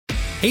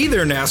Hey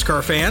there,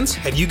 NASCAR fans.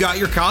 Have you got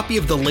your copy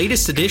of the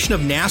latest edition of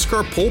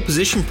NASCAR Pole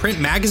Position Print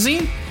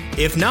Magazine?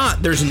 If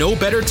not, there's no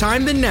better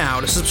time than now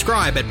to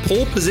subscribe at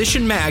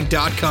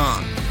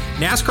polepositionmag.com.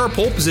 NASCAR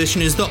Pole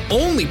Position is the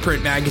only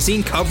print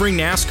magazine covering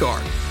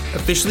NASCAR.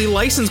 Officially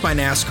licensed by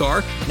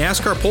NASCAR,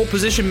 NASCAR Pole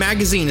Position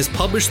Magazine is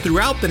published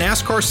throughout the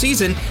NASCAR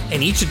season,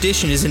 and each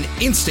edition is an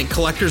instant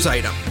collector's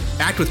item,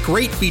 packed with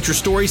great feature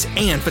stories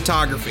and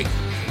photography.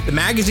 The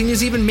magazine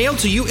is even mailed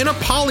to you in a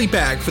poly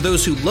bag for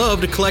those who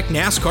love to collect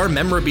NASCAR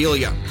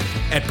memorabilia.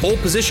 At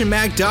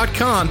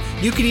polepositionmag.com,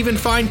 you can even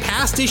find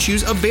past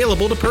issues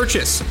available to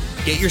purchase.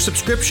 Get your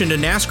subscription to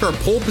NASCAR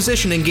Pole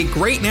Position and get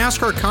great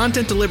NASCAR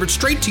content delivered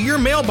straight to your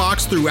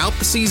mailbox throughout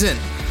the season.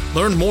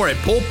 Learn more at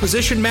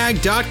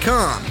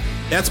polepositionmag.com.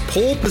 That's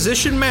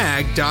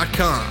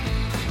polepositionmag.com.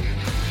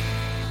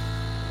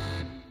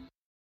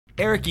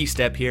 Eric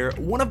Estep here.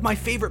 One of my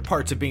favorite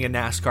parts of being a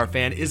NASCAR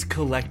fan is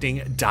collecting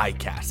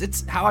diecasts.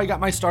 It's how I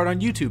got my start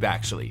on YouTube,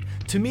 actually.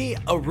 To me,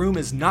 a room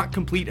is not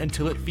complete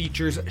until it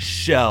features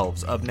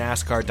shelves of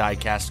NASCAR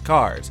diecast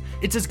cars.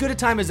 It's as good a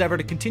time as ever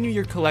to continue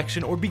your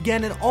collection or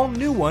begin an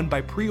all-new one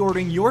by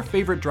pre-ordering your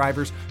favorite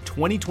driver's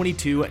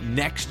 2022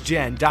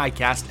 next-gen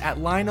diecast at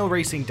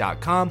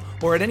lionelracing.com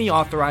or at any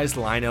authorized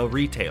Lionel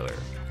retailer.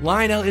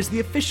 Lionel is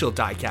the official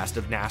diecast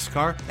of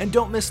NASCAR, and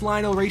don't miss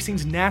Lionel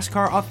Racing's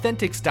NASCAR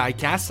Authentics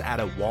diecasts at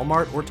a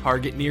Walmart or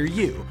Target near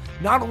you.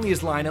 Not only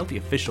is Lionel the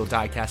official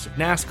diecast of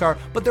NASCAR,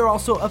 but they're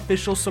also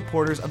official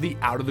supporters of the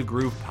Out of the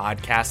Groove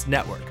podcast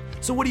network.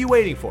 So what are you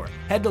waiting for?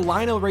 Head to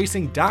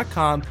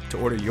lionelracing.com to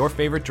order your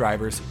favorite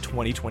driver's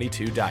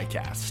 2022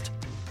 diecast.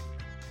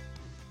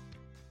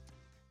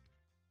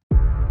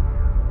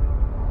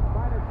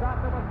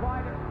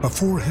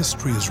 Before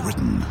history is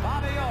written,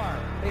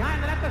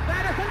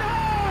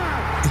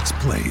 it's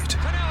played.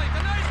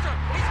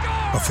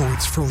 Before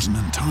it's frozen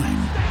in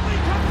time,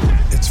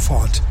 it's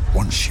fought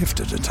one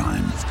shift at a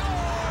time.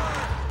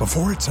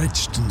 Before it's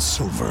etched in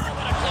silver,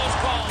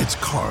 it's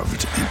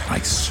carved in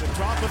ice.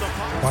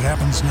 What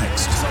happens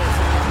next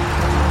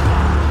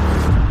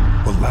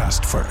will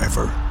last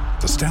forever.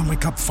 The Stanley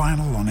Cup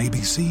Final on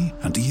ABC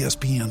and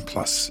ESPN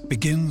Plus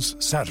begins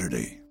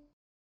Saturday.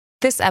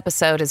 This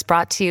episode is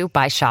brought to you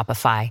by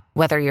Shopify.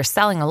 Whether you're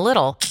selling a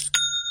little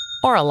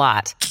or a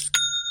lot,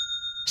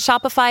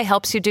 Shopify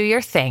helps you do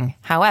your thing,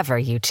 however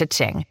you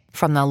cha-ching.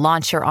 From the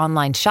launch your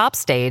online shop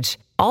stage,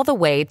 all the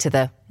way to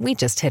the we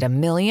just hit 1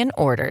 million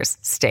orders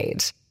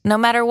stage. No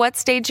matter what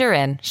stage you're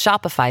in,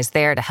 Shopify's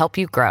there to help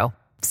you grow.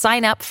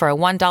 Sign up for a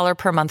 $1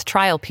 per month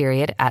trial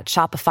period at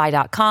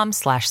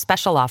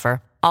shopify.com/special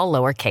offer, all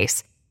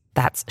lowercase.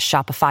 That's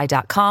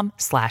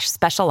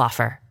shopify.com/special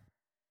offer.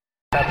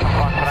 That's the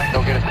fun tonight.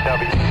 Go get us a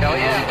W. Hell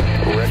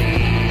yeah.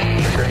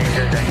 Ready. Green.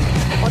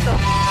 What the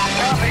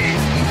copy?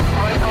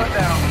 Right foot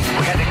down.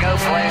 We had to go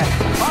flat.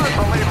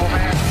 Unbelievable,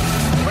 man.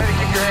 Way to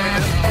keep your head in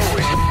this.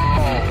 Holy oh,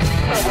 boy.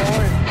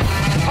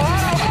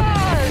 Oh,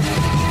 boy.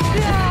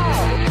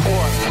 Yeah. 4.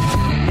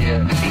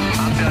 Yeah.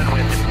 I'm done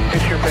with it.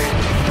 It's your face.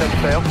 Set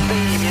sail.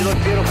 You look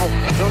beautiful.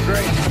 So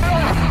great.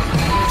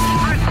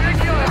 Oh,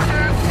 ridiculous,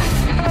 dude.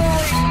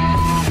 Holy.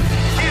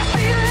 You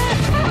see that?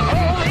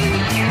 Holy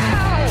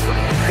cow.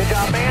 Good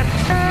job, man.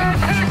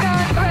 2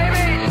 times,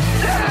 baby.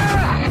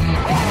 Yeah.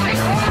 Holy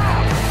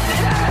crap.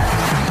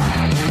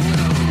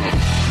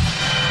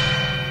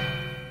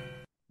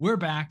 We're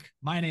back.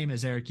 My name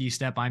is Eric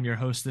Estep. I'm your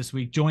host this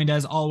week, joined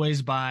as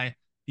always by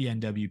the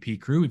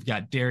NWP crew. We've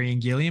got Darian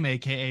Gilliam,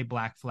 aka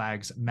Black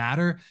Flags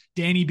Matter,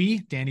 Danny B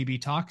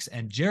Talks,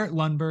 and Jarrett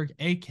Lundberg,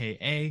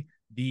 aka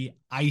the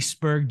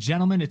Iceberg.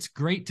 Gentlemen, it's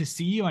great to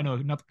see you. I know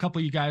a couple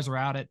of you guys were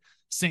out at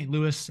St.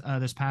 Louis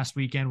this past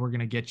weekend. We're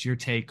going to get your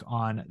take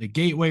on the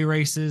Gateway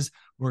races.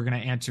 We're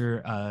going to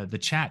answer the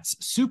chats,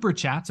 super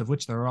chats, of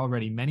which there are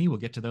already many. We'll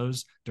get to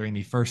those during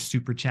the first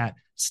super chat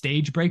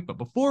stage break. But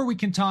before we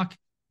can talk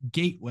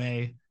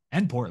Gateway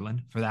and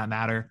Portland, for that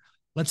matter,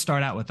 let's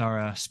start out with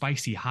our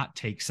spicy hot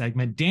take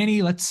segment.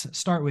 Danny, let's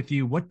start with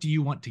you. What do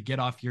you want to get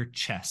off your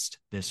chest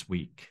this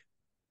week?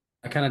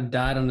 I kind of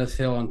died on this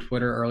hill on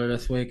Twitter earlier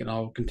this week, and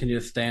I'll continue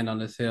to stand on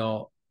this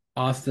hill.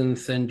 Austin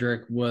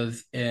Cindric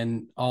was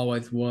and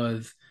always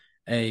was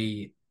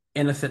a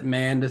innocent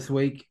man this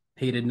week.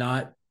 He did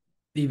not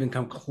even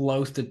come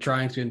close to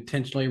trying to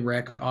intentionally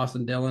wreck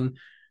Austin Dillon.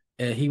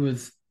 He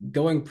was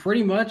going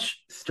pretty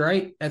much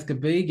straight as could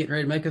be, getting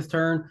ready to make his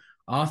turn.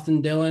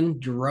 Austin Dillon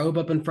drove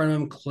up in front of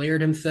him,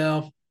 cleared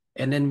himself,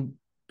 and then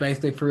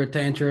basically threw a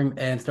tantrum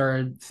and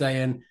started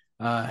saying,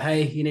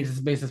 hey, he needs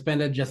to be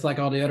suspended just like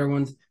all the other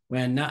ones.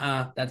 When,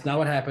 that's not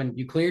what happened.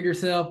 You cleared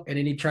yourself, and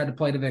then he tried to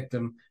play the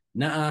victim.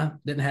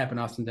 Didn't happen,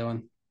 Austin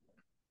Dillon.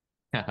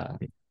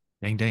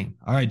 Dang, dang.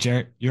 All right,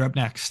 Jarrett, you're up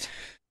next.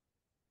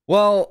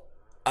 Well,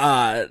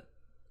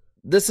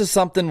 this is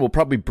something we'll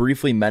probably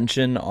briefly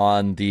mention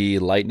on the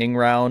lightning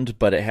round,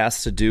 but it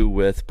has to do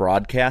with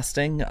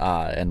broadcasting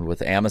and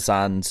with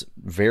Amazon's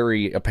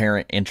very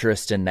apparent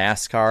interest in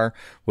NASCAR,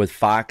 with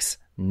Fox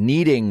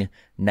needing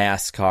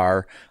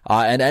NASCAR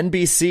and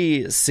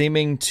NBC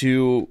seeming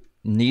to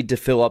need to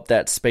fill up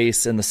that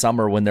space in the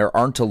summer when there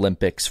aren't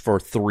Olympics for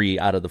 3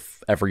 out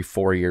of every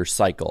 4-year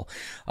cycle.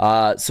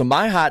 So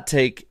my hot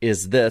take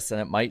is this, and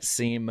it might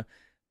seem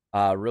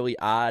really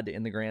odd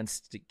in the grand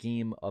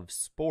scheme of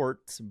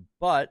sports,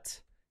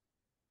 but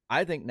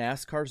I think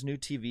NASCAR's new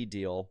TV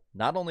deal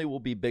not only will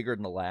be bigger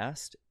than the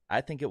last,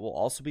 I think it will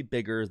also be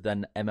bigger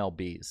than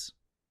MLB's.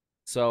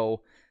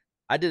 So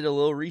I did a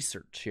little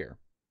research here.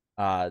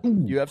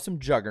 You have some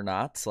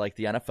juggernauts like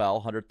the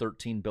NFL,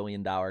 $113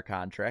 billion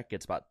contract,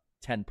 gets about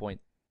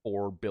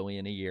 $10.4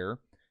 billion a year.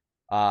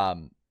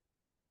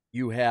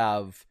 You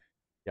have,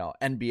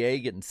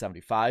 NBA getting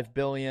 $75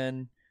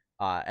 billion.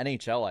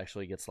 NHL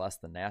actually gets less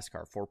than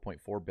NASCAR,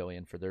 $4.4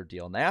 billion for their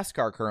deal.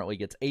 NASCAR currently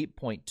gets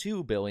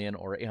 $8.2 billion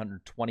or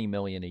 $820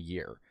 million a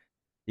year.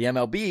 The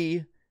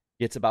MLB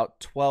gets about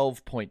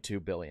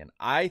 $12.2 billion.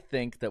 I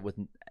think that with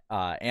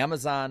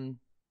Amazon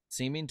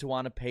seeming to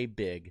want to pay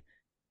big,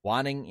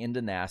 wanting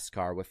into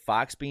NASCAR, with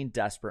Fox being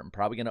desperate and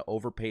probably going to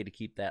overpay to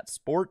keep that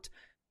sport,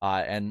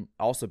 and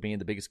also being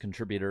the biggest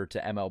contributor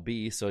to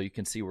MLB, so you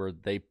can see where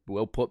they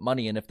will put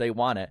money in if they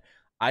want it,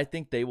 I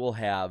think they will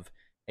have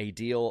a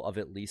deal of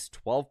at least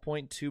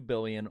 $12.2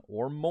 billion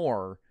or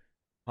more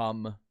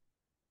come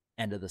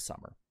end of the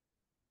summer.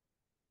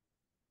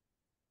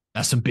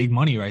 That's some big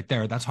money right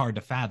there. That's hard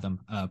to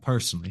fathom,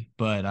 personally,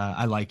 but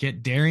I like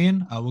it.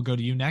 Darian, we'll go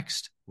to you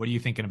next. What are you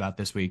thinking about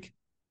this week?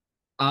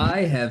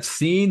 I have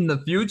seen the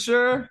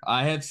future.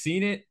 I have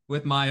seen it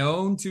with my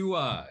own 2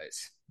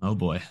 eyes. Oh,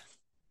 boy.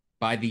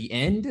 By the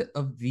end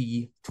of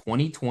the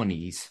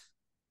 2020s,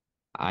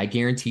 I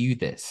guarantee you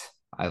this.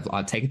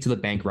 I'll take it to the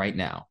bank right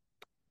now.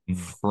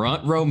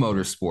 Front Row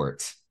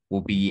Motorsports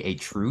will be a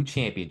true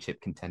championship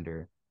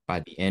contender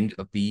by the end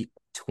of the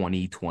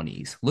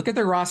 2020s. Look at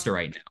their roster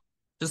right now.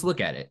 Just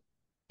look at it.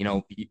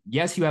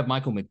 Yes, you have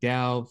Michael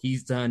McDowell.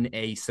 He's done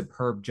a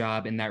superb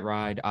job in that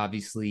ride.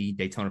 Obviously,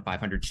 Daytona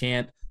 500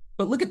 champ.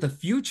 But look at the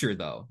future,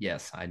 though.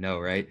 Yes, I know,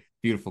 right?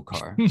 Beautiful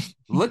car.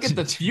 Look at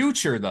the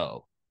future,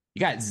 though. You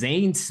got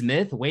Zane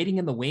Smith waiting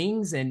in the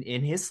wings, and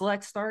in his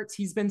select starts,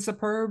 he's been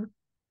superb.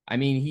 I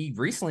mean, he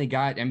recently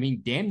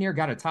damn near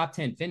got a top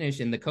 10 finish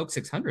in the Coke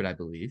 600, I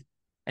believe.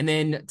 And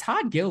then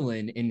Todd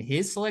Gilliland in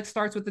his select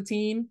starts with the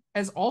team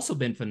has also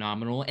been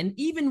phenomenal. And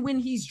even when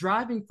he's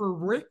driving for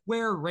Rick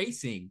Ware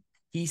Racing,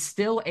 he's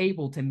still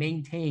able to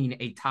maintain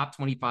a top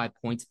 25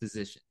 points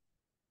position.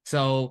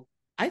 So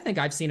I think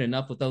I've seen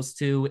enough with those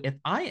two. If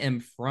I am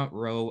Front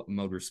Row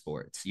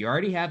Motorsports, you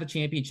already have a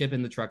championship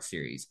in the Truck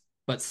Series,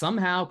 but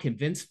somehow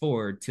convince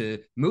Ford to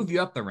move you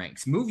up the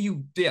ranks,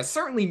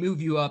 certainly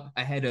move you up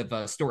ahead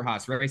of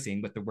Storehouse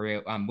Racing with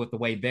the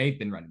way they've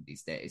been running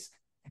these days.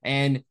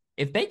 And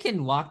if they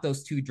can lock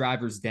those 2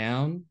 drivers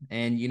down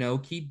and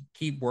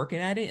keep working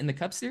at it in the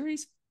Cup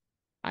Series,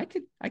 I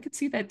could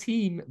see that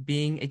team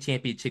being a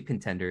championship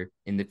contender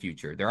in the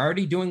future. They're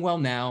already doing well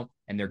now,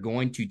 and they're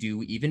going to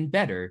do even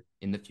better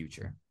in the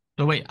future.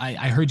 So wait,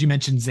 I heard you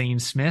mention Zane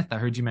Smith. I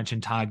heard you mention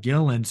Todd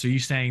Gilliland. So you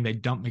saying they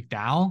dump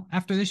McDowell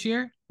after this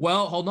year?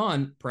 Well, hold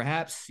on.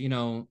 Perhaps,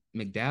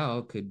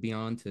 McDowell could be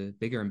on to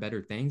bigger and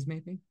better things,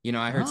 maybe.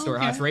 I heard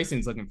Storehouse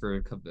Racing's looking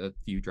for a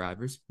few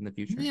drivers in the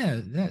future.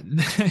 Yeah,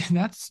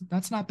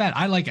 that's not bad.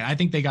 I like it. I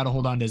think they got to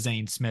hold on to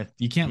Zane Smith.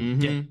 You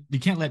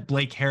can't let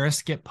Blake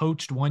Harris get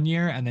poached one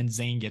year and then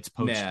Zane gets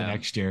poached the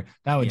next year.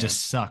 That would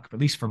just suck, at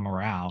least for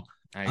morale.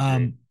 I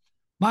agree.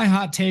 My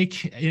hot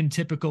take in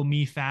typical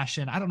me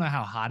fashion, I don't know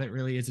how hot it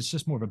really is. It's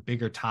just more of a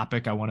bigger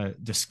topic I want to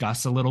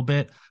discuss a little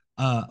bit.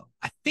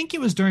 I think it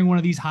was during one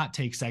of these hot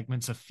take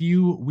segments a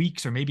few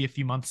weeks or maybe a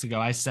few months ago,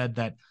 I said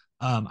that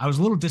I was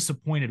a little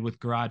disappointed with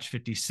Garage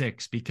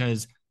 56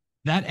 because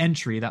that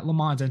Le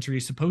Mans entry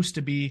is supposed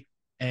to be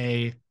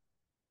a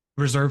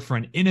reserved for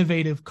an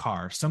innovative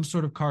car, some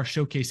sort of car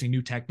showcasing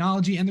new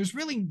technology. And there's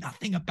really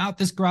nothing about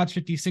this Garage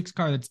 56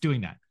 car that's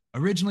doing that.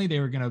 Originally, they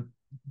were going to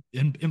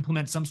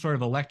implement some sort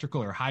of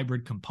electrical or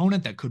hybrid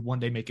component that could one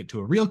day make it to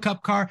a real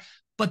Cup car,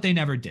 but they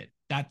never did.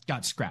 That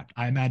got scrapped.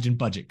 I imagine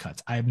budget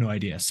cuts. I have no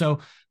idea. So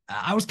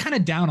I was kind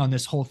of down on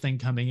this whole thing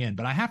coming in,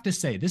 but I have to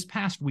say this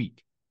past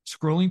week,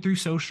 scrolling through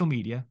social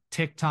media,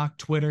 TikTok,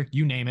 Twitter,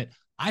 you name it,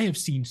 I have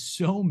seen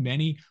so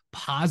many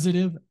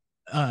positive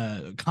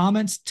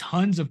comments,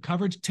 tons of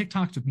coverage,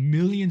 TikToks with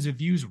millions of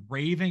views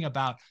raving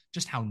about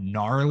just how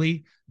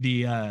gnarly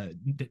the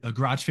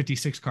Garage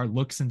 56 car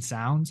looks and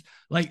sounds.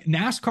 Like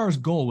NASCAR's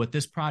goal with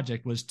this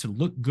project was to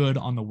look good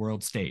on the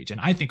world stage. And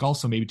I think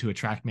also maybe to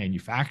attract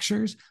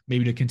manufacturers,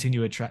 maybe to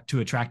continue to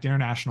attract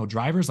international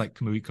drivers like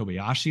Kamui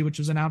Kobayashi, which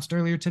was announced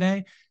earlier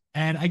today.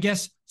 And I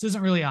guess this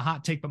isn't really a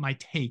hot take, but my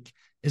take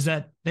is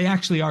that they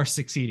actually are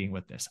succeeding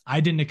with this.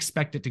 I didn't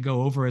expect it to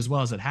go over as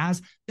well as it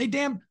has. They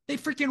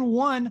freaking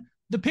won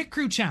the pit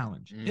crew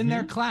challenge in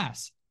their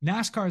class.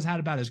 NASCAR has had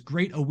about as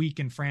great a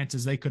week in France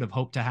as they could have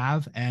hoped to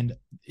have. And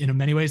in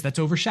many ways, that's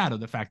overshadowed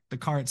the fact that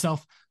the car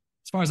itself,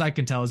 as far as I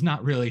can tell, is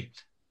not really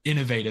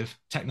innovative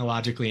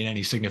technologically in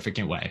any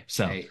significant way.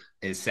 So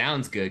it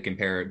sounds good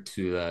compared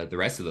to the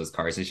rest of those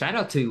cars. And shout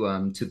out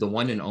to the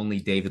one and only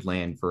David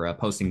Land for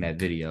posting that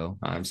video.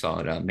 I saw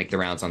it make the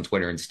rounds on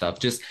Twitter and stuff.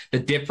 Just the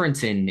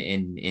difference in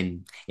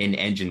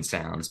engine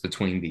sounds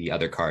between the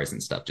other cars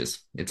and stuff.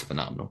 Just it's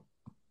phenomenal.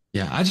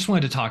 Yeah, I just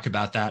wanted to talk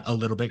about that a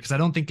little bit because I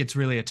don't think it's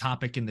really a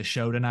topic in the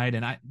show tonight.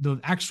 And the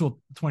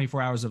actual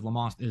 24 Hours of Le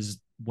Mans is,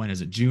 when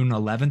is it? June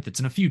 11th. It's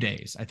in a few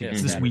days. I think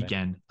it's this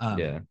weekend.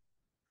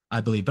 I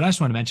believe, but I just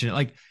want to mention it.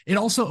 Like, it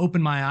also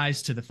opened my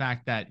eyes to the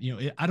fact that,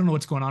 I don't know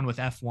what's going on with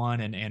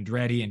F1 and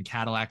Andretti and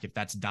Cadillac, if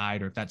that's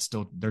died or if that's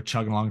still, they're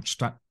chugging along,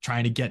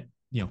 trying to get,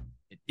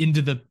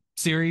 into the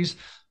series.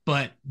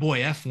 But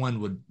boy,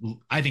 F1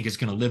 I think is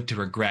going to live to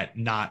regret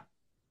not,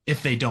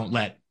 if they don't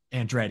let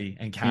Andretti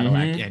and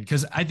Cadillac in,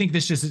 because I think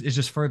this is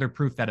just further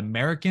proof that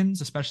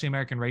Americans, especially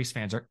American race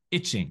fans, are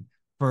itching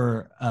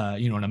for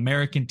an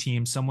American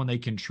team, someone they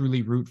can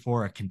truly root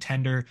for, a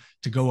contender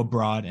to go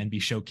abroad and be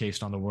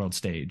showcased on the world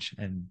stage.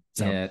 And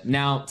so,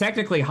 now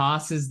technically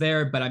Haas is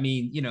there, but I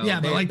mean,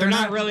 but like they're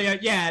not really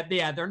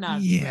they're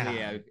not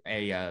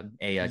really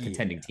a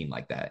contending team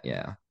like that.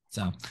 Yeah.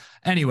 So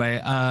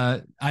anyway,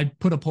 I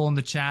put a poll in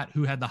the chat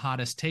who had the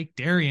hottest take.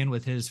 Darian,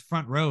 with his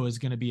front row, is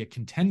going to be a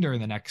contender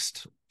in the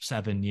next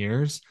 7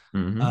 years.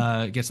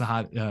 Gets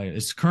the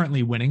is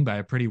currently winning by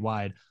a pretty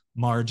wide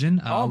margin.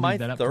 I'll leave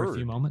that up for a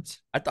few moments.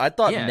 I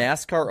thought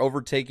NASCAR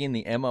overtaking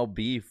the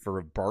MLB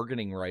for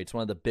bargaining rights,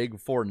 one of the big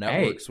four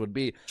networks, would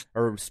be,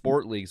 or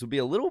sport leagues, would be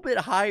a little bit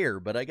higher,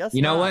 but I guess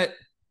know what?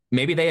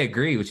 Maybe they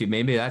agree with you.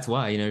 Maybe that's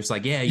why, it's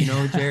like,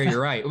 Jerry, you're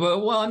right.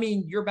 Well, I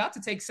mean, you're about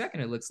to take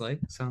second, it looks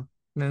like. So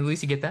at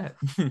least you get that.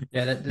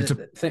 Yeah,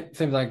 that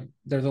seems like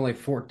there's only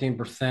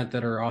 14%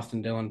 that are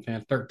Austin Dillon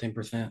fans,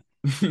 13%.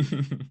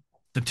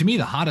 To me,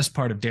 the hottest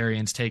part of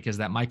Darian's take is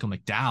that Michael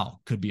McDowell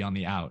could be on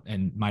the out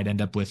and might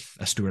end up with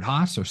a Stuart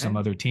Haas or some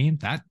other team.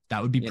 That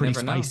would be pretty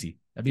spicy.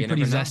 That'd be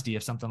pretty zesty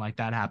if something like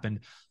that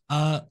happened.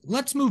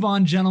 Let's move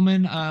on,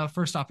 gentlemen.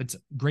 First off, it's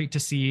great to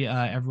see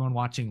everyone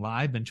watching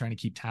live. Been trying to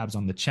keep tabs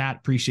on the chat.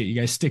 Appreciate you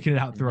guys sticking it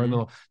out through our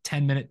little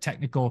 10-minute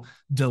technical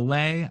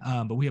delay.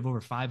 But we have over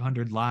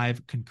 500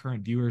 live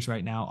concurrent viewers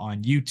right now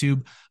on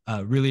YouTube.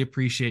 Really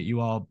appreciate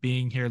you all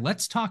being here.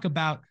 Let's talk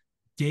about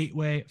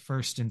Gateway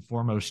first and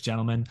foremost,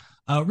 gentlemen.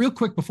 Real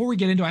quick, before we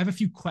get into it, I have a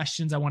few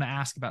questions I want to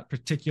ask about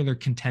particular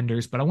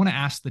contenders, but I want to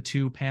ask the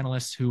two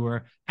panelists who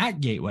were at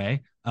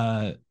Gateway,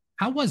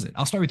 how was it?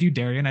 I'll start with you,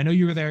 Darian. I know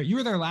you were there. You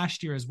were there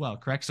last year as well,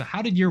 correct? So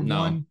how did year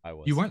one? I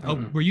was. You weren't?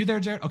 Oh, were you there,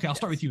 Jared? Okay, I'll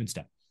start with you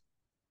instead.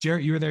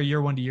 Jared, you were there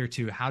year 1 to year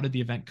 2. How did the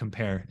event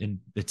compare in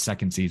its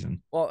second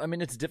season? Well, I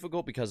mean, it's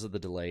difficult because of the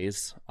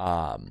delays.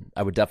 I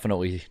would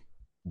definitely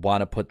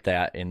want to put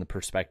that in the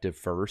perspective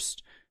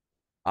first.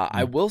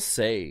 I will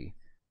say,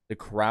 the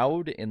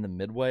crowd in the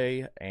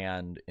midway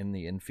and in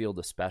the infield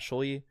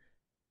especially,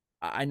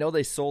 I know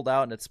they sold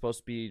out and it's supposed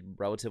to be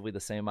relatively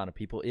the same amount of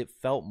people. It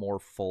felt more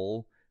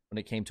full when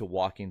it came to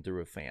walking through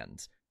with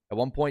fans. At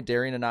one point,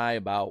 Darian and I,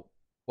 about,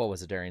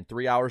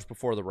 3 hours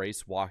before the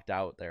race, walked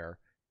out there,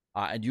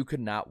 and you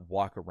could not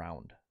walk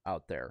around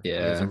out there.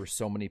 Yeah. Because there were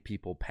so many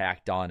people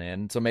packed on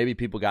in. So maybe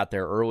people got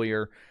there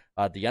earlier.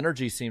 The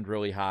energy seemed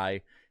really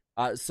high.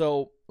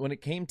 So when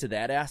it came to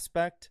that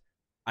aspect,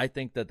 I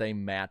think that they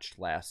matched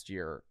last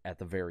year at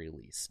the very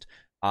least.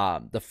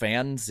 The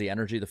fans, the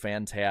energy the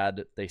fans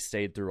had, they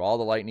stayed through all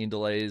the lightning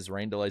delays,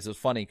 rain delays. It was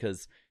funny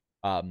because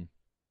I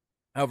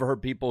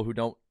overheard people who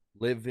don't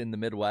live in the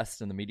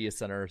Midwest in the media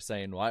center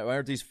saying, why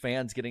aren't these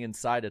fans getting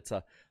inside? It's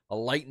a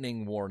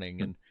lightning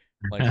warning. And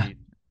like,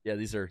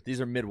 these are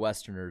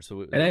Midwesterners.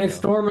 So, it ain't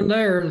storming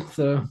there.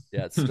 So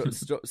yeah,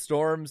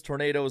 storms,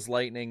 tornadoes,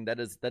 lightning. That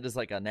is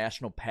like a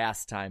national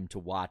pastime to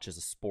watch as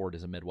a sport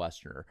as a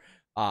Midwesterner.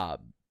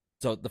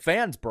 So the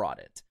fans brought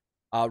it.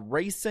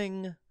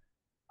 Racing,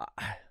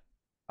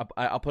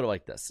 I'll put it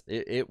like this.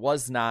 It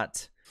was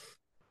not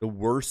the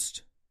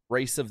worst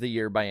race of the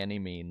year by any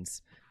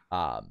means.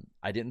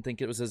 I didn't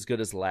think it was as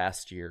good as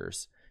last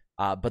year's.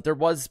 But there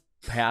was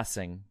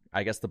passing.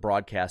 I guess the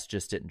broadcast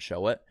just didn't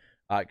show it.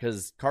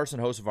 Because Carson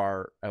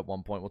Hocevar, at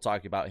one point, we'll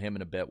talk about him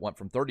in a bit, went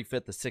from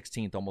 35th to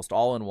 16th almost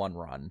all in one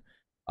run.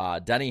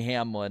 Denny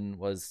Hamlin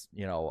was,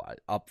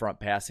 up front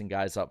passing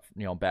guys up,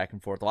 back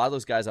and forth. A lot of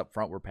those guys up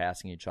front were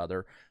passing each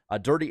other.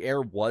 Dirty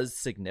air was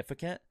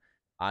significant.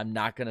 I'm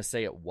not going to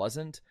say it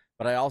wasn't,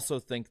 but I also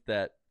think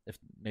that if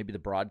maybe the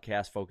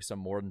broadcast focused on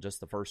more than just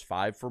the first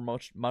 5 for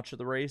much of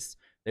the race,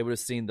 they would have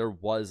seen there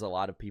was a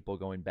lot of people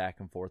going back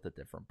and forth at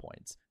different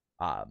points.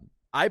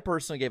 I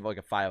personally gave like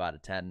a 5 out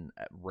of 10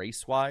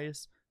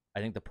 race-wise. I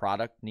think the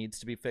product needs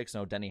to be fixed. I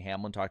know Denny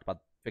Hamlin talked about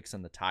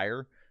fixing the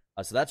tire,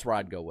 so that's where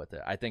I'd go with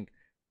it. I think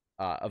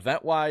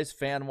event-wise,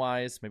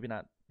 fan-wise, maybe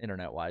not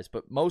internet-wise,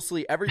 but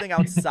mostly everything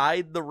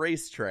outside the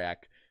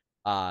racetrack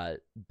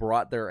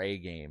brought their A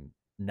game.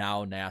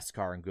 Now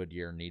NASCAR and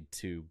Goodyear need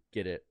to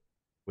get it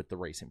with the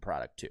racing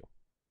product too.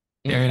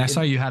 Aaron, I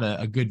saw you had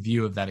a good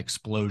view of that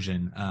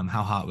explosion.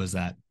 How hot was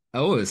that?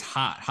 Oh, it was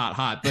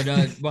hot. But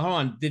well, hold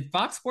on. Did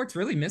Fox Sports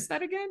really miss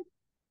that again?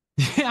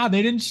 Yeah,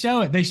 they didn't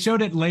show it. They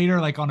showed it later,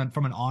 like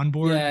from an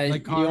onboard. Yeah,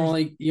 like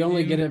you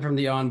only get it from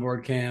the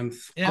onboard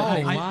cams. Yeah, Oh, I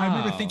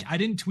remember wow. thinking I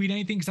didn't tweet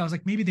anything because I was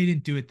like, maybe they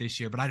didn't do it this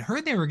year, but I'd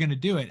heard they were going to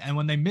do it. And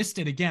when they missed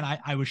it again,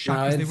 I was shocked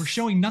No, because they were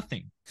showing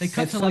nothing. They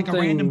cut it's to like a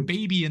random something-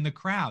 baby in the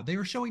crowd. They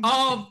were showing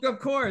nothing. Oh, of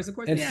course.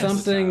 It's Yes.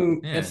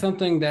 something. Yeah. It's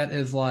something that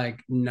is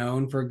like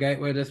known for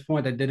Gateway at this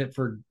point. They did it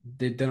for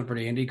the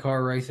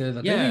IndyCar races.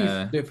 I think they used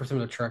to do it for some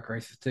of the truck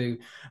races too.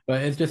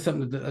 But it's just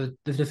something that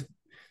it's just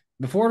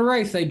before the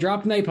race they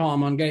dropped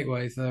napalm on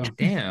Gateway. So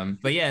Damn.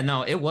 But yeah,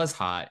 no, it was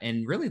hot.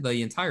 And really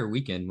the entire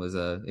weekend was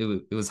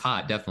it was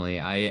hot,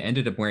 definitely. I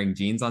ended up wearing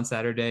jeans on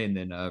Saturday and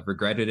then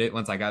regretted it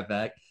once I got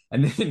back.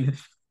 And then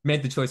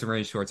made the choice of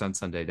wearing shorts on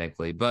Sunday,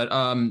 thankfully. But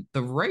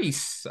the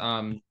race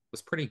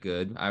was pretty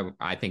good.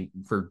 I think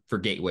for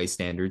Gateway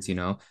standards, you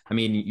know.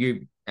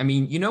 You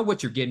know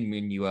what you're getting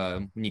when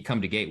you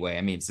come to Gateway.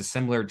 I mean, it's a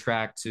similar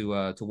track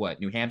to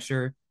what, New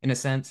Hampshire in a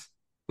sense,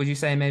 would you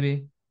say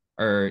maybe?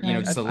 Or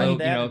just a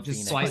little,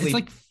 just slightly. It's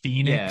like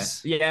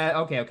Phoenix. Yeah.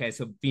 Okay.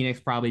 So Phoenix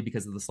probably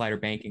because of the slider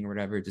banking or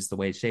whatever, just the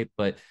way it's shaped.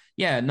 But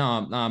yeah,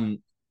 no.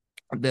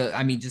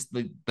 Just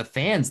the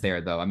fans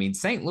there though. I mean,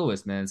 St.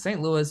 Louis, man.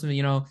 St. Louis,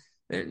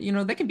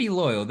 they can be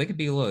loyal. They can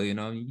be loyal.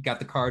 You got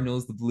the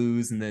Cardinals, the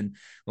Blues, and then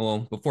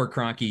before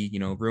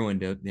Kroenke,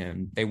 ruined it,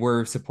 and they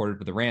were supported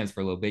for the Rams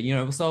for a little bit.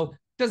 So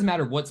it doesn't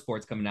matter what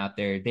sport's coming out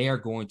there, they are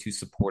going to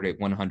support it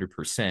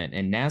 100%.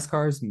 And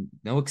NASCAR is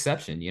no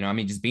exception.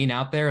 Just being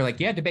out there, like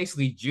you had to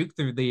basically juke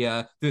through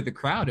the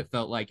crowd. It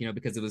felt like,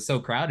 because it was so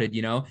crowded.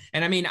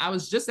 And I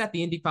was just at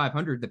the Indy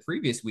 500 the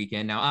previous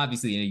weekend. Now,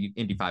 obviously,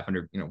 Indy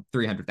 500,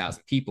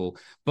 300,000 people.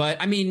 But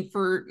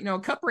for a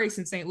Cup race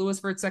in St. Louis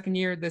for its second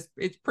year,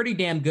 it's pretty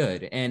damn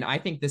good. And I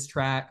think this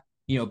track,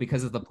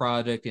 because of the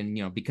product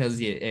and because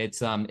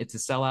it's a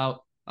sellout.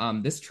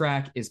 This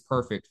track is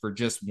perfect for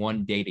just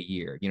one date a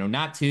year.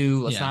 Not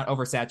two. Let's not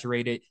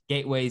oversaturate it.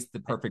 Gateway's the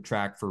perfect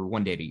track for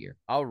one date a year.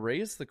 I'll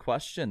raise the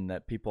question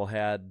that people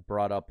had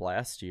brought up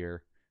last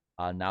year.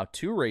 Now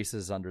 2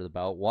 races under the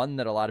belt. One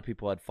that a lot of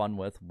people had fun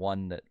with.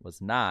 One that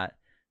was not.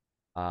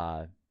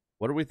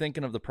 What are we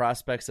thinking of the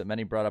prospects that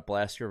many brought up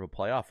last year of a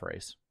playoff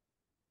race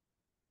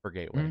for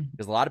Gateway?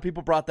 Because a lot of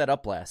people brought that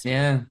up last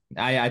year.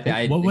 Yeah,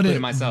 I what would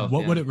it myself.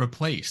 What would it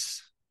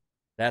replace?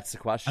 That's the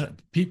question.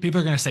 People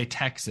are going to say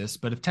Texas,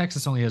 but if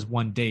Texas only has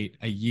one date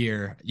a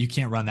year, you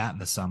can't run that in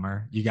the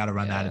summer. You got to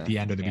run that at the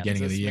end or the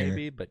beginning of the year.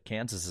 Maybe, but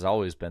Kansas has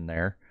always been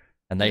there,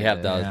 and they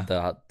have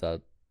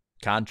the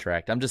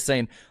contract. I'm just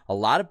saying, a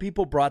lot of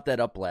people brought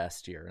that up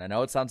last year, and I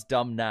know it sounds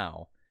dumb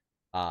now,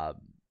 but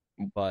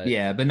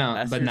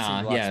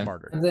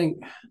smarter. I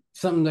think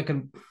something that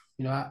could,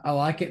 I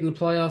like it in the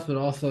playoffs, but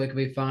also it could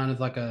be fine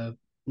as like a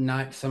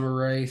night summer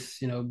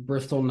race.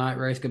 Bristol night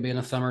race could be in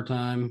the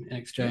summertime in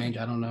exchange.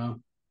 I don't know.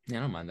 Yeah,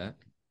 I don't mind that.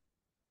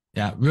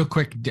 Yeah, real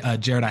quick,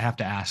 Jared, I have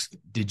to ask,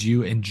 did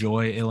you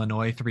enjoy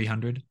Illinois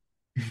 300?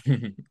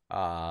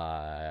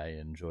 I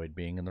enjoyed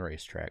being in the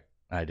racetrack.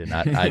 I did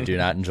not. I do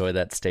not enjoy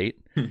that state.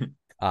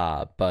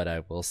 But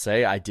I will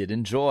say I did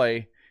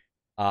enjoy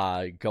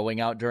going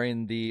out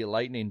during the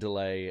lightning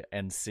delay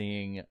and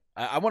seeing.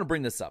 I want to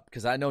bring this up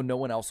because I know no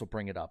one else will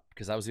bring it up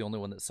because I was the only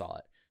one that saw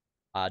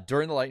it.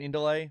 During the lightning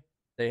delay,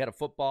 they had a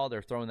football.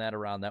 They're throwing that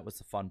around. That was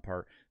the fun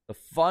part.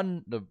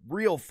 The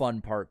real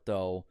fun part,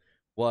 though,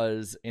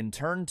 was in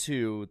turn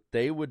 2,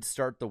 they would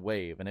start the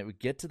wave, and it would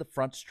get to the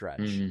front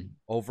stretch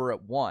over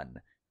at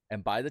 1.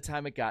 And by the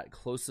time it got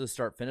close to the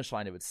start-finish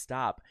line, it would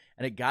stop.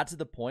 And it got to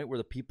the point where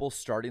the people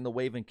starting the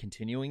wave and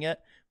continuing it,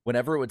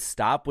 whenever it would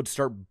stop, would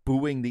start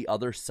booing the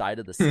other side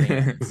of the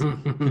stands.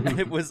 And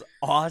it was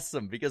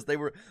awesome because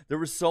there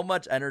was so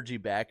much energy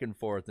back and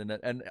forth.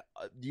 And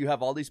you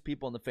have all these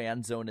people in the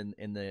fan zone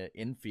in the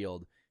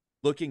infield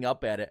looking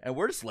up at it, and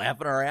we're just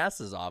laughing our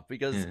asses off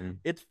because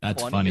it's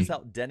funny as how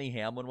Denny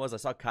Hamlin was. I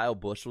saw Kyle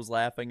Busch was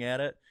laughing at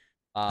it.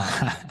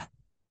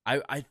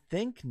 I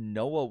think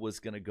Noah was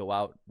going to go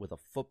out with a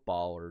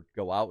football or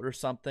go out or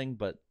something,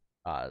 but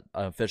an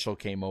official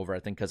came over,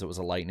 I think because it was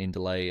a lightning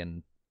delay,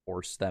 and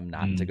forced them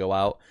not to go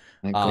out.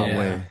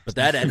 But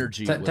that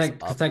energy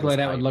technically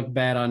that would look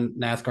bad on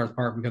NASCAR's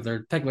part because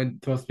they're technically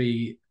supposed to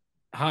be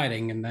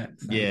hiding in that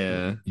sense.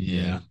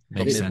 Yeah.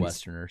 Makes sense.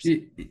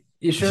 Midwesterners.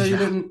 You sure you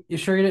didn't? You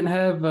sure you didn't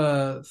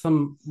have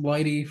some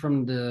lady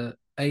from the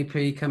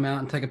AP come out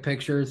and take a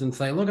pictures and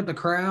say, "Look at the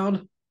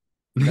crowd"?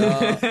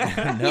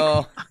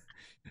 No.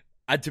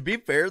 To be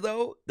fair,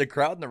 though, the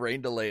crowd in the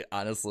rain delay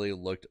honestly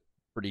looked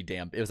pretty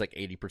damn. It was like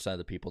 80% of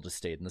the people just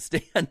stayed in the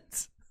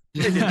stands.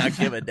 They did not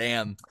give a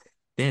damn.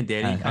 Dan,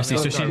 Danny. I see.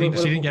 So she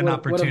didn't get an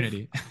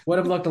opportunity. Would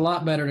have looked a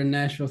lot better than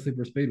Nashville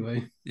Super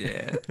Speedway.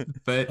 Yeah,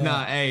 but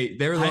hey,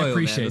 they're loyal. I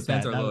appreciate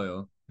man. that. Are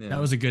loyal. Yeah. That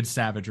was a good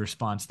savage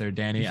response there,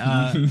 Danny.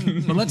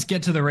 But let's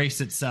get to the race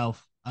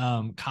itself.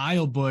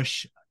 Kyle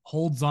Busch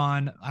holds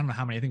on. I don't know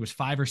how many. I think it was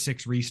 5 or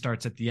 6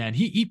 restarts at the end.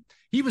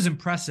 He was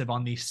impressive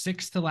on the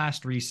 6th to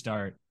last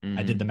restart.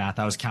 I did the math.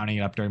 I was counting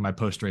it up during my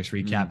post-race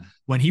recap.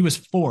 When he was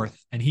 4th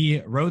and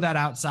he rode that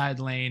outside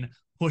lane,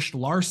 pushed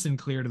Larson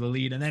clear to the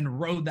lead, and then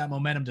rode that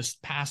momentum to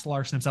pass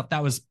Larson himself.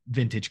 That was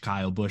vintage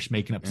Kyle Busch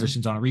making up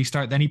positions on a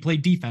restart. Then he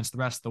played defense the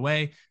rest of the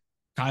way.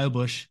 Kyle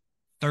Busch,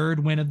 third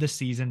win of the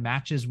season,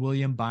 matches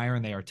William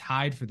Byron. They are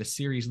tied for the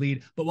series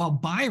lead. But while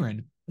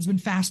Byron has been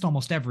fast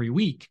almost every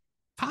week,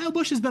 Kyle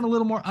Busch has been a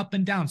little more up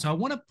and down. So I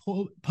want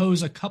to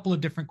pose a couple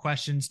of different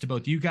questions to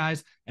both you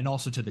guys and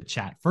also to the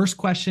chat. First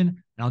question,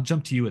 and I'll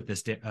jump to you with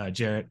this,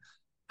 Jarrett.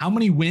 How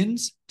many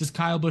wins does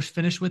Kyle Busch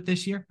finish with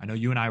this year? I know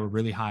you and I were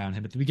really high on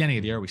him at the beginning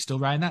of the year. Are we still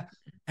riding that?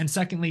 And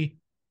secondly,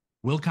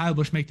 will Kyle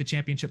Busch make the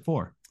championship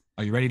 4?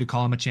 Are you ready to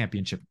call him a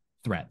championship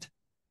threat?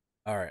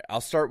 All right, I'll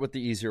start with the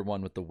easier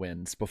one with the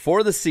wins.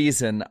 Before the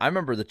season, I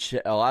remember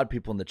a lot of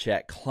people in the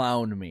chat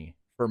clowned me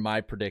for my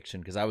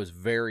prediction because I was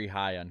very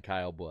high on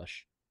Kyle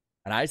Busch.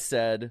 And I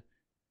said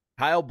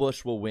Kyle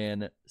Busch will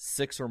win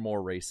 6 or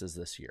more races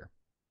this year.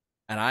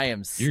 And I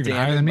am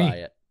standing by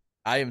it.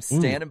 I am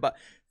standing by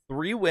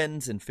 3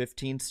 wins in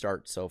 15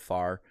 starts so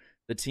far.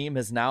 The team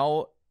has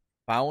now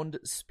found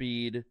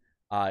speed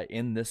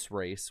in this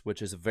race,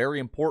 which is a very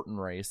important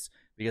race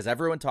because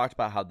everyone talked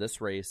about how this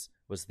race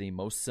was the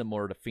most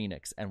similar to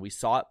Phoenix. And we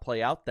saw it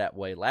play out that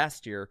way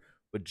last year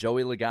with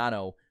Joey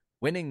Logano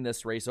winning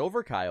this race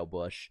over Kyle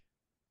Busch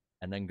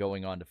and then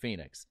going on to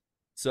Phoenix.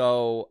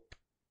 So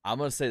I'm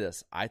going to say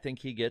this. I think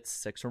he gets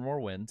 6 or more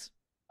wins.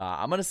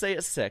 I'm going to say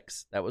at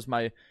 6. That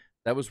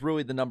was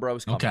really the number I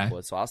was coming up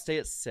with. So I'll stay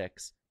at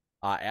 6.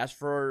 As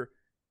for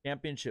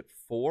championship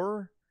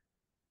 4,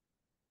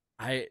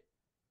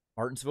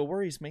 Martinsville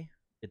worries me.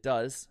 It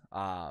does.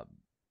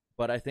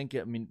 But I think,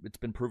 it's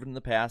been proven in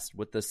the past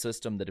with this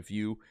system that if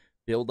you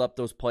build up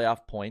those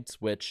playoff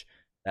points, which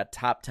that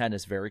top 10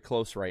 is very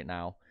close right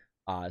now.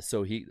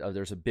 So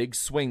there's a big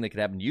swing that could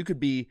happen. You could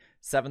be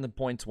 7th in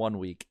points one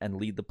week and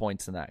lead the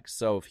points the next.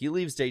 So if he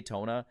leaves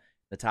Daytona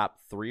the top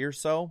 3 or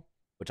so,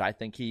 which I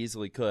think he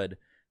easily could,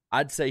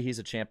 I'd say he's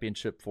a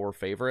championship 4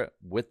 favorite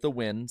with the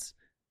wins.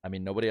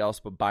 Nobody else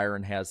but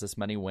Byron has this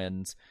many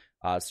wins.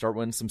 Start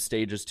winning some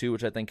stages too,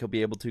 which I think he'll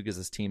be able to because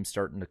his team's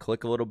starting to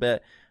click a little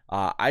bit.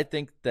 I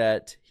think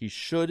that he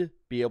should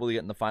be able to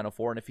get in the Final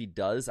 4, and if he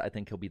does, I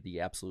think he'll be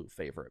the absolute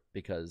favorite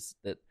because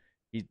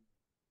he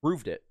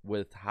proved it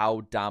with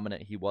how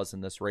dominant he was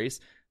in this race.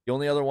 The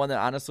only other one that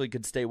honestly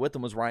could stay with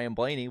him was Ryan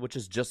Blaney, which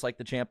is just like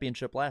the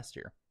championship last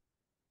year.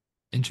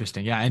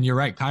 Interesting. Yeah, and you're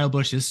right. Kyle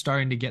Busch is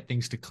starting to get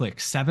things to click.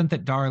 7th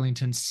at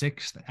Darlington,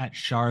 6th at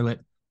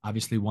Charlotte.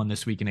 Obviously won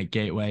this weekend at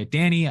Gateway.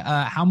 Danny,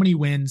 how many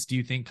wins do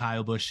you think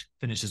Kyle Busch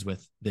finishes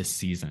with this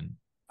season?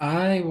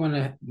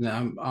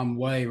 I'm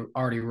way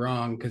already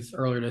wrong because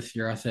earlier this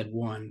year I said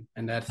 1,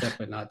 and that's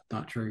definitely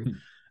not true.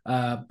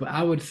 But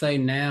I would say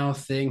now,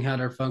 seeing how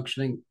they're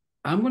functioning,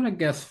 I'm going to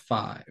guess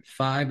 5.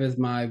 5 is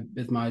my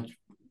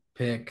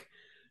pick.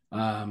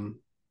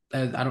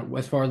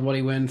 As far as what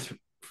he wins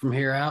from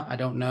here out, I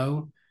don't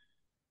know.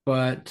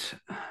 But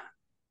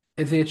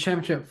is he a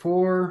championship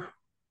 4?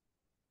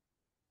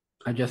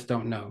 I just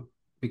don't know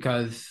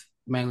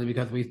mainly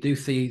because we do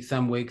see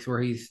some weeks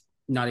where he's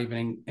not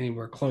even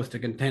anywhere close to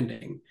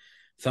contending.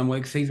 Some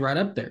weeks he's right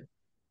up there.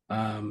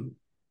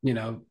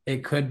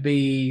 It could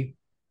be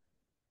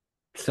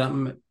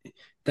something.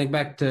 Think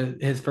back to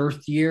his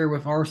first year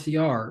with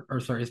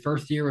his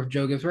first year with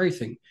Joe Gibbs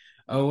Racing.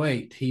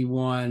 2008, he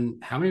won.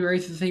 How many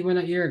races he won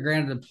that year?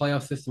 Granted, the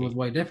playoff system was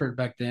way different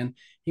back then.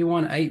 He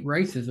won 8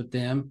 races with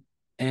them,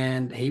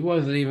 and he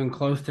wasn't even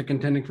close to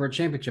contending for a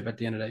championship at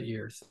the end of that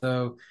year.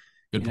 So,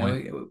 good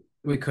point.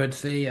 We could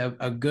see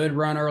a good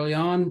run early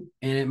on,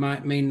 and it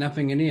might mean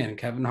nothing in the end.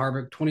 Kevin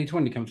Harvick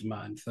 2020 comes to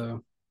mind.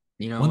 So,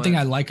 one thing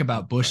I like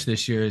about Busch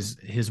this year is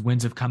his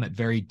wins have come at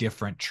very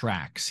different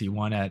tracks. He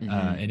won at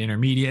an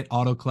intermediate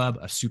Auto Club,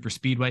 a super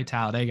speedway,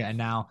 Talladega, and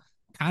now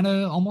kind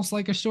of almost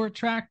like a short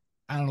track.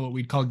 I don't know what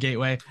we'd call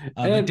Gateway.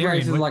 It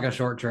races like a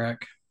short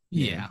track.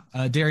 Yeah.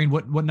 Darian,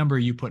 what number are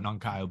you putting on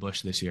Kyle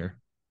Busch this year?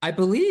 I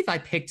believe I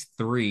picked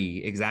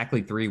 3,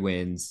 exactly 3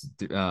 wins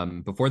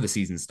before the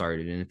season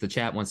started. And if the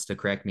chat wants to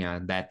correct me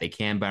on that, they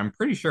can, but I'm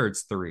pretty sure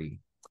it's 3.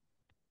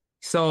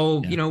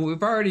 So,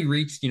 we've already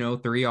reached,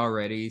 3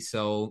 already.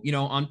 So,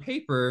 on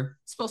paper,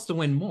 it's supposed to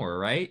win more,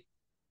 right?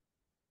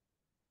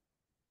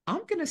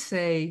 I'm going to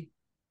say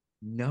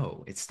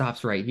no. It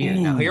stops right here.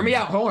 Now, hear me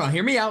out. Hold on.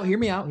 Hear me out.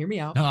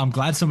 No, I'm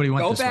glad somebody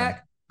went this way.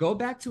 Go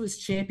back to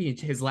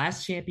his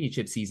last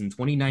championship season,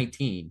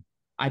 2019.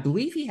 I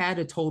believe he had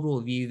a total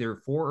of either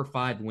 4 or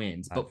 5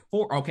 wins, but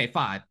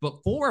 5.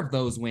 But 4 of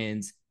those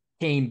wins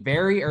came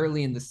very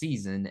early in the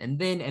season and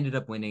then ended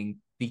up winning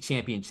the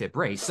championship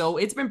race. So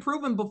it's been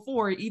proven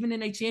before, even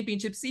in a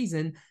championship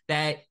season,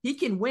 that he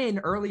can win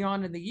early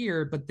on in the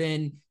year, but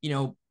then,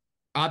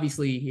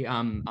 obviously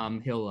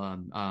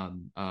he'll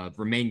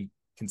remain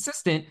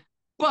consistent,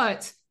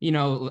 but,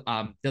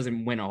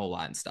 doesn't win a whole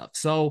lot and stuff.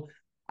 So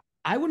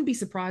I wouldn't be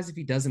surprised if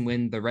he doesn't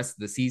win the rest of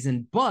the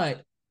season,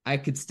 but I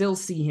could still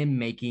see him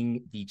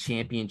making the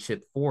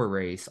championship 4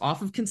 race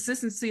off of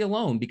consistency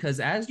alone, because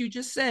as you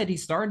just said,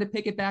 he's starting to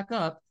pick it back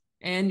up.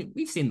 And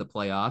we've seen the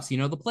playoffs.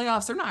 The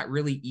playoffs are not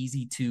really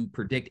easy to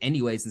predict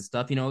anyways and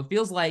stuff. It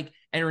feels like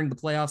entering the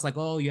playoffs like,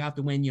 oh, you have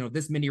to win,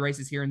 this many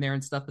races here and there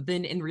and stuff. But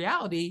then in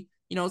reality,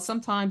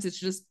 sometimes it's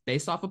just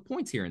based off of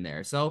points here and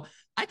there. So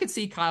I could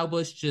see Kyle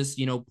Busch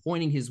just,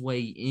 pointing his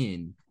way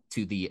in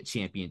to the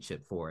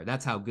championship for.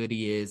 That's how good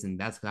he is, and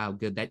that's how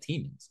good that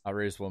team is. I'll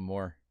raise one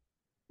more.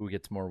 Who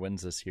gets more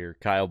wins this year,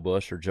 Kyle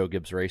Busch or Joe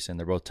Gibbs Racing?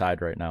 They're both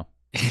tied right now.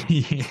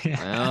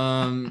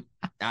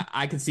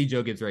 I could see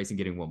Joe Gibbs Racing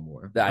getting one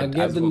more. I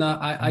give the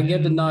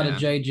nod to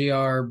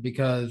JGR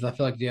because I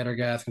feel like the other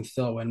guys can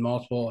still win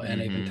multiple,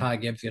 and even Ty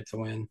Gibbs gets a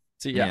win.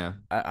 See,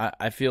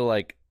 I feel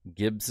like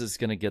Gibbs is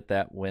going to get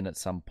that win at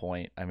some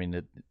point. I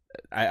mean,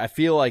 I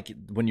feel like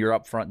when you're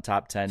up front in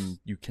top 10,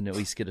 you can at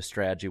least get a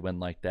strategy win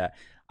like that.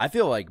 I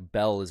feel like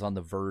Bell is on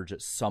the verge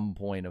at some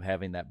point of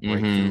having that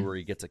breakthrough where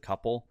he gets a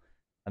couple,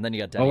 and then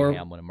you got Denny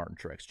Hamlin and Martin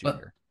Truex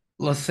Jr.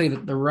 Let's see,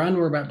 the run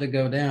we're about to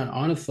go down,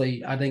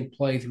 honestly, I think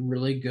plays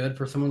really good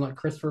for someone like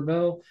Christopher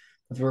Bell,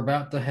 because we're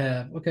about to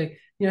have,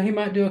 he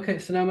might do okay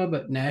at Sonoma,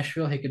 but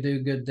Nashville, he could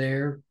do good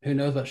there. Who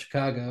knows about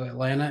Chicago,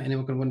 Atlanta, and then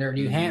we can win there.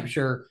 New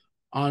Hampshire,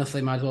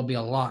 honestly, might as well be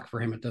a lock for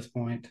him at this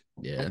point.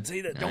 Yeah. Don't say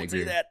that. Don't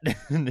say that.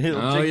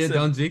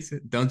 Don't jinx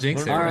it. Don't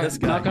jinx it. All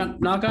right,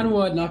 knock on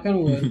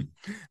wood.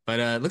 But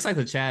it looks like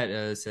the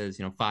chat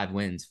says, 5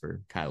 wins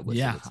for Kyle Busch.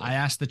 Yeah, I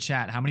asked the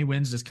chat, how many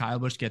wins does Kyle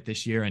Busch get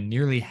this year? And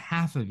nearly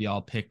half of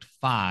y'all picked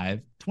 5.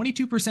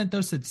 22%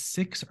 though said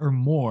 6 or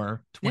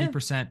more.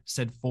 20%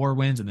 said 4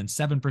 wins, and then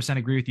 7%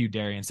 agree with you,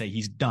 Darian, say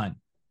he's done.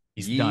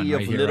 He's done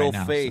right here, right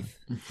now.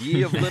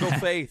 Ye of little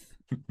faith.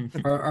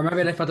 or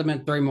maybe they thought they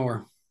meant 3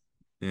 more.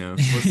 Yeah,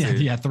 we'll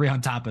see. Yeah, 3 on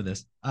top of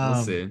this.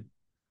 We'll see.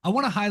 I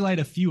want to highlight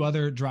a few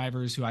other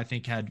drivers who I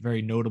think had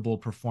very notable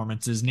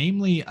performances.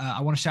 Namely,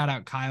 I want to shout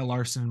out Kyle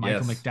Larson and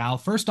Michael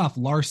McDowell. First off,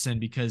 Larson,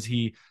 because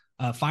he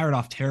fired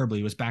off terribly,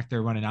 he was back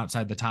there running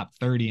outside the top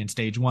 30 in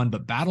stage 1,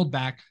 but battled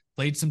back,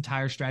 played some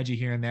tire strategy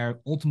here and there.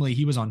 Ultimately,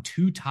 he was on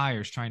 2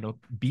 tires trying to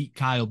beat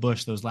Kyle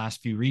Busch those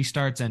last few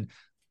restarts. And,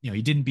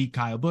 he didn't beat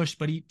Kyle Busch,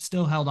 but he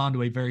still held on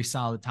to a very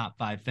solid top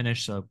 5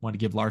 finish. So I want to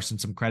give Larson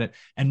some credit.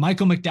 And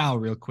Michael McDowell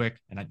real quick,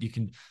 and you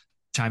can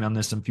chime on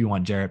this if you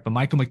want, Jarrett, but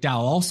Michael McDowell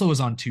also was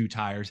on 2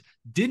 tires,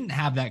 didn't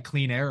have that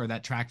clean air or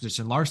that track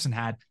position Larson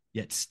had,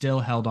 yet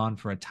still held on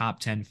for a top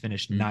 10,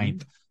 finished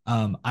 9th.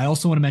 I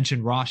also want to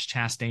mention Ross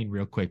Chastain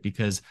real quick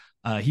because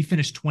he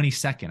finished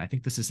 22nd. I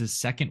think this is his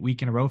 2nd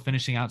week in a row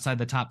finishing outside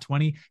the top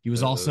 20. He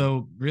was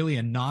also really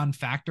a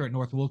non-factor at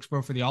North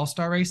Wilkesboro for the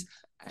All-Star race.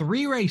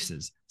 3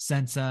 races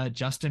since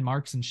Justin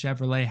Marks and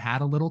Chevrolet had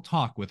a little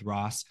talk with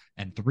Ross,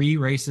 and 3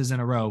 races in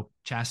a row,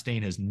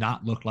 Chastain has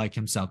not looked like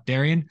himself.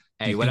 Darian,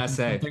 hey, what did I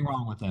say? Something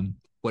wrong with him.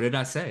 What did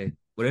I say?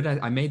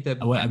 I made the.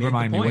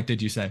 Remind me, what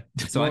did you say?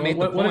 So I made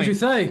the point. What did you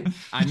say?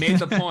 I made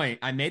the point.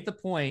 I made the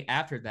point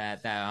after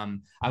that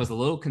I was a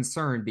little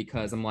concerned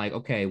because I'm like,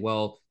 okay,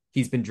 well,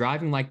 he's been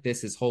driving like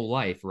this his whole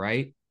life,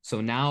 right?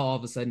 So now all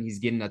of a sudden he's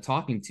getting a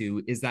talking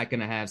to. Is that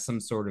going to have some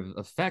sort of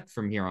effect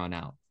from here on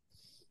out?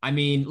 I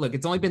mean, look,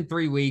 it's only been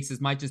 3 weeks. This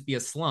might just be a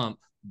slump,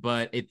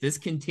 but if this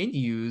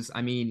continues,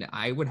 I mean,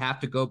 I would have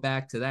to go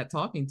back to that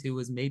talking to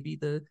as maybe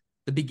the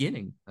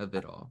beginning of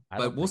it all.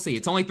 But we'll see.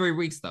 It's only 3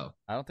 weeks, though.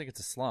 I don't think it's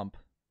a slump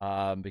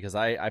because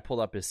I pulled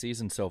up his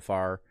season so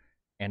far,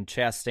 and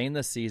Chastain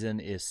this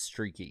season is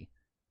streaky.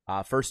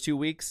 First 2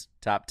 weeks,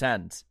 top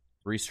 10s.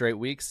 3 straight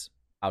weeks,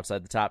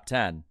 outside the top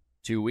 10.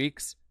 2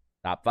 weeks,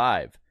 top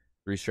 5.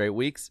 3 straight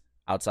weeks,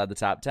 outside the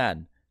top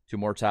 10. 2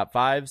 more top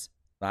 5s.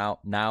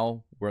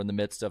 Now we're in the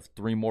midst of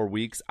 3 more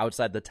weeks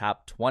outside the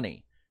top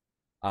 20.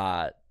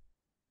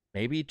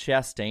 Maybe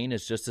Chastain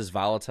is just as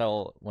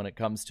volatile when it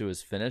comes to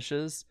his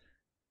finishes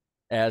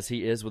as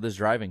he is with his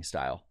driving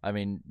style. I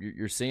mean,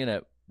 you're seeing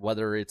it,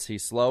 whether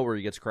he's slow or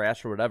he gets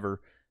crashed or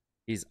whatever,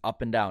 he's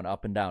up and down,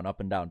 up and down, up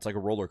and down. It's like a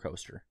roller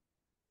coaster.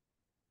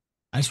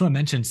 I just want to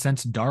mention,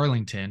 since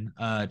Darlington,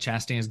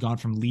 Chastain has gone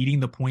from leading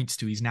the points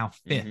to he's now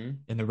 5th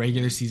in the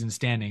regular season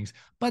standings.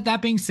 But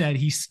that being said,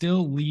 he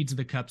still leads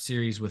the Cup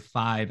Series with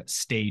 5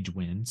 stage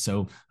wins.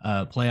 So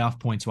playoff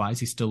points wise,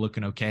 he's still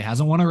looking okay.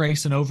 Hasn't won a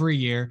race in over a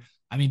year.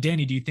 I mean,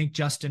 Danny, do you think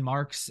Justin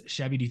Marks,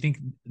 Chevy, do you think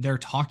they're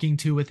talking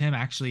to with him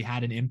actually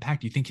had an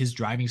impact? Do you think his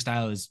driving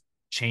style has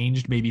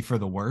changed maybe for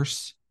the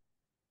worse?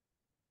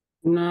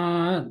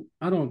 No,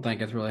 I don't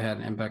think it's really had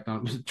an impact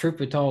on him. Truth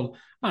be told,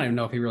 I don't even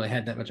know if he really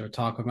had that much of a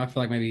talk with him. I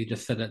feel like maybe he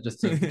just said that just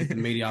to get the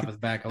media off his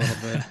back a little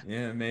bit.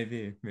 Yeah,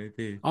 maybe.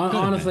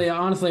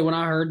 Honestly, when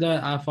I heard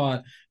that, I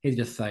thought he's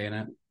just saying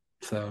it.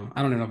 So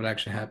I don't even know if it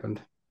actually happened.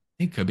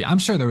 It could be. I'm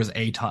sure there was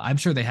I'm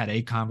sure they had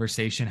a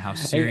conversation. How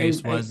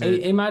serious was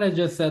it? He might have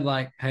just said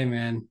like, "Hey,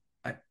 man,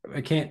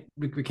 we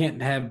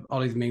can't have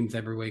all these memes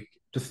every week.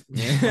 Just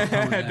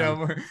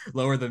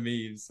lower the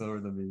memes. Lower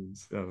the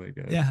memes. Oh my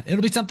god. Yeah,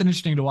 it'll be something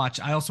interesting to watch.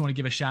 I also want to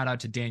give a shout out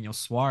to Daniel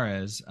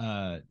Suarez.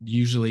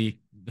 Usually,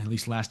 at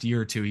least last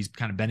year or two, he's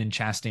kind of been in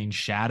Chastain's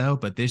shadow,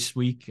 but this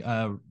week,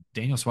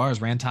 Daniel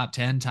Suarez ran top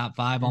 10, top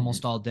 5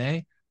 almost all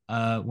day.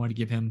 Want to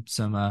give him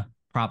some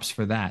props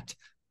for that.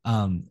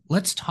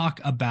 Let's talk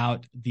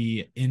about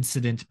the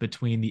incident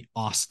between the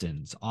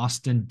Austins,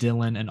 Austin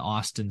Dillon and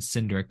Austin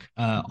Cindric.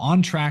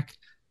 On track,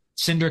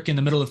 Cindric in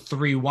the middle of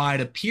 3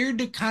 wide appeared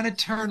to kind of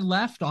turn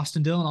left.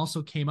 Austin Dillon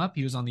also came up.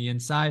 He was on the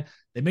inside.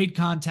 They made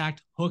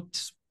contact,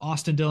 hooked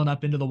Austin Dillon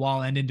up into the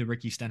wall and into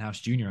Ricky Stenhouse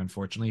Jr.,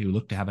 unfortunately, who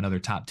looked to have another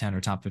top 10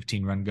 or top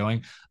 15 run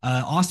going.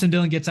 Austin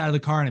Dillon gets out of the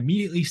car and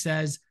immediately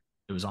says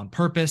it was on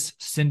purpose.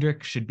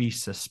 Cindric should be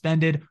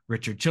suspended.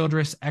 Richard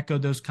Childress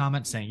echoed those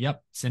comments saying,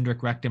 yep,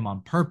 Cindric wrecked him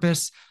on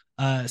purpose.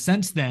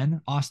 Since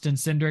then, Austin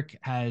Cindric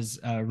has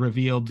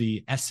revealed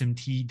the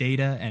SMT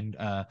data and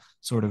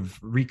sort of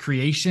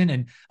recreation.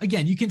 And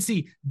again, you can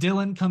see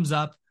Dillon comes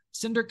up,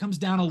 Cindric comes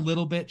down a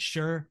little bit.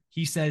 Sure,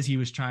 he says he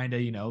was trying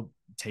to,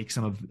 take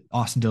some of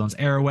Austin Dillon's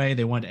air away.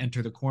 They wanted to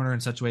enter the corner in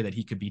such a way that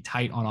he could be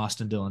tight on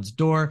Austin Dillon's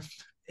door.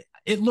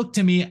 It looked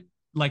to me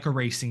like a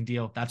racing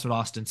deal. That's what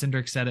Austin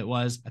Cindric said it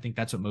was. I think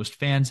that's what most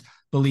fans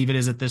believe it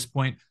is at this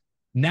point.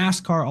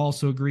 NASCAR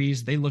also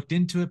agrees. They looked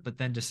into it, but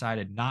then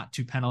decided not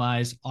to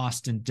penalize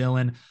Austin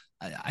Dillon.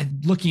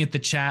 Looking at the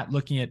chat,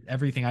 looking at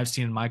everything I've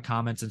seen in my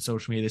comments and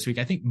social media this week,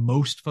 I think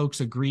most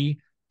folks agree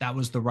that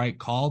was the right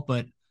call.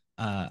 But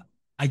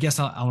I guess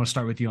I want to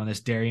start with you on this,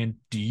 Darian.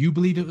 Do you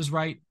believe it was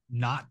right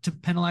not to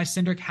penalize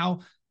Cindric? How,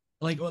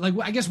 like,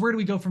 I guess where do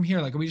we go from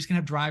here? Like, are we just gonna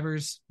have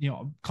drivers,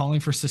 calling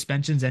for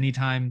suspensions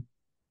anytime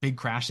big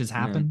crashes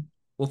happen? Yeah.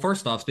 Well,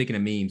 first off, speaking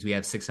of memes, we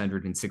have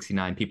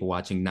 669 people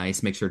watching.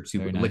 Nice. Make sure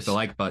to click the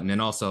like button,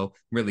 and also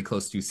really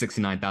close to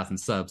 69,000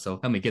 subs. So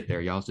help me get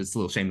there, y'all. Just a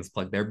little shameless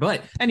plug there.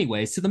 But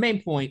anyways, to the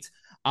main point.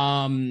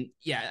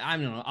 Yeah, I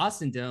don't know.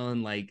 Austin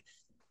Dillon,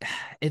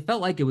 it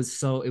felt like it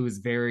was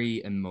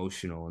very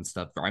emotional and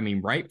stuff. I mean,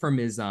 right from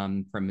his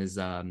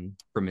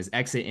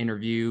exit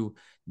interview.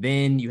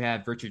 Then you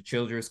have Richard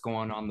Childress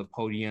going on the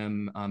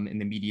podium in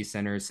the media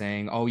center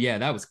saying, oh yeah,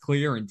 that was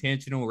clear,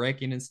 intentional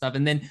wrecking and stuff.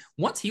 And then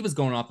once he was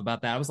going off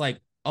about that, I was like,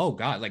 oh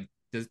God,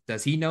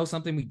 does he know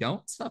something we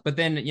don't? Stuff. But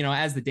then,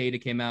 as the data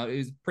came out, it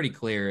was pretty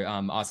clear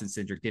Austin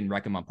Cindric didn't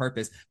wreck him on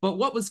purpose. But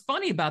what was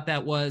funny about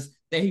that was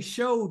they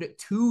showed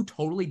 2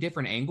 totally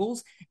different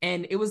angles,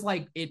 and it was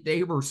like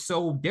they were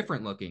so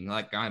different looking.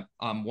 Like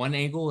one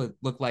angle, it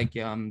looked like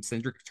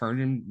Cindric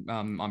turned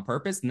him on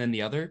purpose, and then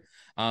the other,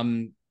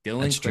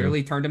 Dillon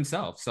clearly turned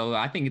himself. So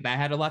I think that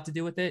had a lot to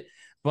do with it.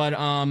 But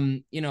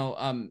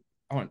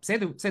I want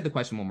to say the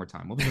question one more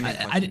time. What was the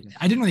next question?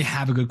 I didn't really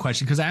have a good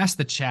question because I asked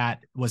the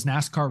chat, was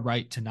NASCAR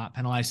right to not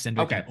penalize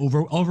Cindric? Okay.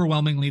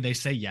 Overwhelmingly, they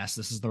say yes,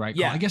 this is the right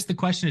call. Yeah. I guess the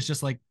question is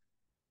just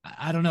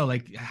I don't know,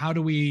 how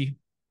do we...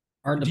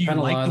 Hard to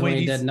penalize when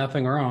he did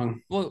nothing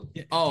wrong. Well,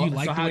 do you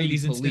like the way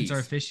these incidents are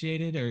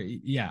officiated? Or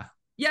yeah.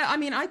 Yeah, I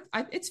mean, I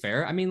it's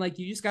fair. I mean,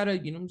 you just gotta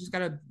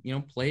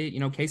play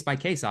it, case by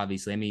case.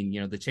 Obviously, I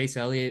mean, the Chase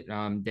Elliott,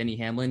 Denny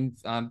Hamlin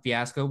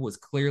fiasco was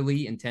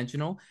clearly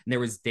intentional, and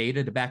there was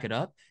data to back it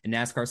up. And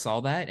NASCAR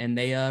saw that, and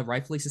they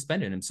rightfully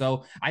suspended him.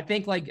 So I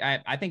think,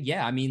 I think,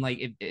 yeah, I mean,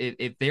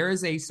 if there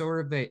is a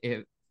sort of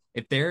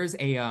if there's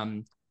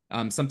a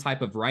some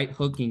type of right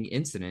hooking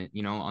incident,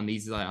 on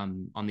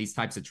these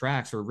types of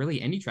tracks, or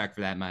really any track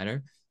for that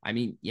matter. I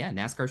mean, yeah,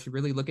 NASCAR should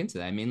really look into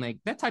that. I mean,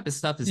 that type of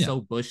stuff is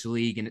so Busch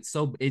League, and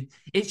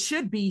it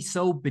should be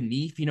so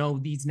beneath,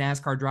 these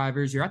NASCAR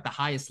drivers. You're at the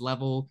highest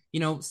level,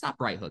 stop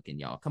right hooking,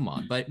 y'all. Come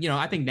on. But,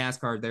 I think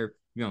NASCAR,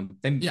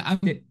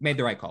 they made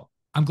the right call.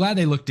 I'm glad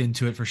they looked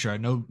into it for sure.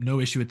 No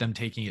issue with them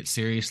taking it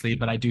seriously,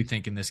 but I do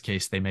think in this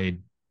case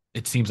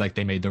it seems like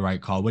they made the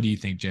right call. What do you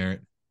think,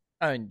 Jarrett?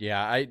 I mean,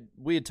 yeah,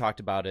 we had talked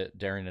about it,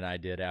 Darren and I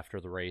did,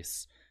 after the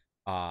race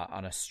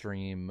on a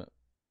stream,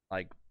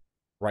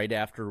 right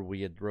after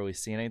we had really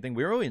seen anything.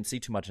 We really didn't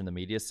see too much in the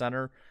media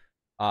center.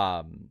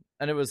 And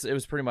it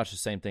was pretty much the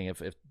same thing. If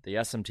the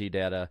SMT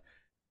data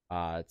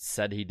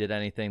said he did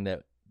anything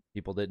that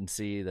people didn't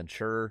see, then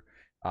sure.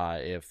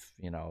 If,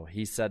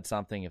 he said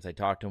something, if they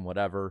talked to him,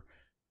 whatever.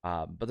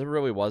 But there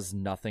really was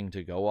nothing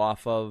to go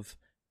off of.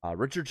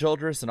 Richard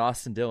Childress and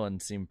Austin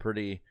Dillon seemed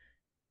pretty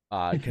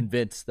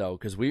convinced, though,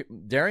 because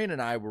Darian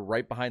and I were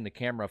right behind the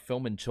camera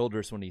filming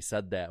Childress when he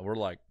said that. We're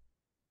like,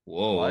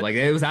 whoa, what?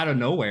 It was out of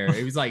nowhere.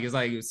 It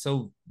was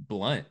so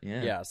blunt.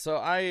 Yeah. So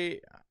I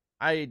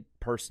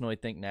personally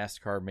think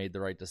NASCAR made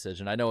the right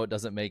decision. I know it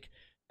doesn't make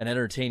an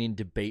entertaining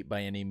debate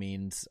by any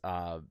means,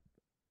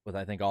 with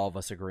I think all of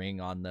us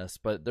agreeing on this,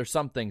 but there's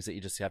some things that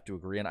you just have to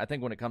agree on. I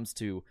think when it comes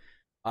to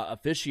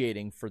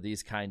officiating for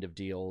these kind of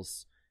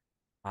deals,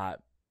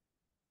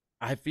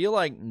 I feel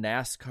like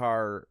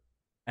NASCAR,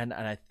 and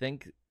I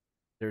think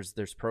there's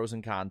pros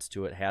and cons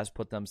to it, has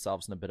put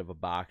themselves in a bit of a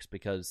box,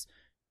 because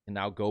and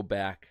now go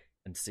back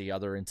and see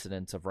other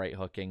incidents of right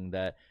hooking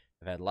that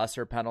have had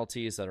lesser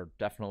penalties that are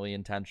definitely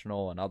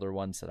intentional and other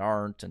ones that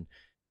aren't. And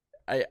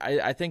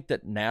I think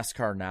that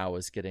NASCAR now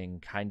is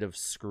getting kind of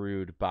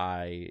screwed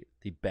by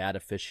the bad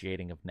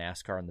officiating of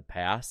NASCAR in the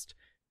past.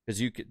 Because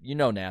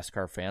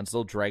NASCAR fans,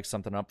 they'll drag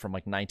something up from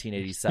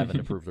 1987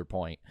 to prove their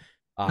point.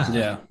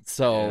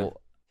 So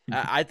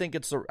yeah. I think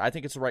it's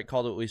the right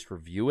call to at least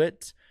review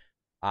it.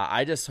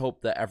 I just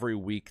hope that every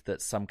week that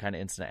some kind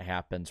of incident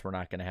happens, we're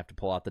not going to have to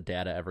pull out the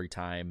data every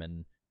time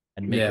and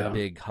and make a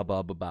big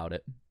hubbub about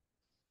it.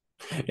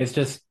 It's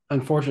just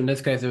unfortunate in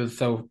this case. It was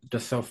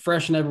so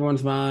fresh in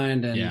everyone's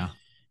mind, and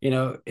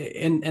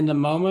in the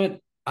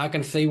moment, I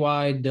can see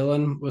why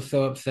Dylan was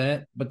so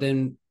upset. But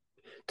then,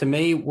 to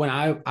me, when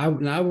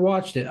I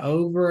watched it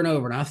over and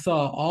over, and I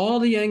saw all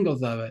the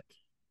angles of it,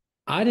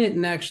 I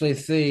didn't actually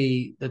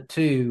see the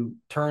two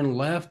turn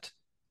left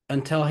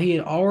until he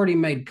had already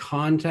made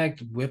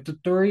contact with the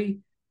three.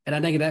 And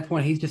I think at that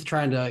point, he's just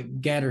trying to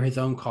gather his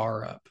own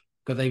car up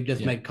because they've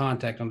just made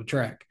contact on the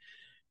track.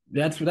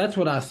 That's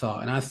what I saw.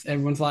 And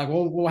everyone's like,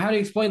 well, how do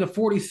you explain the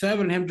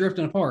 47 and him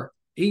drifting apart?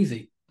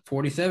 Easy.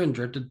 47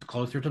 drifted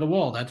closer to the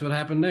wall. That's what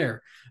happened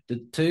there.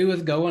 The 2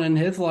 is going in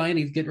his lane.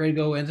 He's getting ready to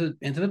go into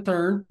the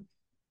turn.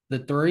 The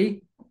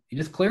 3, he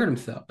just cleared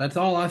himself. That's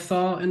all I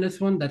saw in this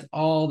one. That's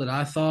all that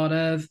I saw it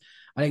as.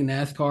 I think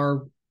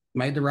NASCAR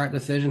made the right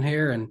decision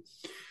here. And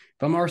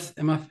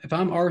if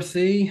I'm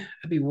RC,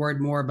 I'd be worried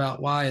more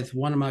about why is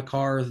one of my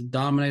cars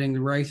dominating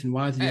the race and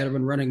why is the other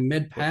one running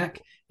mid-pack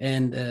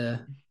and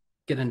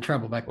getting in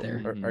trouble back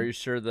there. Are you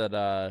sure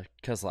that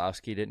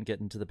Keselowski didn't get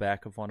into the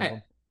back of one of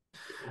them?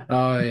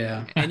 Oh,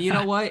 yeah. And you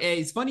know what?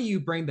 It's funny you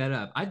bring that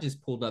up. I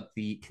just pulled up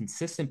the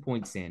consistent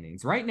point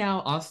standings. Right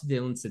now, Austin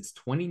Dillon sits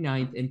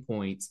 29th in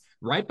points,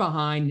 right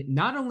behind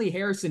not only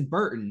Harrison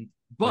Burton,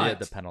 but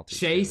the penalty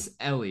Chase too.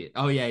 Elliott.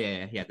 Oh,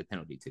 yeah. He had the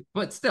penalty too.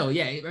 But still,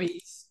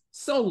 he's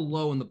so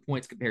low in the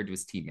points compared to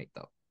his teammate,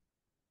 though.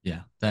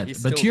 Yeah.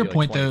 But to your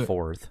point, though.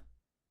 24th.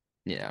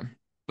 Yeah.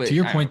 To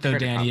your point, though,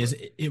 Danny,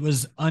 it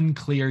was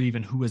unclear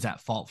even who was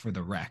at fault for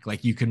the wreck.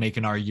 Like, you could make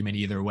an argument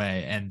either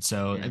way. And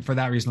so for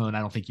that reason alone, I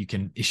don't think you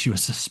can issue a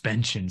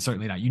suspension.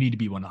 Certainly not. You need to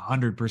be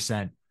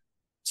 100%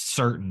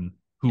 certain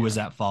who was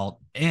at fault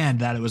and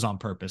that it was on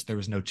purpose. There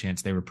was no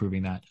chance they were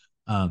proving that,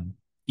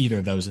 either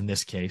of those in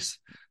this case.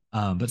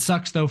 But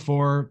sucks, though,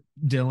 for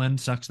Dylan.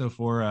 Sucks, though,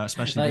 for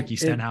especially Ricky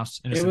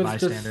Stenhouse, innocent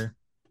bystander.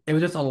 It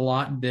was just a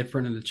lot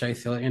different in the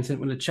Chase Elliott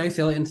incident. When the Chase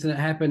Elliott incident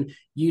happened,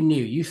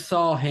 you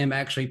saw him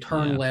actually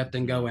turn left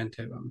and go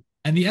into him.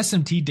 And the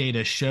SMT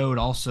data showed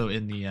also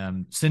in the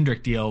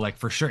Cindric deal, like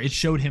for sure, it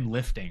showed him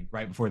lifting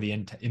right before the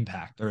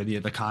impact or the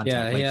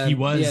contact. Yeah,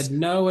 he had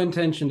no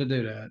intention to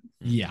do that.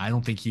 Yeah, I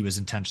don't think he was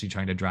intentionally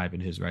trying to drive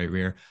in his right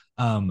rear.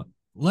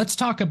 Let's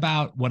talk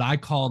about what I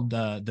called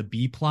the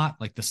B plot,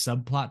 like the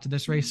subplot to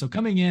this race. So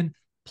coming in,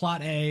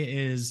 plot A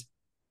is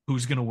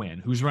who's going to win,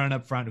 who's running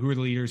up front, who are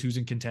the leaders, who's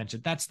in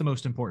contention. That's the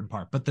most important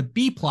part. But the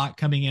B plot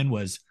coming in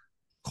was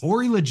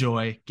Corey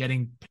LaJoie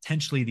getting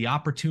potentially the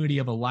opportunity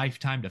of a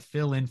lifetime to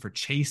fill in for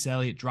Chase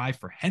Elliott, drive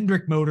for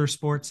Hendrick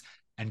Motorsports,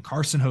 and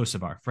Carson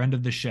Hocevar, friend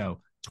of the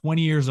show,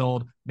 20 years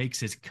old, makes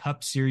his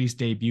Cup Series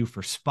debut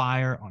for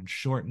Spire on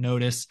short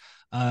notice.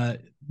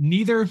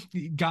 Neither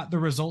got the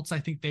results I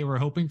think they were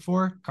hoping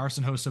for.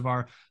 Carson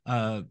Hocevar,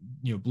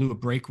 blew a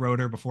brake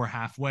rotor before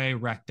halfway,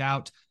 wrecked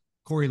out.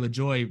 Corey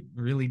LaJoie,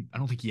 really, I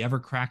don't think he ever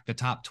cracked the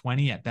top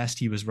 20. At best,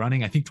 he was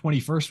running, I think,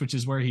 21st, which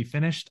is where he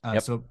finished.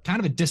 So kind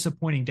of a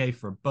disappointing day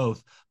for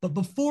both. But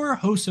before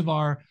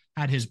Hocevar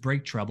had his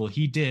brake trouble,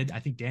 he did, I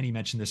think Danny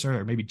mentioned this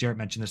earlier, maybe Jarrett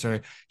mentioned this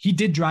earlier, he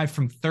did drive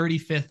from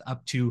 35th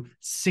up to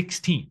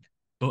 16th.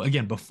 But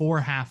again, before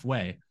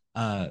halfway.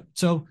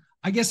 So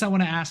I guess I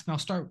want to ask, and I'll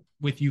start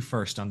with you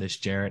first on this,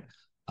 Jarrett.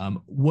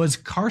 Was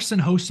Carson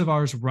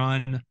Hocevar's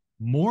run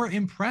more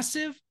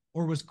impressive,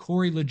 or was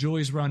Corey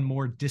LaJoie's run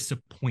more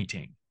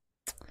disappointing?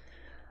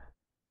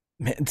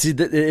 Man, see,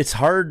 it's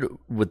hard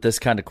with this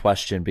kind of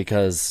question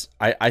because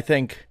I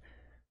think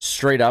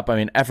straight up, I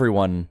mean,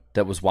 everyone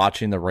that was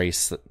watching the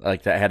race,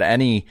 like that had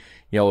any,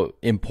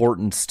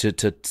 importance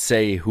to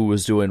say who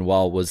was doing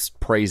well was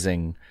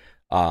praising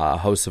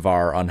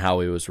Hocevar on how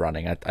he was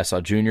running. I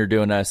saw Junior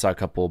doing it. I saw a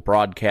couple of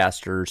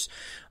broadcasters.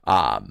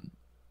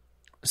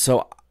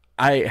 So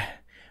I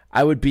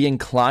would be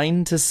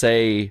inclined to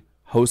say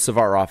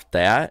Hocevar off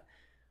that,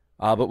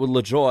 but with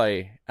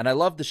LaJoie, and I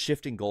love the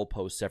shifting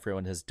goalposts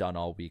everyone has done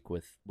all week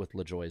with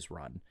LaJoie's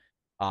run.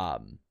 I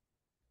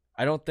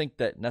don't think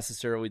that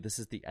necessarily this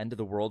is the end of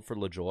the world for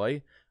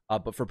LaJoie,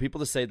 but for people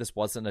to say this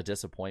wasn't a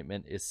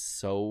disappointment is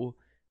so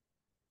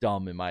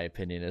dumb, in my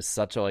opinion. It's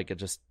such a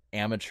just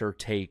amateur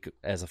take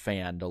as a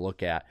fan to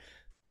look at.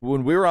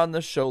 When we were on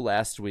this show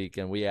last week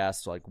and we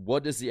asked,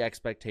 what is the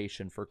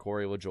expectation for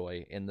Corey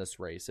LaJoie in this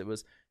race? It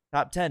was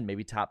top 10,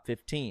 maybe top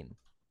 15.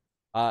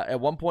 At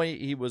one point,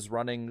 he was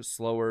running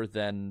slower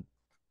than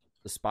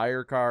the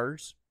Spire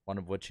cars, one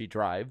of which he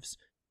drives.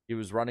 He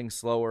was running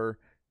slower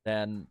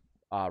than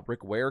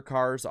Rick Ware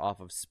cars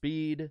off of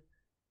speed.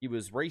 He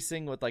was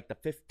racing with the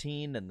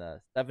 15 and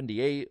the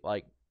 78.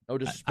 No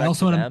disrespect. I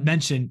also want to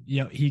mention,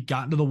 he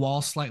got into the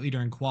wall slightly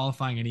during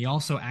qualifying, and he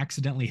also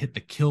accidentally hit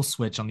the kill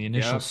switch on the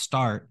initial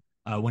start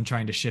when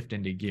trying to shift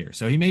into gear.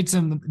 So he made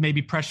some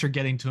maybe pressure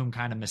getting to him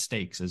kind of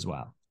mistakes as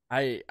well.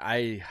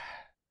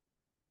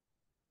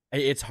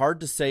 It's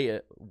hard to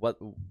say what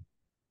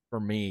for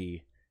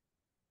me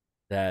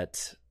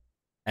that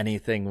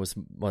anything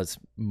was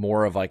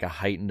more of a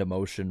heightened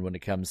emotion when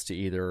it comes to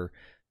either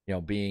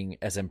being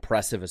as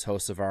impressive as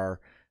Hocevar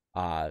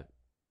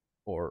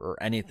or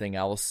anything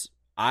else.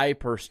 I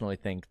personally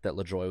think that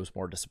LaJoie was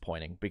more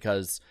disappointing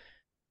because,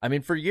 I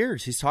mean, for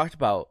years he's talked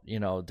about,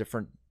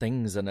 different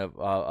things and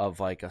of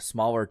like a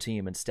smaller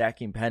team and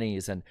stacking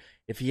pennies. And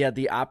if he had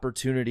the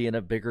opportunity in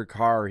a bigger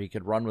car, he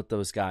could run with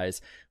those guys.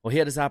 Well, he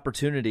had his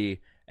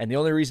opportunity, and the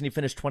only reason he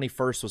finished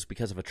 21st was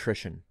because of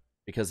attrition,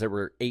 because there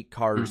were 8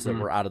 cars that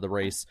were out of the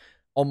race,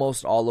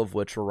 almost all of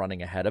which were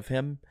running ahead of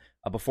him.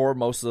 Before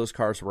most of those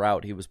cars were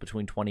out, he was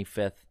between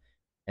 25th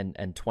and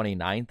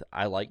 29th.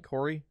 I like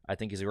Corey. I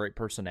think he's a great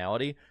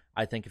personality.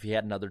 I think if he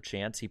had another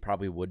chance, he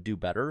probably would do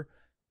better.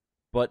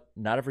 But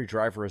not every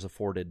driver is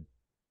afforded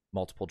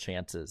multiple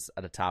chances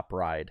at a top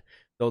ride.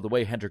 Though the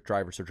way Hendrick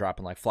drivers are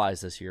dropping like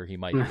flies this year, he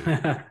might be.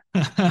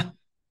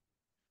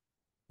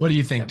 What do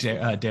you think,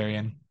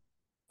 Darian?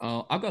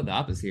 I'll go the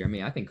opposite here. I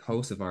mean, I think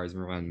Hocevar's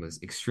run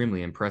was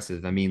extremely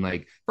impressive. I mean,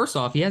 like, first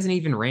off, he hasn't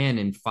even ran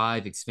in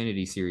 5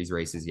 Xfinity Series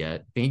races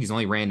yet. I think he's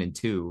only ran in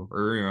 2,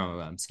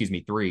 or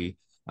 3.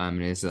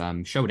 And is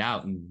showed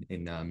out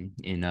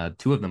in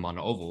 2 of them on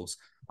ovals.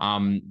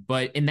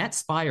 But in that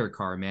Spire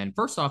car, man,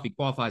 first off, he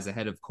qualifies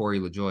ahead of Corey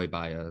LaJoie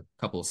by a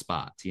couple of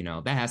spots.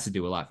 That has to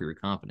do a lot for your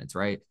confidence,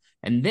 right?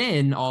 And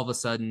then all of a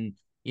sudden,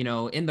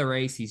 in the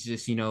race, he's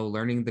just,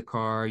 learning the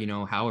car,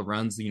 how it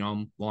runs,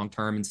 long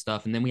term and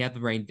stuff. And then we have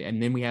the rain,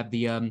 and then we have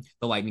the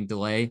lightning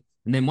delay.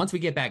 And then once we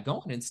get back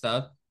going and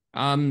stuff,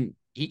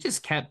 he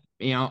just kept,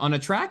 on a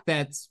track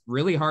that's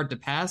really hard to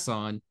pass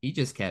on. He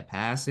just kept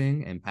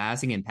passing and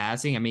passing and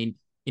passing. I mean,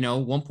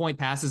 one point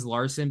passes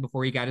Larson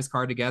before he got his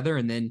car together,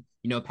 and then,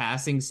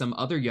 passing some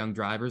other young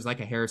drivers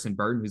like a Harrison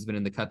Burton, who's been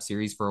in the Cup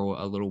Series for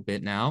a little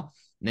bit now.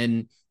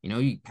 And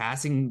then,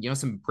 passing,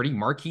 some pretty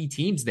marquee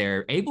teams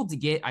there, able to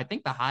get, I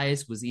think the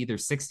highest was either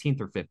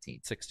 16th or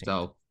 15th. 16th.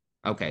 So,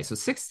 okay. So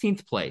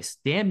 16th place,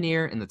 damn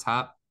near in the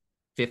top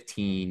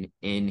 15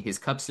 in his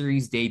Cup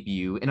Series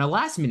debut, in a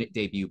last-minute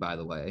debut, by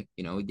the way.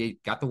 He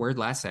got the word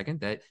last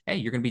second that, hey,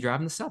 you're going to be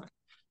driving the 7.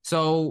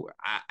 So,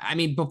 I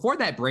mean, before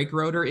that brake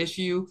rotor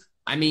issue,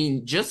 I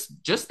mean,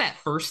 just that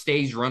first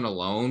stage run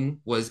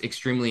alone was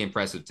extremely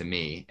impressive to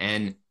me.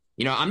 And,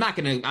 I'm not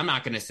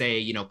gonna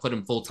say, put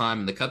him full time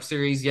in the Cup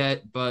Series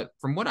yet, but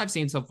from what I've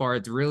seen so far,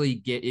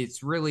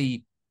 he's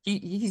really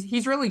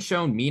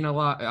shown me a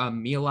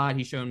lot.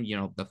 He's shown,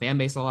 the fan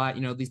base a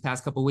lot, these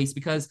past couple of weeks,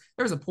 because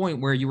there was a point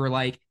where you were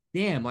like,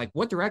 damn, like,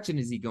 what direction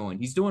is he going?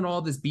 He's doing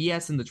all this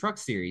BS in the Truck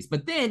Series,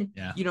 but then,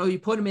 you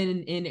put him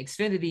in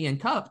Xfinity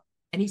and Cup,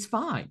 and he's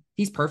fine.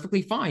 He's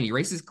perfectly fine. He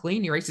races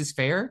clean. He races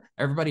fair.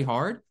 Everybody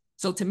hard.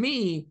 So to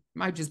me, it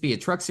might just be a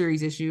Truck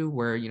Series issue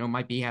where,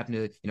 might be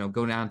having to,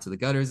 go down to the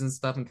gutters and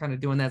stuff and kind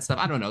of doing that stuff.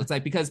 I don't know. It's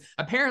like, because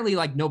apparently,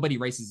 like, nobody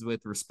races with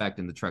respect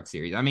in the Truck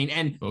Series. I mean,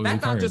 and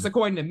that's not just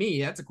according to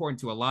me. That's according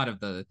to a lot of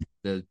the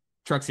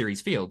Truck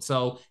Series field.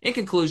 So in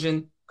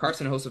conclusion,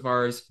 Carson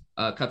Hocevar's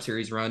Cup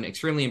Series run,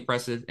 extremely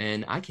impressive,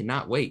 and I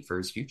cannot wait for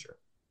his future.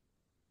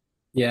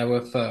 Yeah,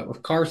 with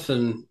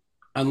Carson,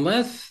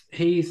 unless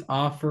he's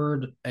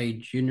offered a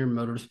Junior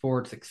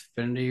Motorsports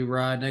Xfinity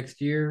ride next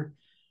year,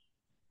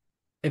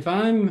 if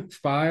I'm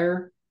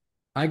Spire,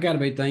 I got to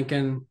be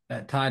thinking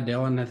that Ty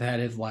Dillon has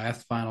had his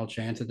last final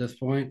chance at this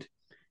point.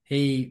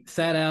 He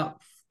sat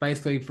out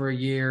basically for a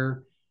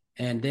year,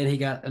 and then he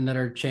got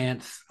another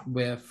chance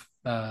with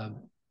Petty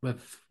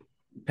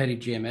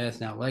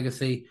GMS, now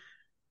Legacy.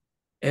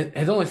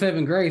 His only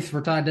saving grace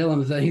for Ty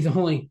Dillon is that he's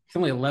only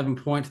 11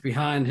 points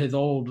behind his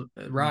old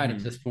ride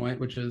at this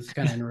point, which is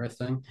kind of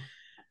interesting.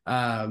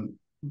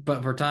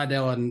 But for Ty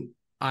Dillon,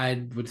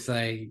 I would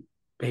say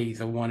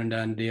he's a one and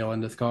done deal in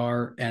this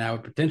car, and I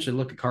would potentially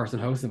look at Carson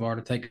Hocevar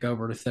to take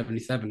over to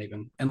 77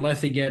 even, unless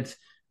he gets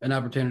an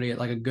opportunity at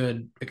like a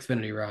good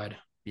Xfinity ride.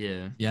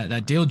 Yeah,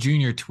 that Dale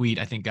Jr. tweet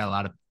I think got a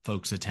lot of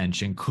folks'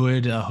 attention.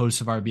 Could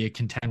Hocevar be a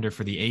contender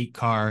for the 8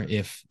 car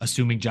if,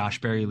 assuming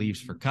Josh Berry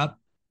leaves for Cup?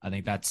 I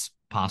think that's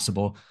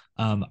possible.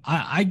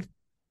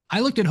 I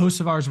looked at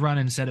Hocevar's run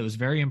and said it was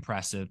very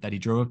impressive that he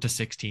drove up to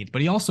 16th,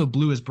 but he also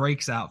blew his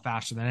brakes out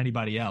faster than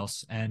anybody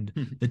else. And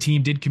the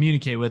team did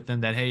communicate with them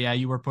that, hey, yeah,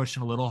 you were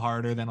pushing a little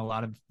harder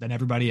than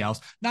everybody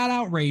else. Not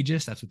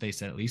outrageous. That's what they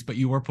said, at least, but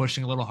you were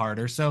pushing a little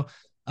harder. So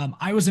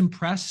I was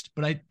impressed,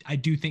 but I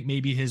do think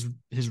maybe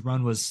his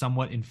run was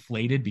somewhat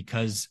inflated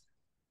because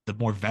the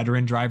more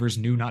veteran drivers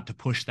knew not to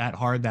push that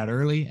hard that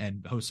early,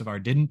 and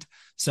Hocevar didn't.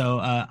 So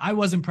I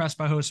was impressed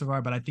by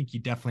Hocevar, but I think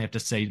you definitely have to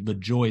say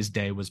LaJoie's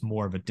day was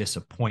more of a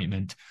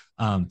disappointment.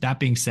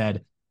 That being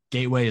said,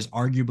 Gateway is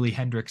arguably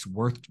Hendrick's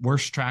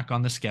worst track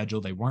on the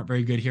schedule. They weren't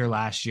very good here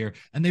last year,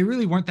 and they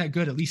really weren't that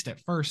good, at least at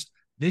first,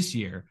 this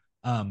year.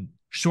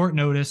 Short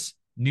notice,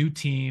 new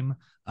team.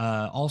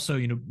 Also,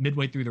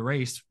 midway through the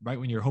race, right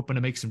when you're hoping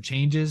to make some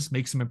changes,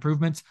 make some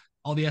improvements,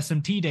 all the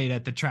SMT data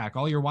at the track,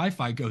 all your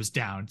Wi-Fi goes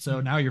down.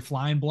 So now you're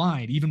flying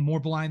blind, even more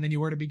blind than you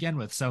were to begin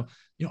with. So,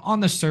 on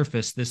the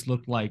surface, this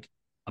looked like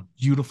a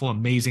beautiful,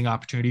 amazing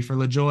opportunity for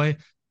LaJoie.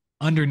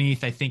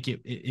 Underneath, I think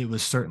it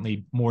was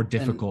certainly more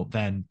difficult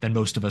than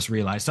most of us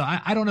realized. So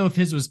I don't know if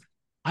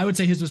I would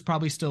say his was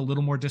probably still a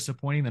little more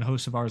disappointing than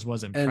Hocevar's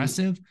was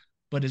impressive,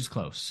 but it's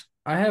close.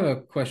 I have a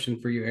question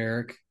for you,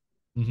 Eric.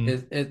 Mm-hmm.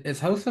 Is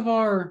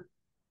Hocevar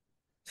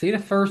he the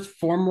first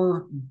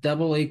former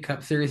Double E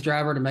Cup Series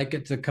driver to make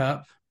it to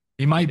Cup?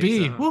 He might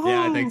be. So.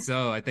 Yeah, I think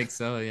so. I think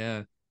so.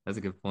 Yeah, that's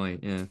a good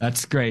point. Yeah,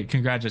 that's great.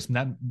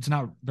 Congratulations. It's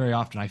not very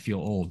often I feel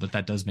old, but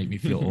that does make me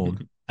feel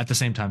old. At the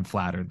same time,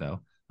 flattered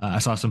though. I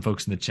saw some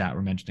folks in the chat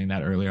were mentioning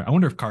that earlier. I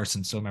wonder if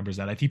Carson still remembers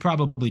that. If he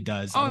probably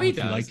does. Oh, he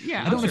does.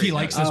 I don't know if he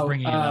likes us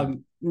bringing it up.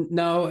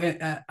 No,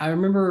 I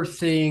remember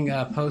seeing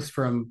a post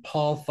from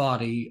Paul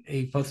Foddy.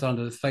 He posted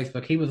onto his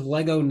Facebook. He was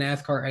Lego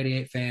NASCAR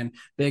 88 fan,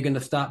 big in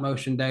the stop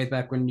motion days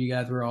back when you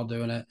guys were all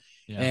doing it.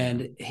 Yeah.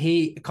 And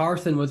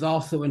Carson was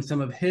also in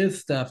some of his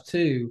stuff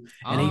too.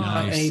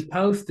 And he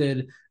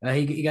posted,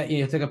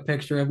 he took a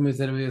picture of him and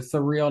said it was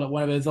surreal that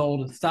one of his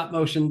old stop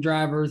motion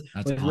drivers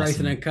was awesome.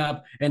 Racing in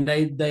Cup. And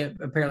they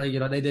apparently,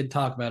 they did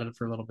talk about it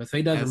for a little bit. So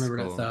he does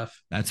remember that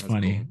stuff. That's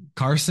funny. Cool.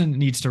 Carson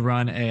needs to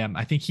run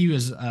I think he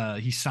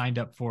signed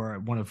up for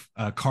one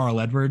of Carl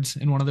Edwards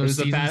in one of those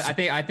seasons. I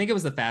think it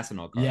was the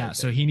Fastenal car. Yeah,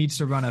 so he needs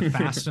to run a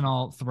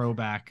Fastenal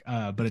throwback,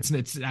 but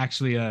it's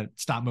actually a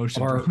stop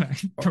motion or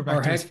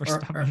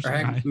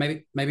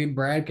maybe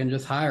Brad can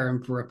just hire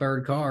him for a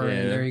third car,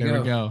 and there you go.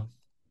 We go.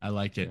 I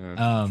like it.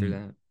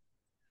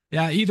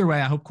 Yeah, either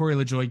way, I hope Corey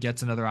LaJoie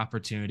gets another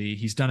opportunity.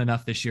 He's done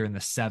enough this year in the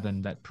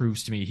 7 that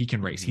proves to me he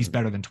can race. He's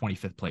better than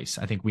 25th place.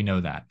 I think we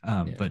know that,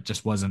 but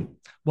just wasn't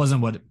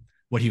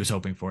what he was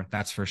hoping for.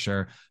 That's for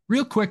sure.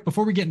 Real quick,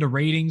 before we get into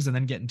ratings and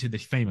then get into the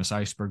famous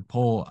iceberg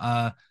poll,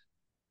 I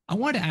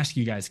wanted to ask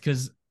you guys,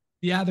 because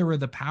there were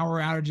the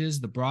power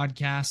outages, the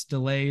broadcast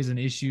delays and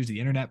issues, the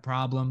internet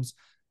problems.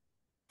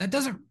 That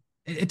doesn't,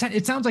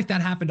 it sounds like that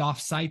happened off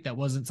site. That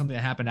wasn't something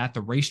that happened at the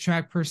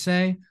racetrack per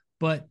se,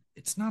 but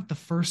it's not the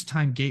first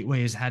time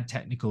Gateway has had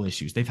technical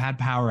issues. They've had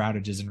power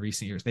outages in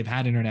recent years. They've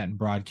had internet and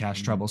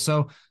broadcast trouble.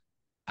 So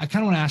I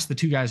kind of want to ask the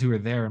two guys who were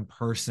there in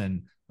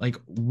person, like,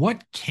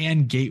 what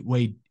can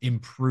Gateway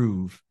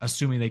improve,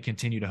 assuming they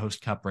continue to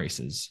host Cup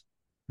races?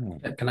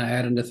 Can I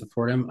add in to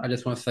support him? I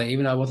just want to say,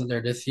 even though I wasn't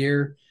there this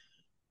year,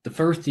 the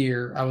first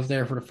year I was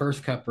there for the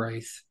first Cup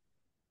race,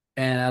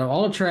 and out of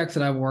all the tracks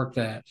that I've worked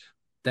at,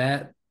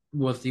 that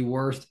was the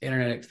worst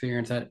internet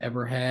experience I'd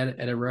ever had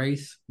at a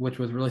race, which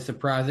was really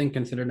surprising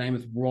considering the name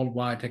is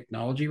Worldwide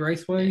Technology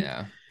Raceway.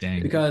 Yeah,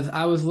 dang. Because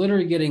I was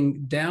literally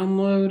getting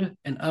download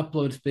and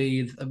upload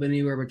speeds of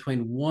anywhere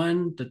between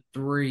 1 to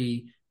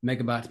 3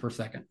 megabytes per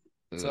second.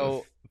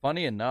 So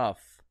funny enough,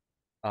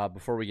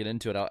 before we get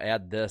into it, I'll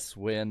add this.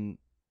 When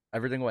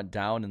everything went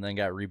down and then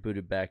got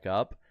rebooted back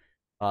up,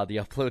 the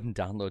upload and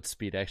download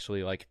speed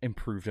actually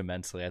improved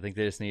immensely. I think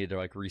they just needed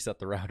to reset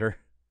the router.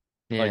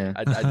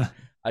 Yeah.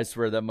 I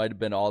swear that might have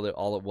been all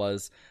it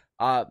was.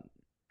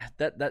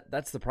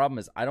 That's the problem,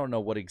 is I don't know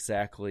what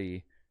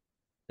exactly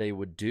they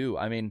would do.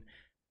 I mean,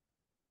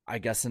 I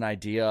guess an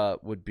idea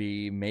would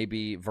be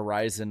maybe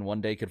Verizon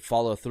one day could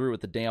follow through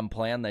with the damn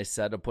plan they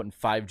said of putting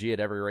 5G at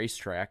every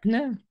racetrack.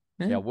 No.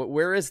 Yeah.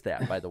 Where is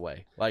that, by the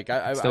way? I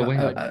feel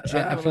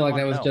like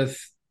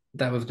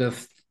that was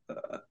just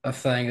a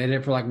thing. They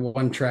did it for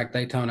one track,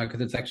 Daytona,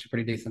 because it's actually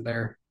pretty decent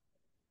there.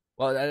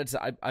 Well,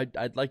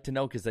 I'd like to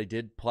know, because they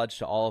did pledge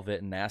to all of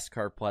it, and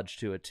NASCAR pledged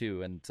to it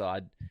too, and so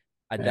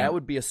that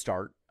would be a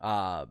start.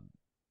 But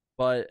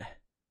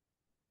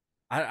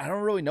I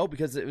don't really know,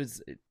 because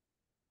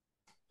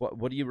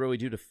what do you really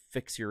do to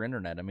fix your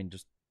internet? I mean,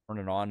 just turn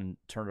it on and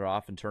turn it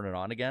off and turn it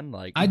on again.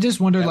 I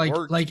just wonder,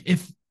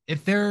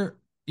 if they're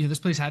this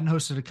place hadn't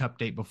hosted a Cup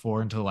date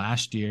before until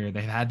last year.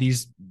 They've had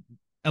these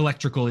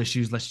electrical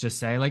issues, let's just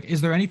say. Is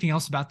there anything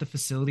else about the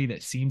facility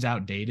that seems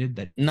outdated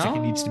that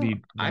it needs to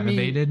be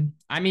renovated?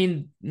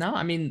 No,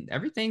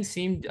 everything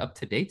seemed up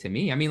to date to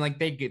me.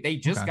 They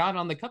just got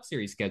on the Cup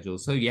Series schedule,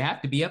 so you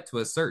have to be up to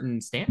a certain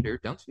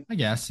standard, don't you? I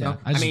guess, yeah.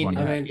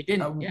 It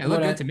didn't. It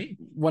looked good to me.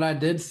 What I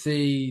did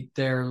see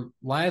there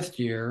last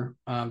year,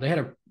 they had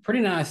a pretty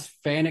nice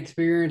fan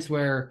experience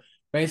where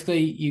basically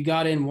you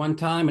got in one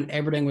time and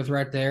everything was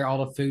right there,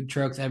 all the food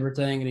trucks,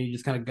 everything, and you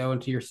just kind of go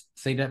into your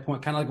seat at that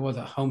point, kind of like it was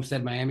at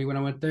Homestead Miami when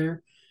I went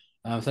there.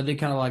 So I did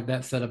kind of like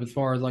that setup as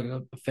far as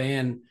a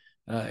fan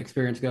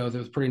experience goes. It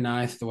was pretty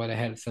nice the way they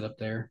had it set up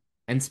there.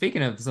 And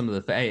speaking of some of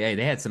the, they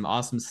had some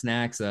awesome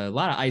snacks, a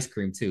lot of ice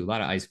cream too, a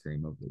lot of ice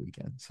cream over the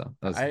weekend. So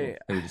that was cool.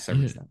 They just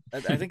serviced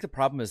that. I think the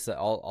problem is that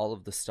all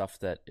of the stuff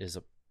that is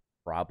a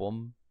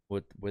problem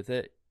with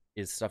it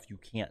is stuff you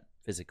can't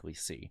physically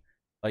see.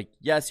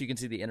 Yes, you can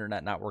see the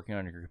internet not working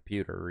on your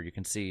computer, or you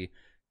can see,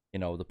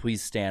 the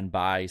please stand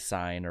by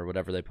sign or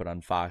whatever they put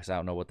on Fox. I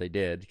don't know what they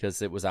did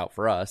because it was out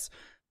for us.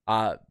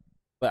 But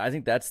I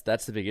think that's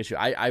the big issue.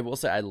 I will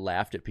say I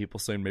laughed at people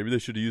saying maybe they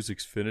should have used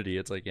Xfinity.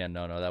 It's no,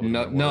 that would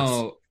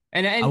no.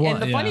 And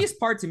the funniest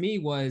part to me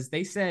was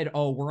they said,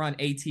 "Oh, we're on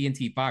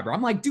AT&T fiber."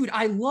 I'm like, dude,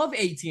 I love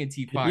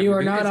AT&T fiber. You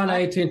are not on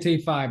AT&T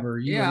fiber.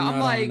 I'm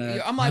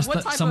like,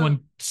 what type someone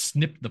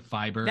snipped the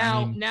fiber?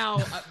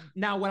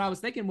 Now, what I was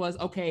thinking was,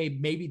 okay,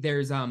 maybe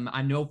there's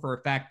I know for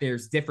a fact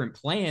there's different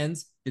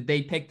plans. Did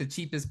they pick the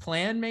cheapest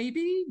plan?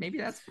 Maybe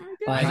that's what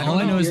all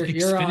I know is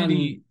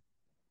Xfinity.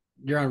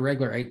 You're on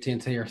regular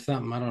AT&T or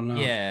something. I don't know.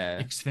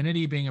 Yeah,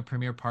 Xfinity being a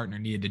premier partner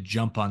needed to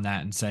jump on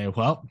that and say,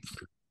 well,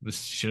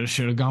 this should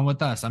have gone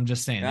with us. I'm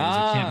just saying, there's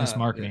a can't miss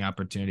marketing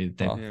opportunity.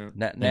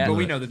 That But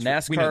we know the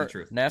truth. We know the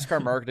truth.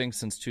 NASCAR marketing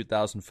since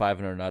 2005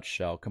 in a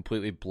nutshell,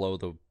 completely blow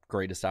the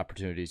greatest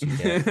opportunities you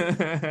get.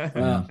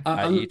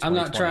 I'm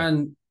not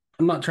trying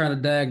to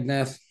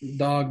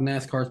dog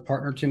NASCAR's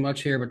partner too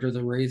much here, but there's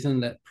a reason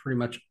that pretty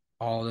much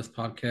all of this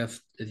podcast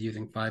is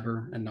using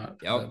fiber and not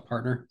the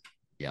partner.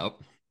 Yep.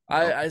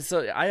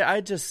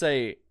 I just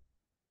say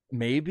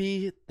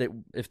maybe that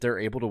if they're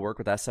able to work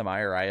with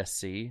SMI or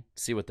ISC,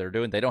 see what they're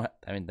doing. They don't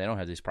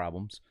have these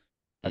problems.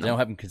 They don't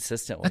have them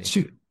consistently. That's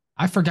true.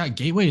 I forgot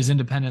Gateway is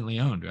independently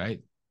owned,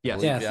 right?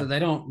 Yes. Yeah. So they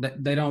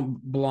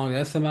don't belong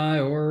to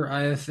SMI or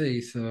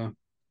ISC. So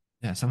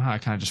yeah, somehow I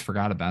kind of just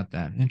forgot about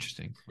that.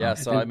 Interesting. Yeah.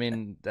 So I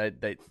mean,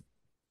 they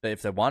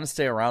if they want to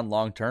stay around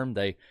long term,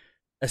 they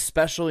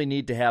especially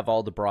need to have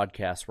all the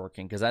broadcasts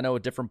working, because I know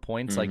at different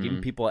points, like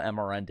even people at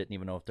MRN didn't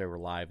even know if they were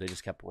live. They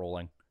just kept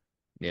rolling.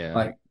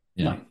 Yeah.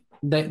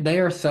 They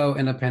are so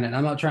independent.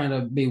 I'm not trying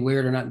to be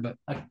weird or not, but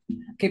I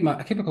keep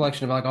a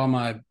collection of like all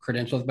my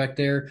credentials back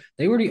there.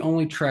 They were the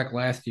only track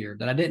last year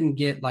that I didn't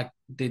get like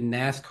the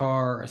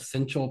NASCAR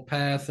Essential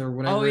Pass or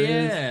whatever. Oh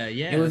yeah,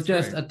 it was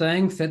just a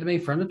thing sent to me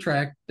from the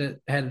track that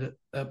had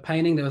a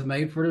painting that was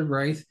made for the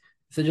race.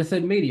 So it just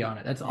said media on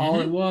it. That's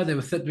all it was. It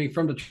was sent to me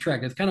from the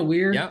track. It's kind of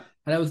weird. Yep.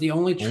 That was the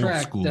only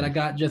track that I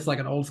got just like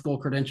an old school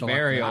credential.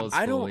 Very old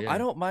school. I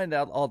don't mind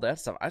all that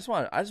stuff. I just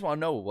want to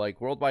know, like,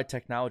 worldwide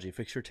technology,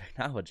 fix your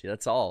technology.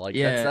 That's all. Like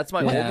that's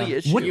my only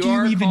issue. What do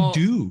you even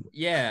do?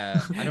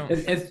 Yeah, I don't.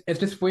 It's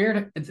just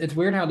weird. It's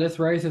weird how this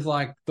race is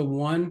like the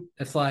one.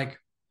 It's like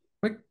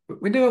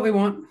we do what we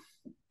want.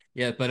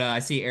 Yeah, but I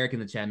see Eric in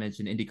the chat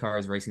mentioned IndyCar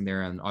is racing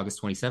there on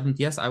August 27th.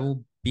 Yes, I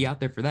will be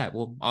out there for that.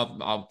 Well,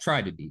 I'll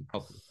try to be.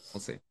 Hopefully,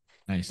 we'll see.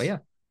 Nice. But yeah.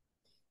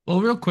 Well,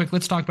 real quick,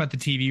 let's talk about the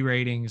TV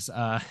ratings.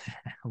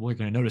 We're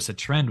going to notice a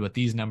trend with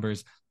these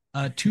numbers.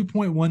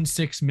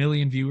 2.16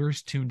 million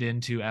viewers tuned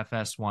into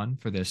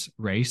FS1 for this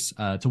race.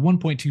 It's a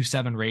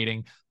 1.27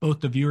 rating. Both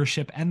the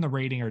viewership and the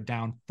rating are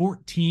down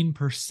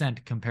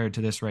 14% compared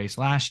to this race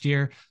last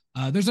year.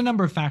 There's a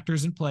number of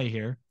factors in play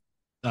here.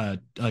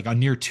 Like a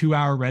near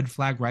 2-hour red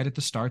flag right at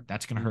the start,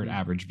 that's going to hurt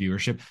average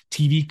viewership.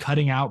 TV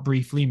cutting out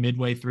briefly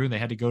midway through. They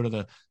had to go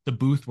to the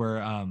booth where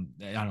I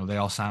don't know, they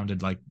all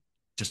sounded like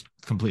just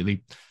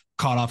completely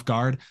caught off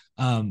guard.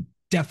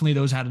 Definitely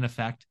those had an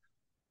effect,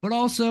 but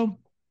also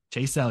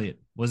Chase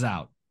Elliott was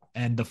out,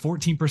 and the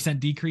 14%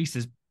 decrease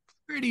is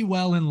pretty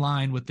well in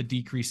line with the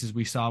decreases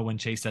we saw when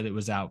Chase Elliott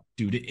was out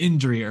due to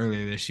injury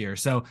earlier this year.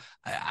 So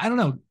I don't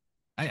know.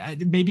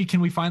 Maybe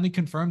can we finally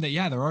confirm that,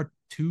 yeah, there are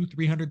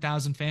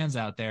 200,000-300,000 fans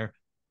out there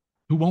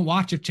who won't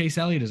watch if Chase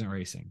Elliott isn't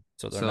racing.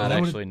 So they're not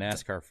actually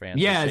NASCAR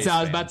fans. Yeah, so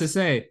I was about to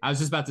say. I was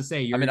just about to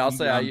say. I'll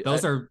say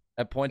those are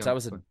at points. I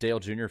was a Dale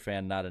Jr.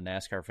 fan, not a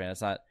NASCAR fan.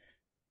 It's not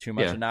too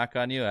much a knock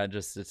on you.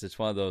 It's just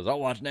one of those. I'll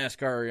watch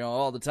NASCAR,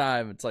 all the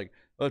time. It's like,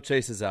 oh,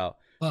 Chase is out.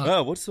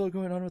 What's still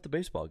going on with the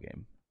baseball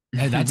game?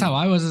 Yeah, that's how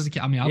I was as a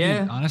kid. I mean, I'll be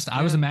honest.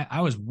 Yeah.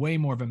 I was way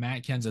more of a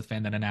Matt Kenseth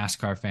fan than a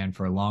NASCAR fan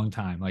for a long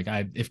time. Like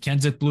if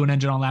Kenseth blew an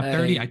engine on lap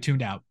 30, I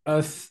tuned out.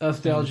 Us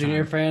Dale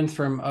Jr. fans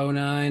from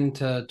 2009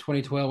 to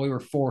 2012, we were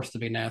forced to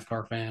be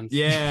NASCAR fans.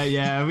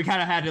 Yeah. We kind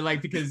of had to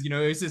because it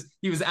was just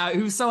he was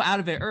so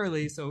out of it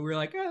early, so we were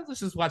like, let's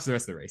just watch the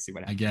rest of the race, see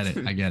what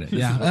happens. I get it.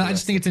 Yeah, I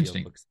just think it's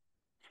interesting.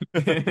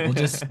 We'll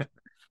just.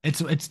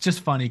 It's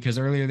just funny because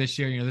earlier this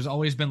year, there's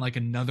always been like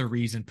another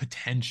reason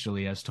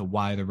potentially as to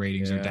why the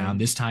ratings are down.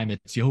 This time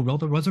it's there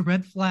was a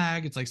red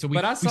flag. It's like, so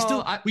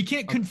we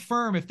can't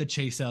confirm if the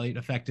Chase Elliott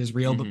effect is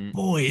real, but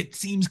boy, it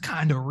seems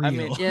kind of real. I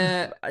mean,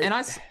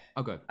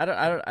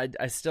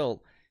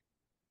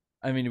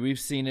 I mean, we've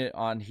seen it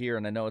on here,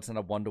 and I know it's not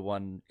a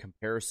 1-to-1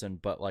 comparison,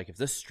 but like if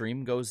this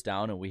stream goes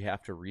down and we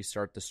have to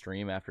restart the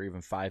stream after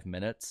even 5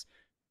 minutes,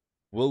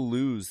 we'll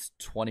lose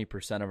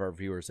 20% of our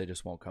viewers. They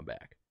just won't come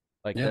back.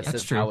 Like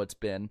that's true. How it's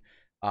been.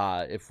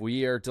 If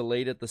we are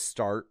delayed at the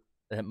start,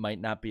 it might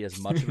not be as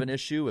much of an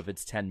issue if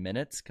it's 10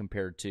 minutes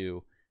compared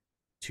to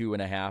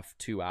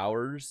 2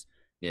 hours.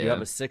 Yeah. You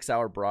have a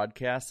 6-hour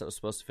broadcast that was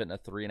supposed to fit in a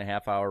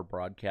 3.5-hour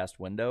broadcast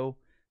window.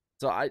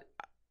 So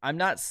I'm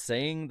not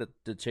saying that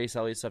the Chase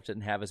Elliott stuff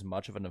didn't have as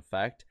much of an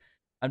effect.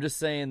 I'm just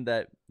saying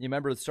that you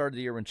remember the start of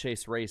the year when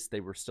Chase raced, they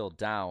were still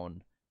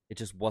down. It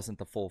just wasn't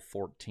the full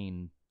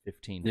 14-15%.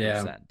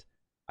 Yeah.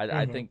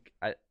 I think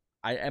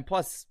and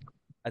plus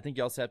I think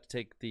you also have to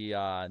take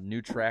the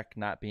new track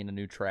not being a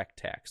new track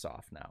tax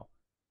off now.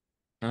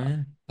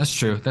 That's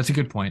true. That's a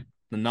good point.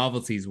 The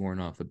novelty's worn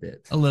off a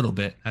bit. A little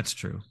bit. That's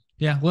true.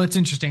 Yeah, well, it's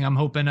interesting. I'm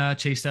hoping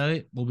Chase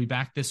Elliott will be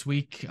back this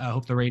week. I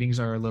hope the ratings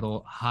are a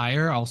little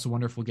higher. I also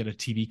wonder if we'll get a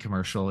TV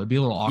commercial. It'd be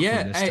a little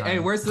awkward this time. Hey,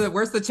 where's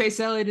the Chase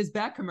Elliott is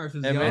back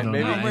commercials?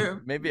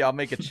 Maybe I'll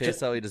make a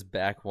Chase Elliott is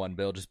back one,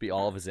 but it'll just be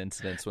all of his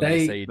incidents when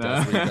they say he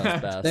does what he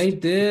does best. They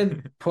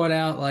did put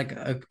out like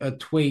a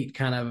tweet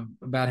kind of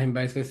about him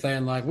basically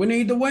saying like, we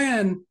need to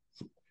win.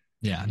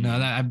 Yeah,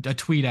 no, a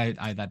tweet,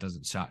 that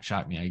doesn't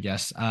shock me, I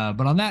guess.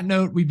 But on that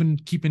note, we've been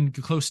keeping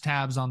close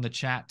tabs on the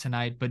chat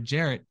tonight. But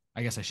Jarrett,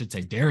 I guess I should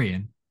say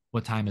Darian,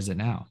 what time is it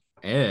now?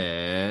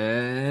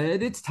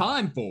 And it's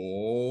time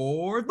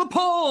for the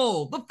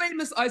poll, the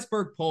famous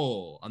iceberg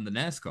poll on the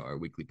NASCAR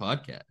Weekly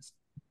Podcast.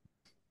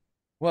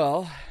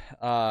 Well,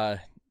 I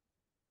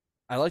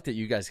like that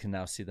you guys can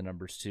now see the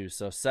numbers too.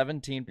 So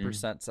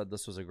 17% said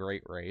this was a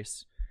great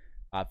race.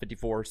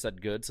 54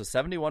 said good. So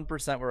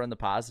 71% were in the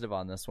positive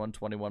on this one,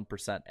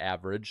 21%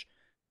 average.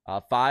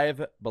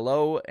 5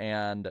 below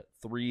and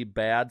 3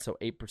 bad, so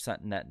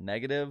 8% net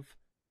negative.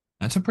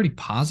 That's a pretty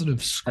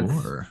positive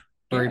score.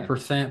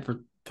 3%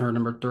 for turn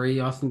number 3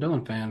 Austin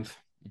Dillon fans.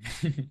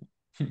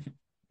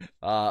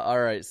 All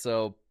right,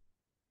 so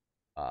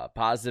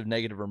positive,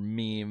 negative, or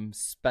meme.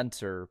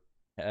 Spencer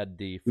had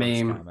the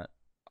first comment.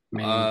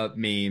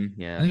 Meme,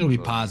 yeah. I think it'll be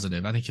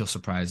positive. I think he'll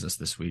surprise us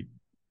this week.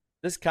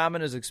 This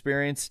comment is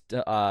experiencing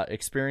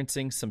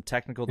some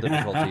technical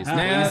difficulties.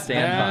 Please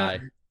stand by.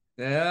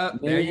 Yeah,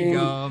 there you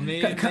go.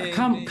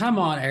 Come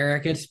on,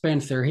 Eric. It's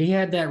Spencer. He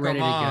had that ready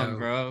to go,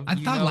 bro. I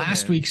thought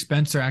last week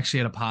Spencer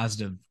actually had a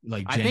positive,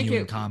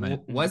 genuine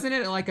comment. Wasn't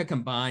it like a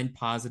combined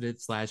positive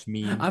 /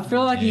 meme? I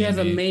feel like he has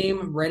a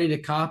meme ready to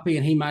copy,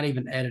 and he might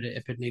even edit it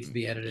if it needs to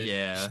be edited.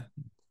 Yeah.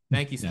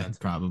 Thank you, Spencer. Yeah,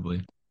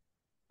 probably.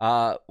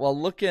 Well,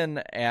 looking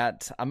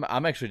at,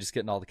 I'm actually just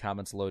getting all the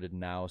comments loaded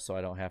now, so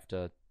I don't have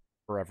to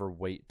forever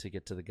wait to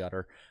get to the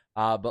gutter.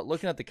 But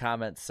looking at the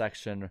comments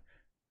section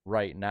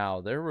right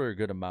now, there were a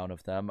good amount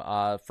of them.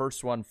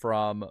 First one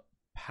from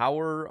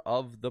Power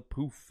of the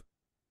Poof,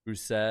 who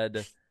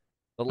said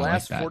the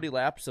last 40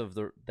 laps of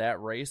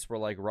that race were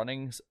like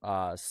running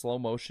slow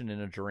motion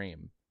in a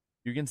dream.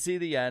 You can see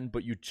the end,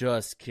 but you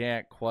just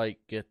can't quite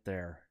get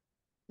there.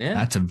 Yeah,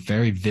 that's a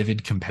very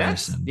vivid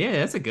comparison.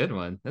 That's a good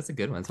one. That's a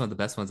good one. It's one of the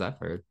best ones I've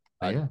heard.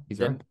 Yeah, he's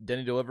right.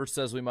 Denny Deliver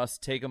says we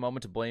must take a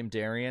moment to blame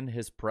Darian.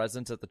 His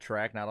presence at the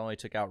track not only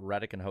took out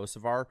Reddick and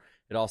Hocevar,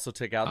 it also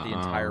took out the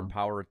entire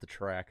power at the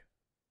track.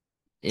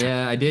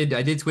 Yeah, I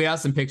did tweet out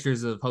some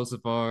pictures of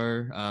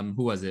Hocevar.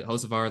 Who was it?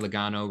 Hocevar,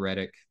 Logano,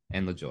 Reddick,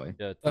 and LaJoy.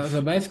 Yeah.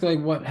 So basically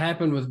what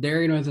happened was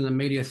Darian was in the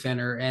media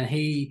center, and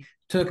he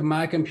took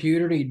my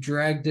computer and he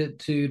dragged it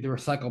to the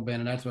recycle bin,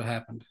 and that's what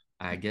happened.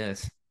 I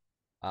guess.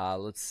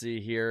 Let's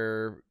see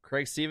here.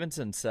 Craig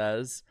Stevenson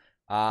says,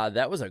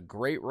 that was a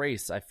great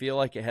race. I feel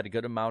like it had a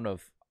good amount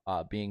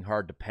of being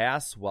hard to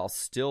pass while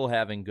still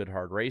having good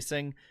hard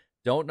racing.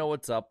 Don't know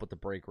what's up with the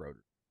brake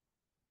rotor.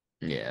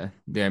 Yeah,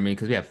 I mean,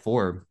 because we have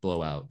 4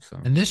 blowouts. So.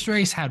 And this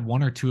race had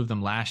 1 or 2 of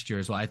them last year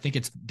as well. I think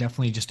it's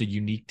definitely just a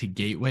unique to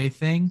Gateway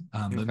thing.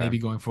 But maybe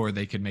going forward,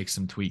 they could make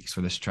some tweaks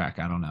for this track.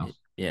 I don't know.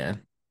 Yeah.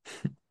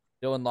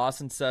 Dylan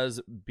Lawson says,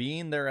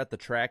 being there at the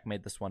track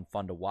made this one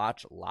fun to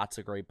watch. Lots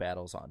of great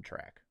battles on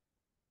track.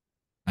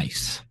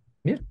 Nice.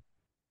 Yeah.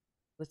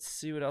 Let's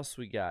see what else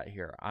we got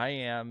here. I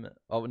am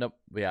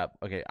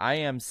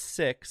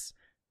 6.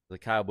 The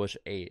Kyle Busch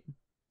 8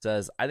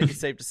 says, I think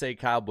it's safe to say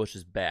Kyle Busch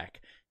is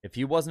back. If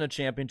he wasn't a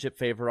championship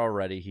favorite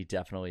already, he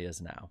definitely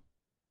is now.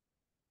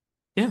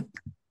 Yeah.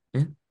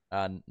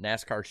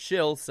 NASCAR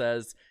Shill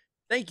says,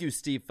 thank you,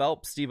 Steve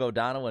Phelps, Steve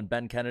O'Donnell, and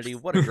Ben Kennedy.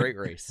 What a great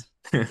race.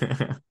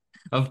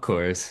 Of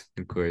course.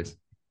 Par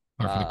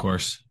for the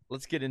course.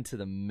 Let's get into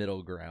the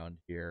middle ground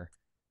here.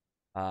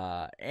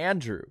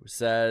 Andrew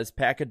says,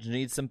 package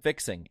needs some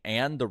fixing,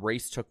 and the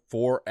race took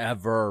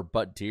forever,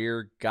 but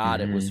dear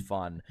God, it was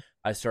fun.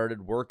 I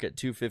started work at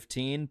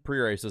 2:15,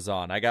 pre-race was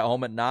on. I got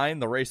home at 9,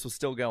 the race was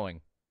still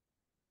going.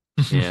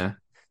 Yeah.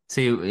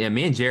 See,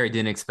 me and Jerry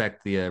didn't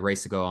expect the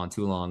race to go on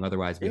too long.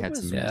 Otherwise, we had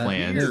some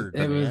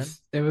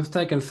plans. It was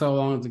taking so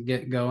long to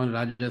get going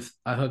that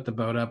I hooked the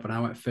boat up and I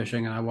went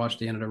fishing and I watched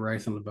the end of the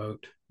race on the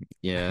boat.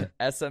 Yeah.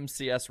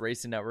 SMCS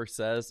Racing Network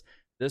says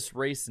this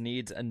race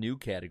needs a new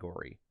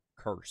category: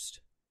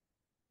 cursed.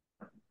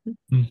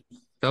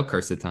 Felt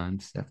cursed at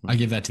times. Definitely. I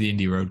give that to the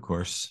Indy Road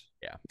Course.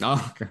 Yeah.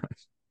 Oh gosh.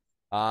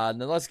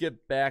 And then let's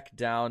get back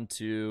down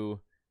to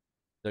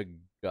the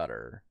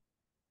gutter.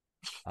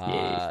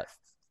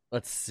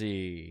 Let's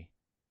see.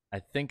 I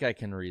think I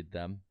can read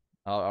them.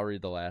 I'll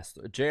read the last.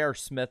 J.R.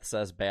 Smith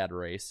says bad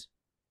race.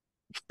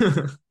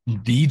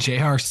 The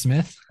J.R.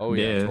 Smith? Oh,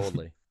 yeah,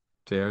 totally.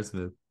 J.R.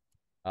 Smith.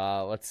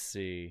 Let's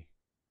see.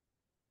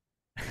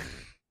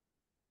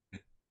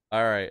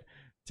 All right.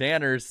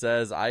 Tanner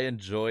says, I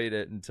enjoyed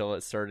it until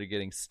it started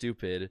getting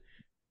stupid.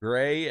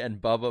 Gray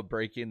and Bubba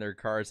breaking their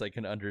cars I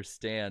can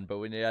understand, but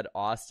when you had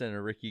Austin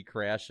and Ricky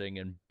crashing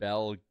and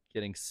Bell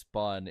getting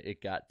spun,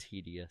 it got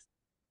tedious.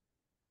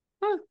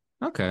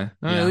 Okay.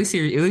 At least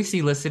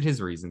he listed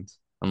his reasons,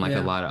 unlike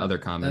a lot of other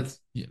comments.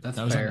 That's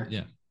fair.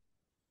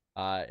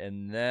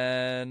 And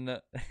then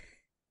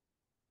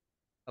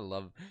I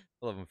love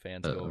when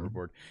fans go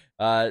overboard.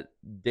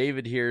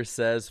 David here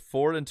says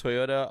Ford and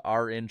Toyota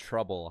are in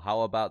trouble.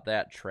 How about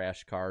that,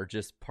 trash car?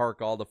 Just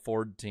park all the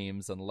Ford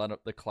teams and let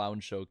the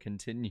clown show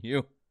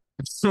continue.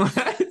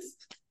 What?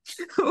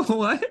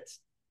 What?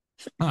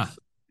 Huh.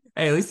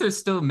 Hey, at least there's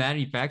still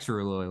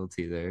manufacturer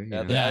loyalty there.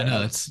 I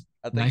know. It's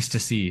nice to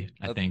see,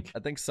 I think.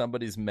 I think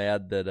somebody's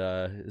mad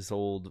that his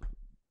old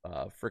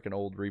freaking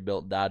old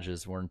rebuilt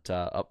Dodges weren't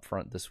up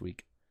front this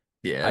week.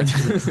 Yeah.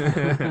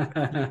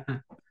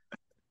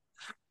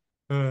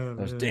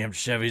 Those damn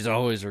Chevys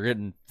always are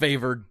getting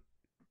favored.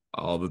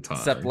 All the time.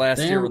 Except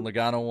last year when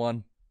Logano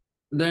won.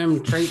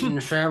 Them treating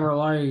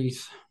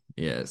Chevrolets.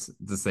 Yes,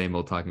 the same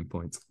old talking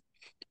points.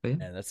 Yeah.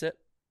 And that's it.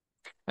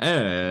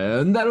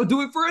 And that'll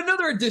do it for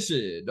another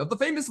edition of the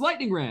famous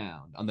lightning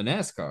round on the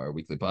NASCAR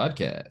Weekly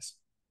Podcast.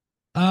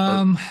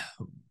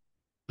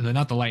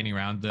 Not the lightning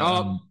round.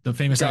 The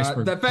famous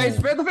iceberg. The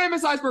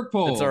famous iceberg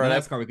poll. It's all right.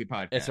 NASCAR Weekly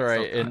Podcast. It's all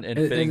right.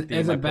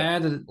 Is it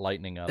bad?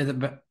 Lightning up.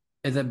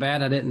 Is it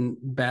bad I didn't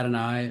bat an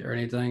eye or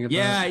anything?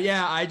 Yeah.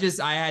 I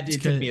had to.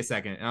 It took me a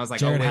second, and I was like,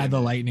 Jared had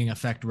the lightning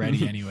effect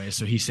ready anyway,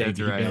 so he saved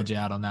you. He bailed you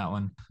out on that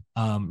one.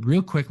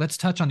 Real quick, let's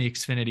touch on the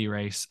Xfinity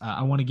race.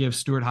 I want to give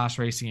Stewart Haas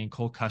Racing and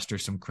Cole Custer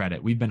some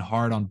credit. We've been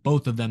hard on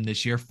both of them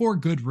this year for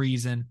good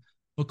reason.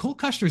 But Cole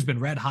Custer's been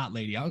red hot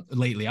lately.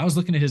 I was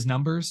looking at his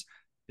numbers.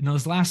 In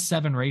those last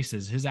 7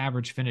 races, his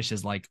average finish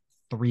is like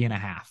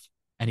 3.5.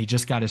 And he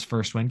just got his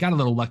first win. Got a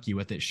little lucky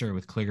with it, sure,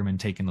 with Kligerman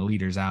taking the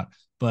leaders out.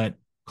 But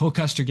Cole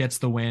Custer gets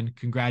the win.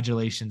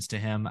 Congratulations to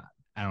him.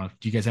 I don't know.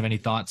 Do you guys have any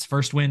thoughts?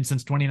 First win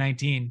since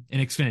 2019 in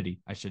Xfinity.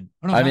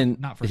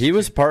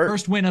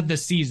 First win of the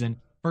season.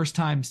 First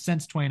time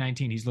since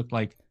 2019. He's looked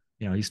like,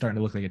 he's starting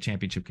to look like a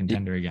championship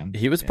contender again.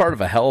 He was part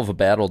of a hell of a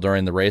battle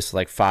during the race,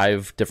 like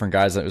 5 different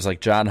guys. It was like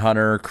John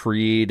Hunter,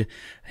 Creed,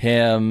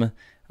 him,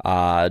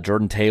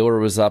 Jordan Taylor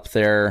was up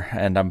there,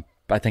 and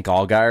I think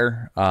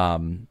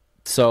Allgaier.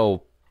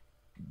 So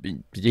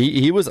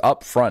he was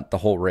up front the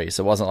whole race.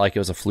 It wasn't like it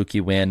was a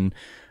fluky win.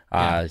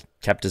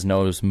 Kept his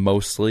nose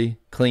mostly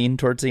clean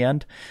towards the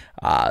end.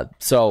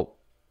 So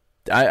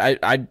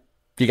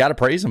you got to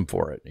praise him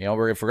for it. If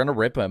we're going to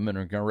rip him, and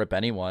we're going to rip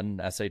anyone,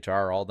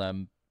 SHR, all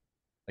them,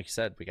 like you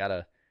said, we got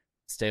to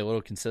stay a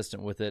little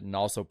consistent with it and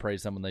also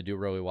praise them when they do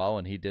really well.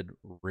 And he did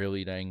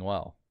really dang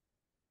well.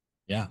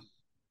 Yeah.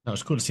 It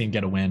was cool to see him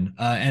get a win.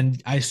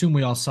 And I assume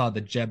we all saw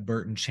the Jeb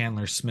Burton,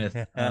 Chandler Smith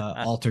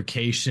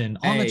altercation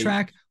on the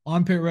track,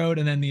 on pit road,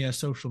 and then the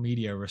social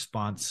media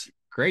response.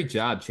 Great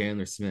job,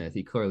 Chandler Smith.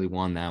 He clearly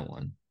won that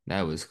one.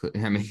 That was,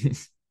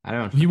 I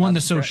don't know. He won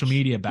the social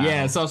media battle.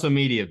 Yeah, social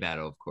media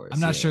battle, of course. I'm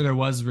not sure there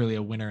was really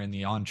a winner in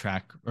the on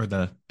track or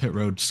the pit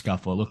road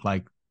scuffle. It looked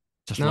like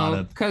just a lot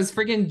of. Because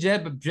freaking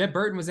Jeb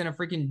Burton was in a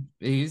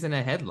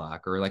headlock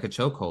or like a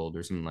chokehold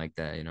or something like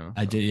that,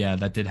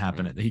 That did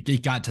happen. He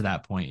got to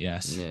that point,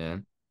 yes. Yeah.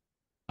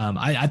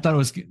 I thought it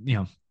was,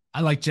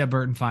 I like Jeb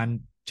Burton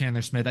fine,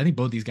 Chandler Smith. I think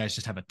both these guys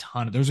just have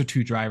those are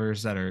 2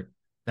 drivers that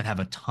have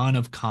a ton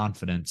of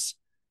confidence.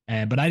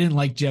 But I didn't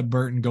like Jeb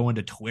Burton going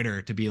to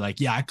Twitter to be like,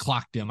 yeah, I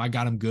clocked him. I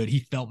got him good. He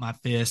felt my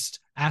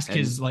fist. Ask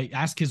his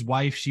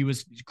wife. She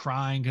was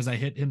crying because I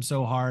hit him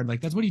so hard.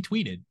 Like, that's what he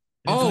tweeted.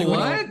 Oh,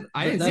 what?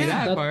 I didn't see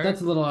that part. That's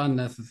a little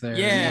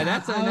unnecessary. Yeah,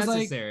 that's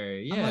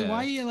unnecessary. I'm like,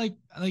 why are you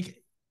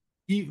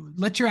you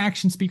let your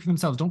actions speak for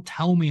themselves. Don't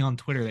tell me on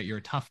Twitter that you're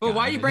a tough guy. But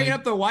why are you bringing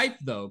up the wife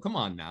though? Come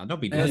on now. Don't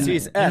be doing that.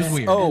 He's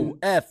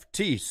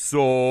SOFT,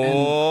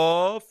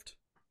 soft.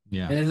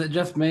 Yeah. And is it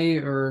just me,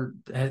 or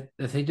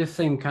does he just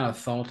seem kind of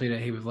salty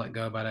that he was let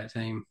go by that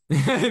team?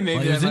 Maybe it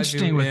was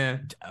interesting.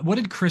 What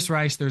did Chris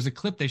Rice? There's a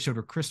clip they showed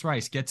where Chris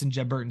Rice gets in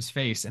Jeb Burton's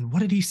face, and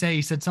what did he say?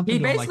 He said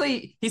something.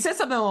 He said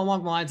something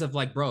along the lines of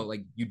like, "Bro,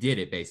 like you did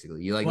it,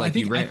 basically. You I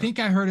think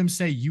I heard him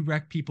say you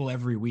wreck people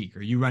every week,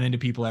 or you run into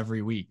people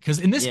every week." Because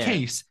in this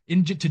case,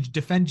 to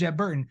defend Jeb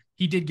Burton,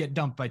 he did get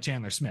dumped by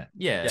Chandler Smith.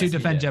 Yeah. To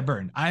defend Jeb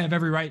Burton. I have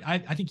every right.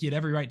 I think he had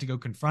every right to go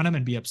confront him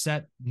and be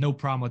upset. No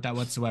problem with that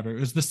whatsoever. It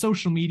was the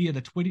social media,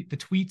 the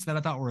tweets that I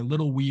thought were a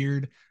little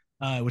weird,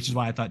 which is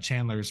why I thought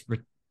Chandler's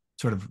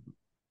sort of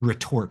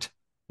retort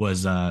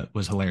was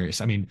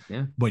hilarious. I mean,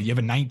 you have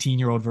a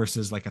 19-year-old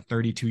versus like a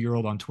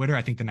 32-year-old on Twitter.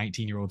 I think the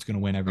 19-year-old's going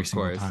to win every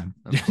single time.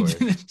 Of course.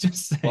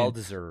 Just saying.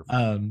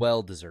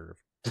 Well deserved.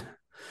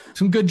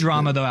 Some good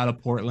drama though out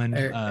of Portland.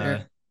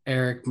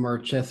 Eric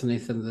Marchesney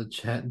said in the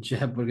chat,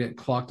 Jeb would get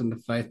clocked in the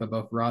face by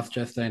both Ross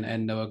Chastain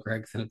and Noah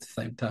Gragson at the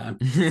same time.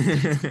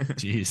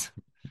 Jeez.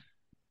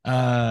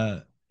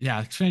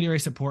 Xfinity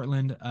race at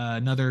Portland.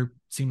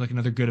 Seemed like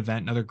another good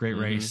event, another great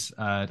race.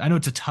 I know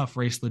it's a tough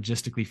race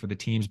logistically for the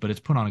teams, but it's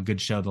put on a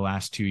good show the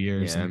last 2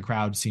 years, and the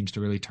crowd seems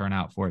to really turn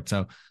out for it.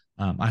 So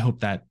I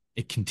hope that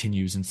it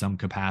continues in some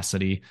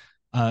capacity.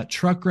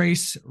 Truck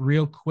race,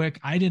 real quick.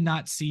 I did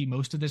not see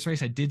most of this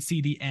race. I did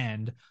see the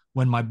end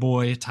when my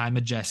boy Ty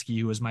Majeski,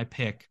 who was my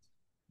pick,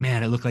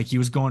 man, it looked like he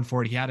was going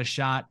for it. He had a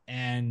shot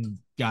and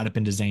got up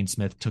into Zane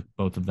Smith, took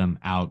both of them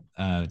out,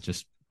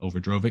 just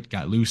overdrove it,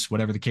 got loose,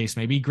 whatever the case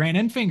may be. Grant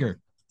Enfinger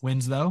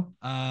wins though.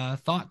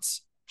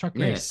 Thoughts? Truck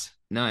race.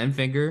 No,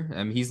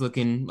 Enfinger, he's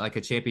looking like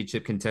a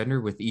championship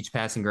contender with each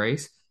passing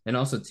race. And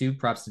also, too,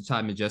 props to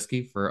Ty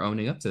Majeski for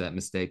owning up to that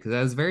mistake, because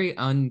that was very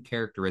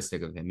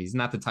uncharacteristic of him. He's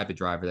not the type of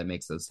driver that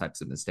makes those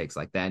types of mistakes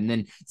like that. And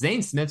then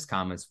Zane Smith's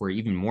comments were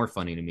even more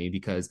funny to me,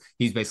 because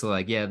he's basically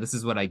like, yeah, this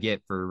is what I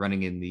get for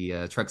running in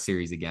the truck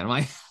series again. I'm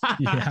like,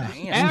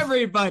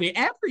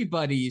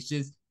 everybody is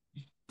just,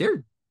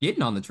 they're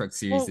getting on the truck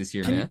series this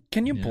year, man.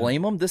 Can you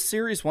blame them? This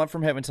series went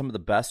from having some of the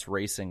best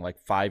racing like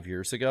 5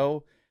 years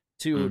ago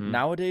to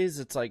nowadays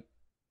it's like,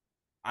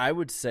 I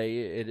would say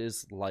it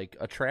is like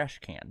a trash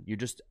can. You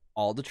just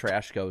all the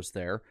trash goes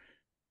there.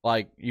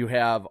 Like, you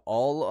have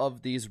all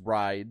of these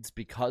rides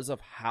because of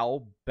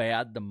how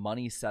bad the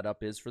money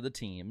setup is for the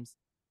teams,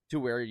 to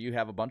where you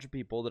have a bunch of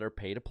people that are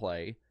pay to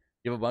play.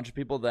 You have a bunch of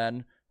people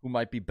then who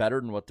might be better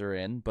than what they're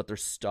in, but they're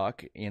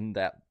stuck in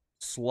that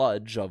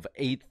sludge of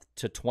 8th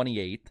to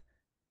 28th.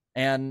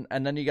 And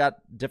then you got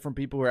different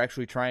people who are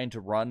actually trying to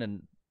run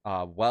and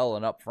well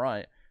and up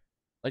front.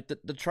 Like,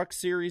 the truck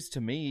series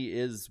to me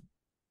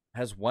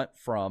has went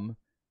from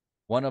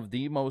one of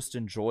the most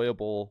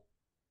enjoyable,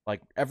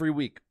 like, every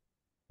week,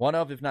 one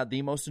of, if not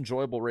the most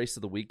enjoyable race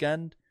of the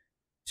weekend,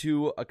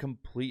 to a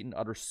complete and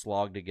utter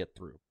slog to get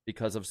through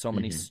because of so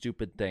many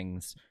stupid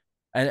things.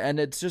 And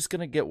it's just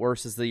going to get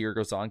worse as the year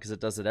goes on, because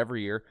it does it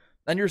every year.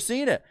 And you're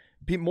seeing it.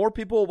 More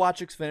people will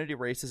watch Xfinity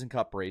races and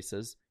Cup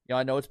races. You know,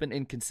 I know it's been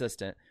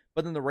inconsistent,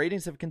 but then the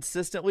ratings have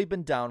consistently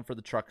been down for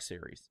the truck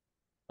series,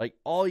 like,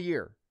 all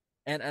year.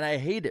 And I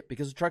hate it,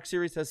 because the truck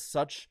series has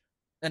such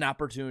an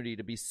opportunity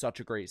to be such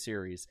a great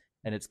series,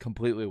 and it's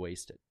completely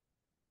wasted.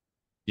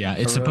 Yeah,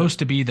 it's supposed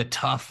to be the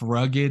tough,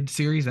 rugged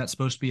series. That's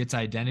supposed to be its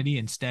identity.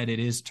 Instead, it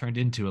is turned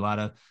into a lot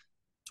of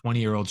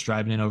 20-year-olds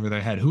driving in over their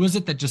head. Who was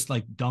it that just,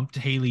 like, dumped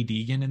Haley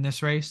Deegan in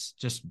this race?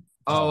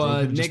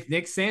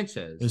 Nick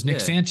Sanchez. It was Nick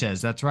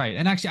Sanchez. That's right.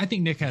 And actually, I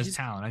think Nick has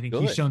talent. I think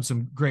he's shown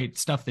some great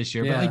stuff this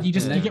year. Yeah, but, like, you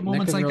get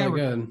moments like really that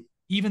where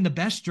even the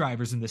best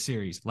drivers in the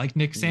series, like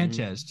Nick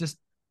Sanchez, just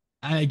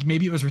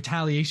maybe it was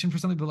retaliation for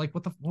something, but, like,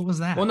 what was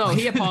that? Well, no,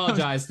 he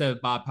apologized to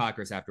Bob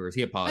Pockrass afterwards.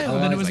 He apologized.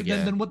 That was a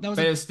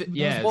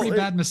pretty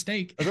bad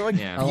mistake. Are there, like,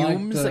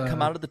 fumes that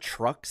come out of the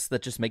trucks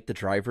that just make the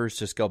drivers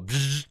just go?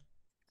 Bzz?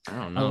 I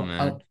don't know,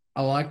 man.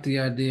 I like the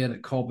idea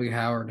that Colby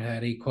Howard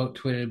had. He quote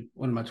tweeted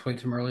one of my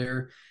tweets from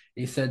earlier.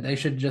 He said they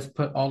should just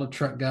put all the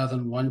truck guys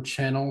on one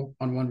channel,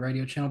 on one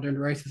radio channel during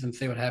the races, and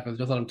see what happens.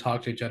 Just let them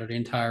talk to each other the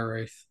entire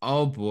race.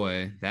 Oh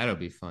boy, that'll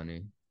be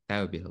funny.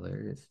 That would be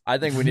hilarious. I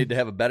think we need to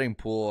have a betting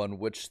pool on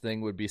which thing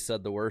would be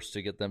said the worst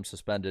to get them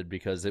suspended,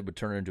 because it would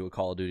turn into a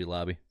Call of Duty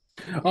lobby.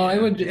 Oh, it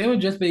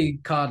would just be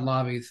COD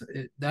lobbies.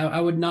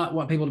 I would not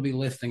want people to be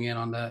listening in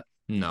on that.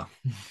 No.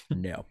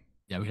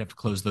 Yeah, we'd have to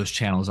close those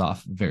channels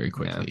off very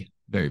quickly,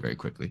 very, very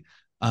quickly.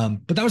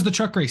 But that was the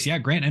truck race. Yeah,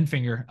 Grant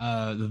Enfinger,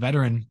 the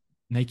veteran,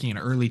 making an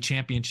early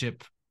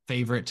championship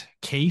favorite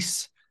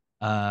case.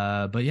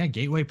 But yeah,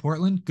 Gateway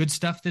Portland, good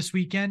stuff this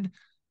weekend.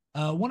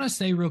 Want to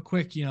say real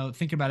quick,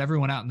 think about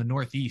everyone out in the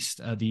Northeast,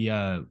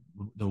 the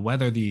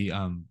weather, the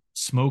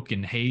smoke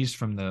and haze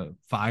from the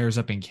fires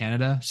up in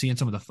Canada, seeing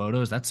some of the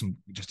photos, that's some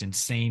just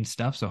insane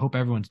stuff. So I hope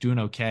everyone's doing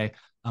okay.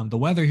 The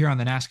weather here on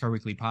the NASCAR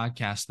Weekly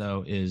podcast,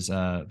 though, is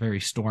very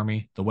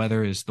stormy. The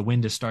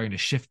wind is starting to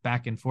shift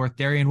back and forth.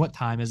 Darian, what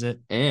time is it?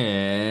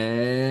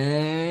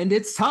 And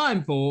it's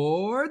time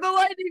for the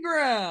lightning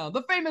round,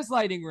 the famous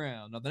lightning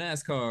round of the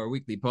NASCAR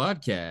Weekly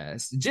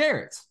podcast.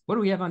 Jarrett, what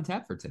do we have on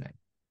tap for today?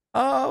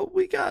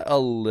 We got a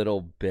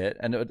little bit,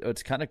 and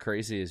what's kind of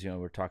crazy is,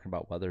 we're talking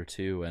about weather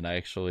too, and I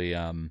actually,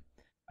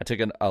 I took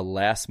a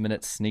last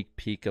minute sneak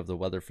peek of the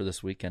weather for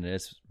this weekend, and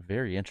it's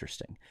very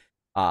interesting.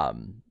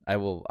 I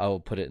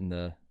will put it in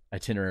the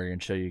itinerary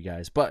and show you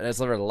guys. But as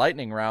for the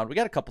lightning round, we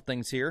got a couple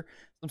things here,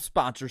 some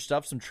sponsor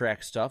stuff, some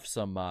track stuff,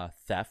 some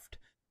theft.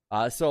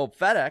 So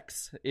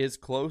FedEx is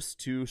close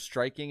to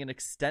striking an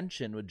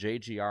extension with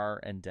JGR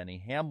and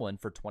Denny Hamlin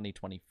for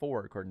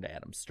 2024, according to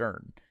Adam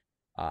Stern.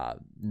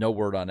 No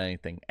word on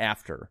anything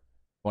after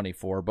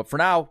 24, but for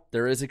now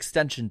there is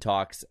extension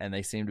talks, and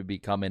they seem to be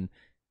coming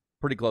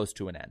pretty close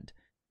to an end,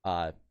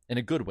 in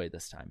a good way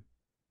this time.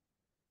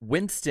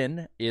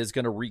 Winston is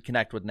going to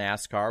reconnect with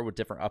NASCAR with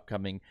different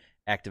upcoming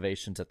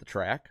activations at the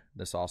track.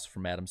 This also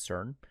from Adam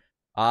Stern.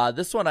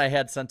 This one I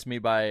had sent to me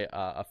by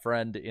a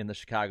friend in the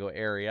Chicago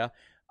area.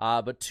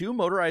 But 2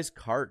 motorized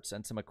carts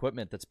and some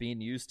equipment that's being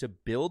used to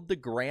build the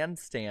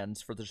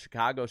grandstands for the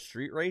Chicago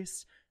street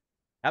race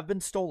have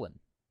been stolen.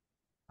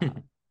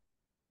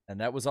 And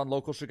that was on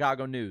local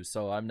Chicago news,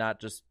 so I'm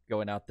not just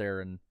going out there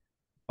and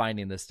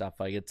finding this stuff.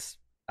 Like, it's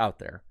out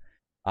there.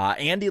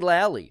 Andy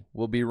Lally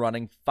will be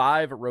running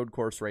 5 road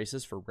course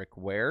races for Rick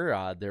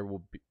Ware.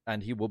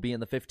 He will be in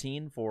the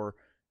 15 for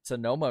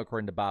Sonoma,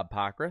 according to Bob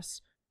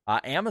Pockrass.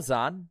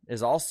 Amazon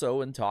is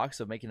also in talks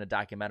of making a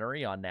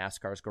documentary on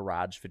NASCAR's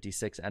Garage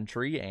 56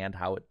 entry and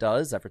how it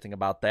does, everything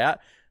about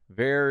that.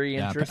 Very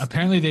interesting.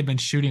 Apparently they've been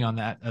shooting on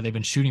that. They've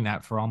been shooting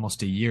that for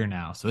almost a year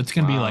now. So it's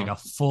going to be like a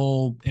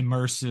full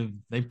immersive.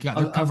 They're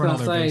covering all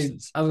their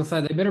bases. I was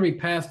going to say, they better be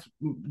past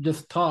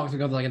just talks,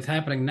 because like it's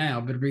happening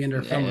now. Better be in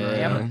there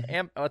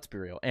somewhere. Let's be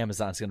real.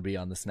 Amazon's going to be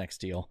on this next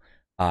deal.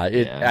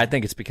 I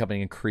think it's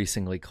becoming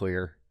increasingly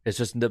clear. It's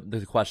just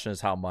the question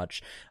is how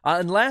much.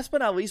 And last but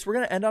not least, we're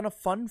going to end on a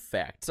fun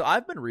fact. So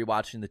I've been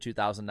rewatching the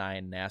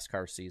 2009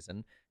 NASCAR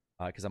season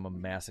because I'm a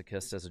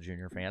masochist as a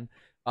junior fan.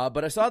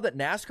 But I saw that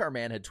NASCAR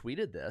Man had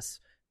tweeted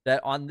this,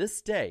 that on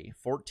this day,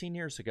 14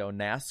 years ago,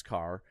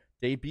 NASCAR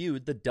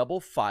debuted the double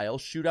file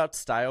shootout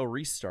style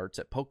restarts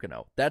at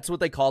Pocono. That's what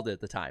they called it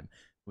at the time.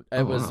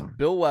 It was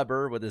Bill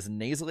Weber with his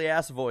nasally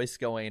ass voice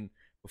going,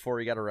 before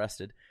he got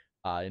arrested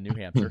in New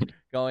Hampshire,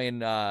 going,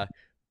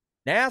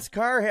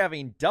 NASCAR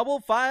having double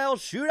file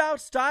shootout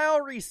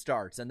style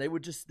restarts. And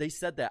they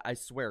said that, I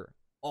swear,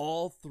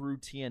 all through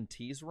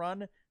TNT's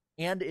run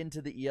and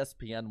into the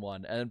ESPN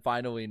one. And then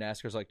finally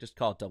NASCAR's like, just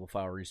call it double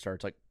file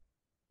restarts. Like,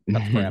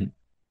 that's crap.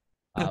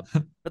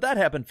 But that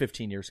happened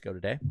 15 years ago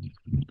today.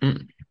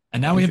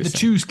 And now we have the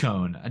choose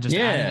cone. Just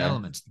adding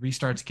elements.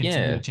 Restarts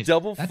continue to change.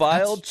 Double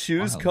file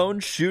choose cone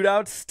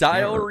shootout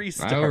style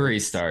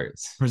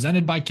restarts.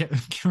 Presented by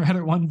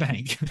Credit One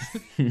Bank.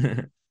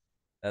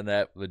 And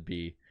that would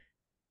be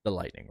the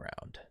lightning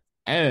round.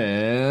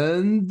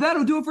 And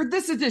that'll do it for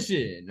this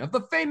edition of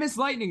the famous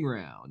lightning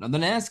round on the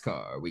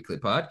NASCAR Weekly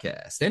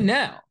Podcast. And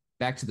now,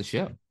 back to the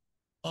show.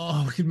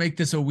 Oh, we could make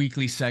this a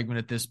weekly segment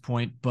at this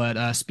point.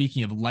 But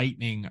speaking of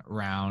lightning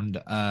round,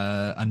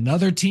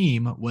 another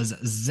team was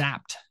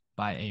zapped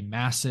by a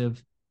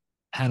massive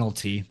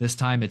penalty. This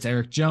time it's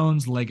Eric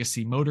Jones,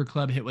 Legacy Motor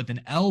Club, hit with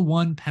an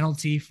L1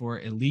 penalty for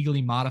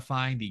illegally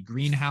modifying the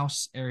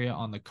greenhouse area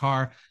on the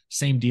car.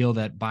 Same deal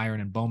that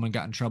Byron and Bowman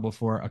got in trouble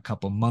for a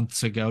couple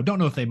months ago. Don't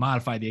know if they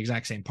modified the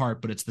exact same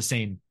part, but it's the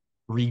same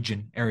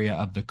region area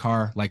of the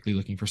car, likely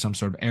looking for some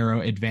sort of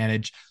aero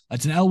advantage.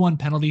 It's an L1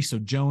 penalty, so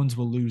Jones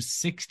will lose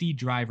 60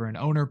 driver and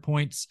owner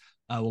points.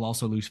 Will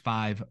also lose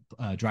 5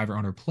 driver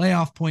owner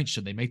playoff points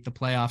should they make the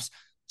playoffs.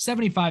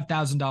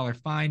 $75,000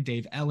 fine.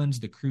 Dave Ellens,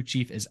 the crew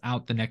chief, is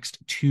out the next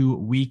 2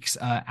 weeks.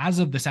 As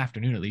of this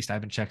afternoon, at least, I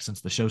haven't checked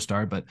since the show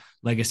started, but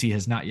Legacy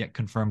has not yet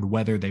confirmed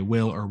whether they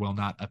will or will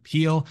not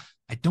appeal.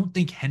 I don't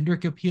think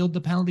Hendrick appealed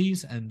the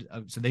penalties, and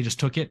so they just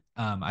took it.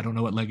 I don't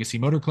know what Legacy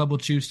Motor Club will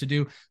choose to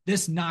do.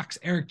 This knocks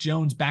Eric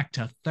Jones back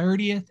to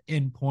 30th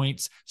in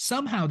points.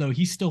 Somehow, though,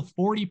 he's still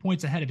 40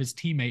 points ahead of his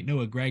teammate,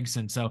 Noah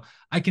Gragson. So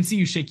I can see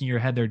you shaking your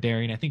head there,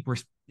 Darian. I think we're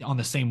on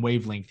the same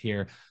wavelength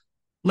here.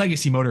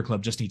 Legacy Motor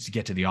Club just needs to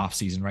get to the off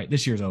season, right?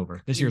 This year's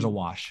over. This year's a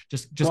wash.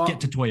 Just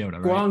get to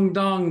Toyota, right?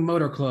 Guangdong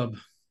Motor Club.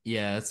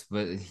 Yeah,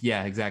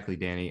 exactly,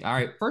 Danny. All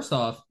right, first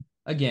off,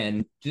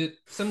 again, just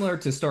similar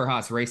to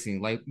Storehouse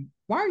Racing, like,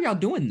 why are y'all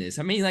doing this?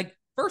 I mean, like,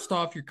 first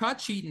off, you're caught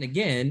cheating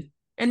again,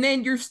 and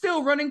then you're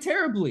still running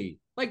terribly.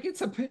 Like,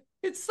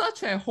 it's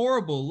such a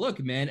horrible look,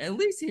 man. At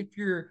least if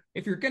you're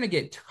gonna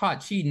get caught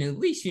cheating, at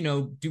least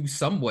do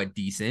somewhat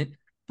decent.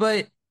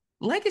 But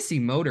Legacy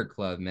Motor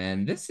Club,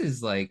 man, this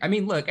is like, I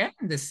mean, look,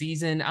 after the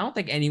season, I don't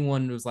think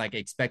anyone was like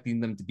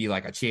expecting them to be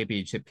like a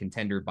championship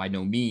contender by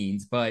no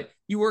means, but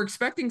you were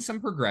expecting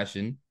some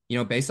progression,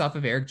 based off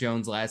of Eric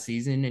Jones last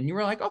season. And you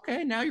were like,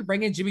 okay, now you're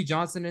bringing Jimmy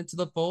Johnson into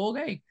the fold.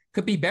 Hey,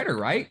 could be better,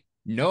 right?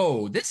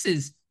 No, this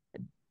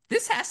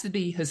has to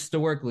be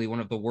historically one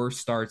of the worst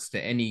starts for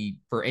any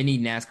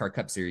NASCAR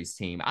Cup Series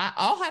team.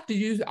 I'll have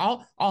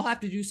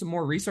to do some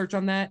more research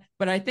on that,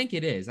 but I think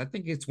it is. I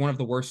think it's one of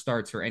the worst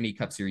starts for any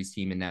Cup Series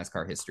team in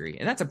NASCAR history,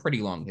 and that's a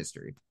pretty long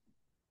history.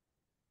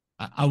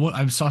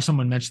 I saw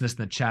someone mention this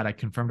in the chat. I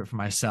confirmed it for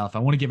myself. I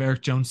want to give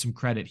Eric Jones some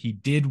credit. He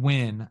did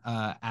win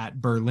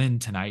at Berlin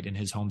tonight in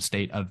his home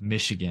state of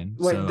Michigan.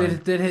 Wait, so,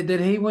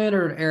 did he win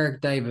or did Eric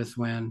Davis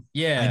win?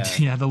 Yeah.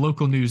 The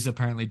local news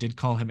apparently did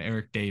call him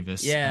Eric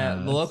Davis. Yeah,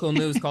 the local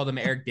news called him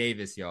Eric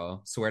Davis,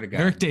 y'all. Swear to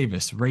God. Eric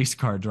Davis, race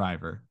car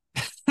driver.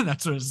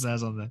 That's what it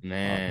says on the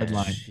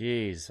headline.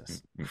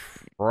 Jesus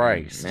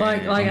Christ!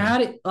 Like how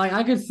did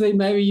I could see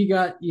maybe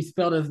you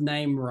spelled his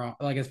name wrong,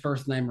 like his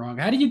first name wrong.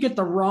 How did you get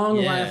the wrong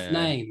last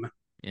name?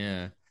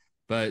 Yeah,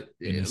 but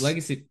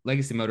Legacy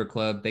Motor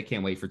Club, they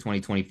can't wait for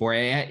 2024.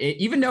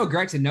 Even though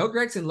Gregson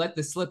let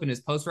this slip in his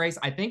post race,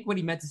 I think what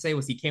he meant to say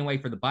was he can't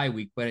wait for the bye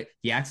week, but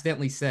he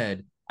accidentally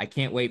said, I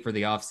can't wait for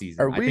the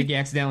offseason. I think he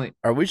accidentally.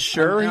 Are we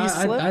sure he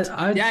slipped?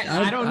 I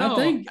don't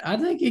know. I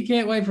think he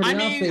can't wait for the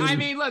offseason. I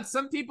mean, look,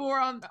 some people were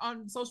on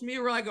social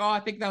media were like, "Oh, I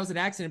think that was an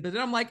accident," but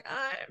then I'm like,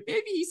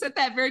 maybe he said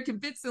that very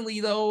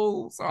convincingly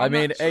though. So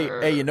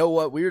hey, you know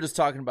what? We were just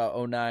talking about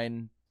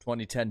 2009,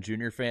 2010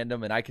 junior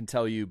fandom, and I can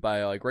tell you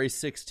by like race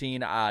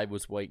 16, I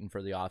was waiting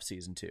for the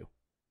offseason too.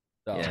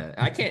 So. Yeah,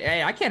 I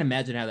can't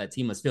imagine how that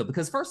team must feel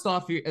because first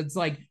off, it's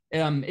like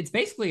it's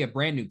basically a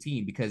brand new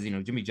team because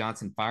Jimmy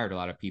Johnson fired a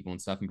lot of people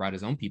and stuff and brought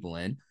his own people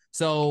in.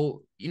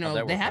 So they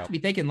have to be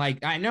thinking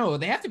like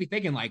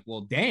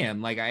well,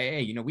 damn, like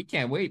we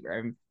can't wait.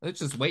 Let's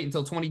just wait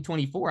until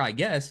 2024, I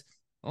guess.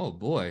 Oh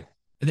boy.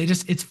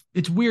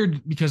 It's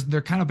weird because they're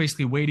kind of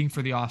basically waiting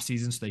for the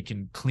offseason so they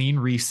can clean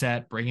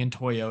reset, bring in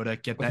Toyota,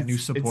 get that new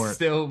support.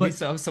 We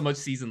still have so much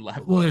season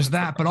left. Well, there's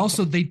that, but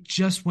also they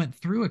just went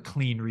through a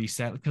clean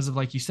reset because of,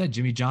 like you said,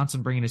 Jimmy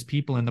Johnson bringing his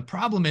people in. The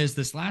problem is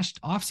this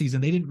last offseason,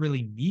 they didn't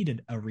really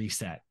need a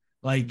reset.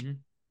 Like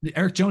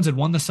Eric Jones had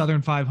won the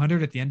Southern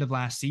 500 at the end of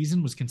last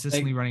season, was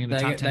consistently running in the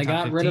top 10, They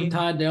got rid of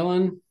Ty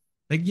Dillon.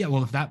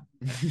 If that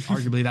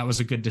arguably that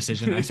was a good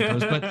decision, I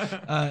suppose.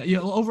 But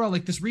overall,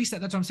 like this reset,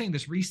 that's what I'm saying.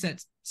 This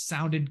reset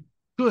sounded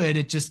good.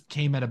 It just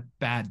came at a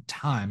bad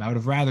time. I would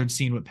have rather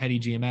seen what Petty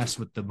GMS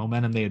with the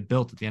momentum they had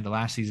built at the end of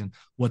last season,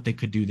 what they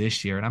could do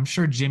this year. And I'm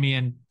sure Jimmy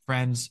and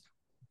friends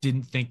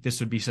didn't think this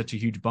would be such a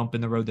huge bump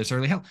in the road this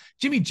early. Hell,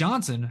 Jimmy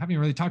Johnson, haven't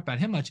even really talked about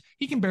him much.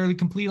 He can barely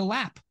complete a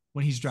lap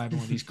when he's driving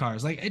one of these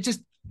cars. Like it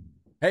just.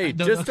 Hey,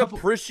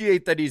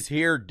 appreciate that he's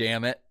here,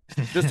 damn it.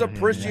 Just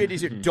appreciate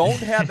he's here. Don't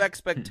have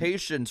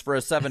expectations for a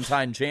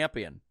 7-time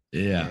champion.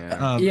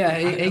 Yeah.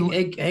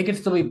 He could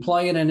still be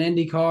playing an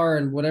IndyCar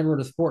and whatever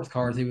the sports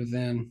cars he was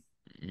in.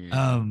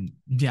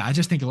 I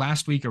just think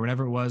last week or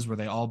whatever it was where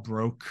they all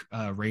broke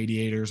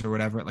radiators or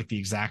whatever at like the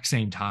exact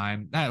same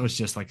time, that was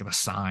just like a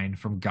sign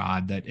from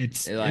God that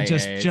it's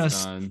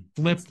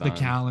flip the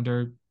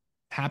calendar.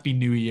 Happy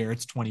New Year.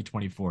 It's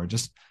 2024.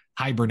 Just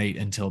hibernate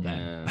until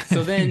then.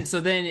 Yeah.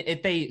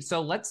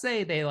 So let's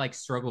say they like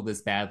struggle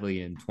this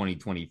badly in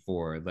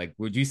 2024. Like,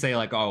 would you say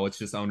like, oh, it's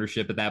just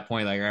ownership at that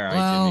point? Like, all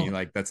right, Jimmy,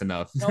 like that's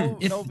enough.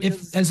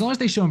 If as long as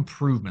they show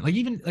improvement, like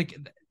even like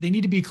they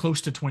need to be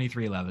close to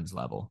 23XI's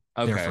level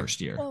their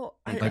first year. Well,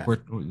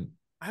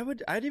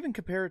 I'd even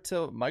compare it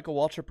to Michael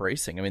Waltrip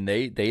Racing. I mean,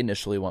 they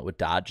initially went with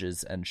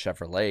Dodges and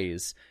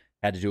Chevrolets,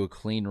 had to do a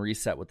clean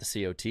reset with the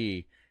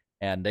COT.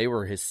 And they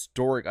were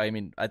historic. I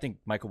mean, I think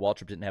Michael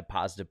Waltrip didn't have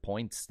positive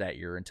points that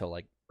year until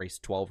like race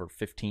 12 or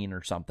 15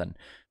 or something.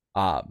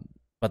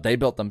 But they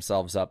built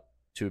themselves up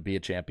to be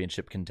a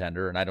championship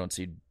contender, and I don't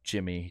see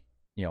Jimmy,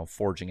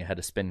 forging ahead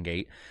of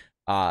Spingate.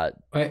 I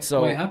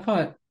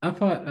thought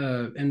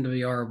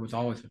NWR was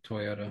always with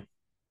Toyota.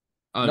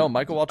 No,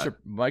 Michael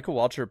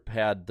Waltrip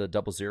had the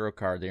 00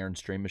 car, the Aaron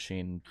Stream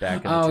machine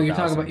back in the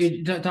 2000s.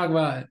 you talk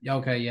about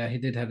okay, yeah, he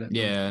did have that.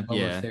 Yeah,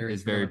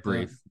 it's very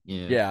brief.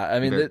 Yeah,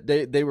 I mean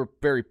they were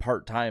very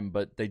part-time,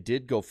 but they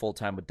did go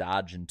full-time with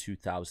Dodge in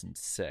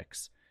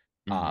 2006.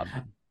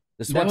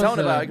 This is what I'm telling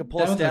about. I could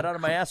pull a stat out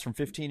of my ass from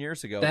 15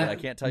 years ago, but I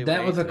can't tell you that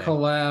what was a today.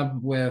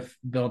 Collab with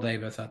Bill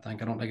Davis, I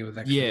think. I don't think it was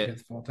actually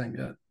his full time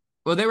yet.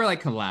 Well, they were like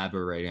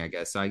collaborating, I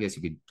guess. So I guess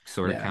you could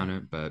sort of count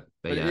it, but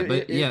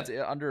it's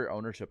under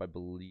ownership, I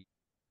believe.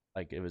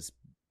 Like it was,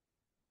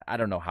 I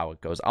don't know how it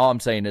goes. All I'm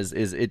saying is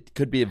it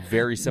could be a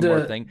very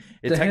similar thing.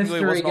 It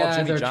technically wasn't all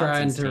Jimmy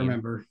Johnson's team.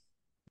 Remember.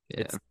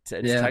 It's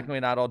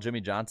technically not all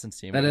Jimmy Johnson's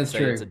team. That is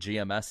true. It's a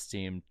GMS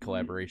team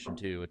collaboration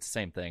too. It's the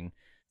same thing.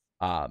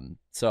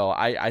 So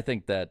I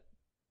think that,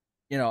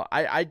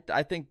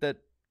 I think that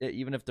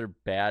even if they're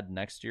bad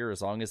next year,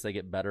 as long as they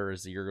get better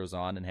as the year goes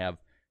on and have,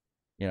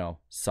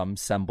 some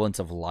semblance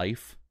of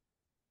life,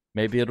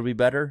 maybe it'll be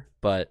better.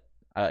 But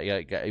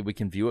we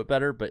can view it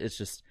better. But it's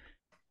just,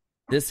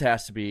 this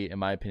has to be, in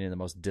my opinion, the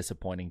most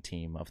disappointing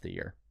team of the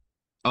year.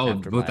 Oh,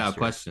 without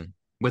question.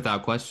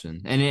 Without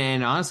question.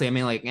 And honestly, I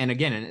mean, like, and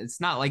again, it's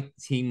not like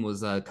the team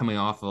was coming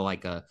off of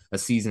like a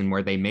season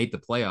where they made the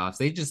playoffs.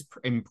 They just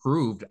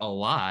improved a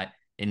lot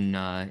in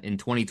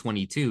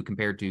 2022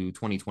 compared to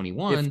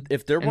 2021.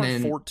 If there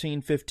weren't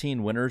 14,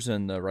 15 winners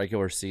in the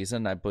regular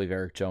season, I believe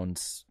Eric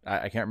Jones,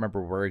 I can't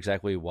remember where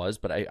exactly he was,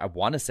 but I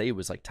want to say he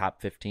was like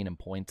top 15 in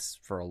points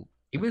for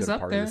a good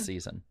part of the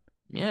season.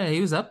 Yeah,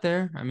 he was up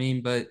there. I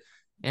mean, but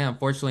yeah,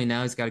 unfortunately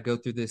now he's got to go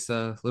through this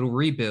little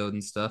rebuild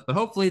and stuff. But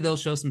hopefully they'll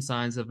show some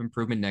signs of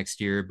improvement next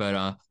year.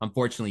 But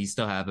unfortunately, you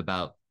still have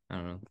about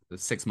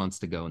 6 months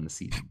to go in the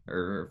season,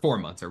 or 4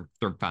 months, or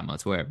 5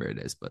 months, whatever it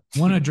is. But I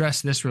want to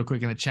address this real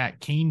quick in the chat.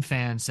 Kane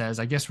fan says,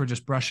 "I guess we're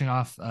just brushing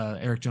off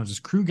Eric Jones's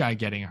crew guy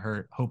getting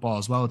hurt. Hope all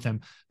is well with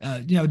him."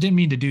 Didn't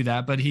mean to do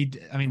that, but they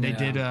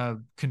did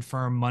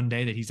confirm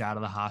Monday that he's out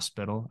of the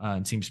hospital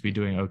and seems to be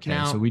doing okay.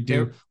 Now, so we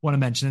do want to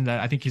mention that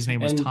I think his name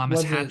was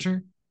Thomas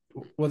Hatcher.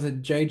 Was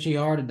it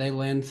JGR? Did they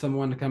lend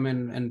someone to come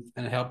in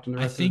and help them the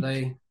rest of the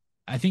day?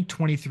 I think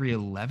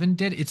 23XI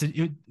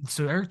did.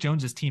 So Eric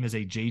Jones's team is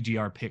a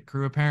JGR pit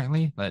crew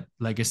apparently, but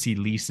Legacy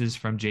leases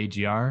from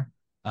JGR.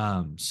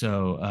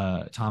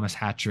 So Thomas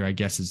Hatcher, I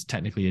guess, is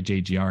technically a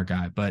JGR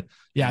guy. But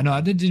yeah, no,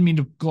 I didn't mean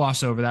to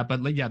gloss over that.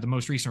 But the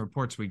most recent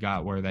reports we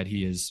got were that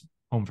he is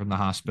home from the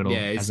hospital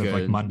as of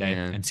like Monday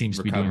and seems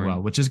to be doing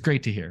well, which is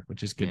great to hear.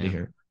 Which is good to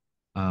hear.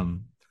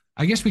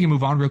 I guess we can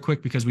move on real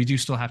quick because we do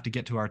still have to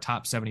get to our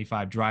top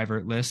 75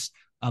 driver list.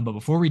 But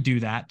before we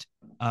do that,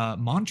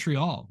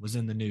 Montreal was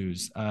in the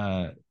news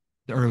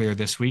earlier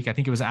this week. I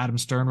think it was Adam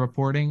Stern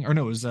reporting, or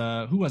no, it was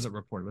who was it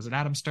reported? Was it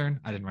Adam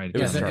Stern? I didn't write it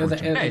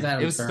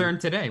down. It was Stern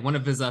today. One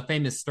of his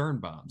famous Stern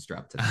bombs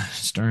dropped today.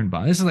 Stern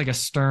bomb. This is like a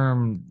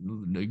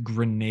Stern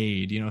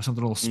grenade, something a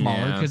little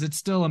smaller because it's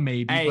still a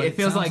maybe. Hey, it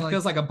feels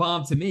like a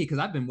bomb to me because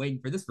I've been waiting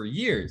for this for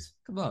years.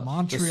 Come on,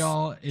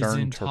 Montreal is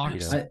in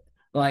talks.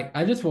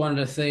 I just wanted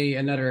to see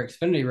another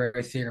Xfinity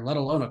race here, let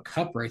alone a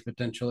Cup race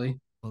potentially.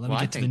 Well, let me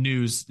get to the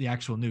news, the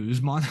actual news.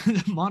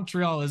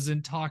 Montreal is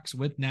in talks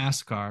with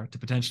NASCAR to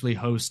potentially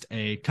host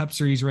a Cup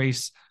Series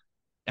race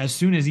as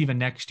soon as even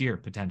next year,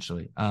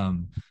 potentially.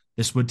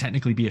 This would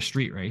technically be a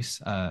street race.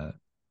 How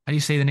do you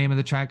say the name of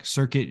the track?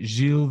 Circuit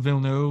Gilles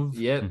Villeneuve?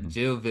 Yep,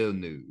 Gilles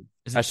Villeneuve.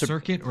 Is it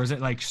Circuit or is it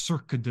like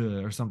Circuit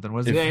or something?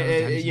 What is it?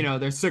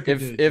 There's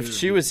Circuit. If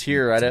she was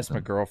here, I'd ask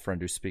my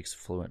girlfriend who speaks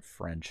fluent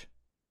French.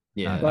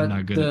 Yeah, I'm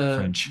not good at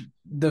French.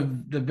 The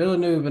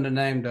Villeneuve in the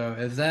name though,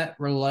 is that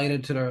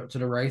related to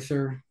the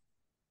racer?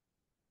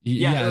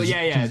 Yeah,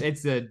 Yeah,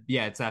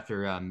 it's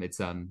after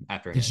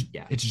after him.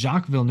 Yeah. It's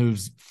Jacques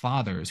Villeneuve's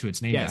father is who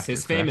it's named Yes, after.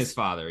 his correct? famous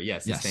father.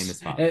 Yes, his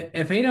famous father.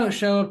 If he don't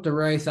show up to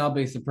race, I'll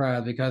be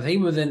surprised because he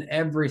was in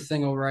every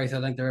single race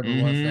I think there ever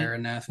was there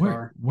in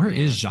NASCAR. Where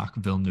is Jacques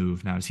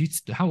Villeneuve now? Is he?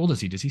 How old is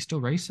he? Does he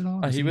still race at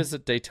all? He was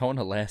at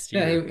Daytona last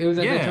year. Yeah, he was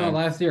at Daytona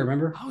last year.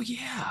 Remember? Oh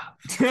yeah,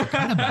 I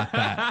forgot about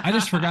that. I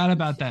just forgot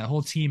about that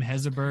whole team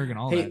Heseberg and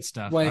all that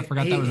stuff. I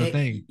forgot that was a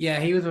thing.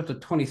 Yeah, he was up to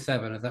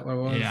 27. Is that what it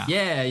was?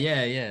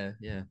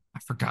 Yeah. I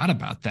forgot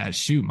about that.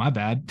 Shoot, my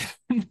bad.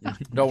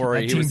 Don't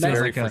worry, he was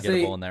very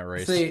forgettable in that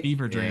race.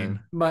 Fever dream.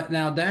 But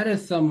now that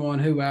is someone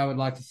who I would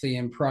like to see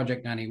in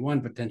Project 91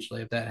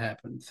 potentially if that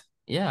happens.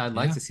 Yeah, I'd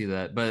like to see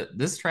that. But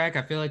this track,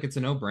 I feel like it's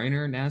a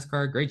no-brainer.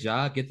 NASCAR, great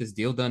job. Get this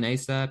deal done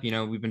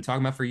ASAP. We've been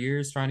talking about for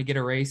years trying to get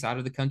a race out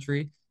of the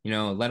country,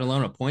 let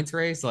alone a points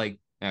race, like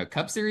a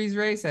Cup Series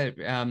race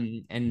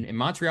and in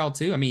Montreal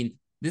too. I mean,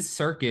 this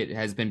circuit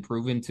has been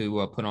proven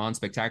to put on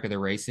spectacular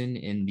racing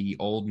in the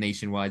old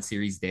Nationwide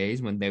Series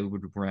days when they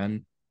would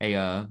run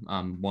a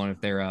one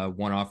of their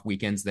one-off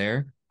weekends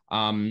there.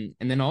 And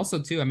then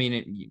also too, I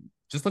mean,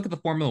 just look at the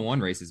Formula One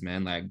races,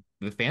 man. Like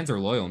the fans are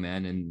loyal,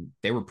 man, and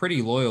they were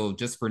pretty loyal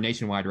just for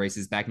nationwide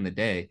races back in the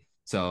day.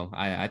 So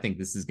I think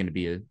this is going to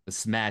be a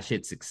smash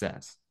hit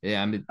success.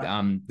 Yeah,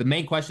 the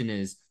main question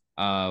is,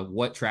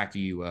 what track do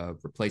you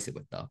replace it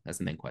with, though? That's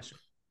the main question.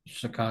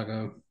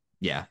 Chicago.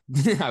 Yeah,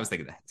 I was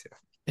thinking that too.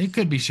 It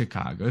could be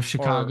Chicago. If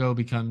Chicago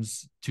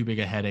becomes too big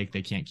a headache,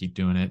 they can't keep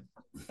doing it.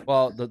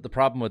 Well, the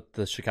problem with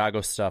the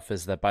Chicago stuff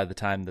is that by the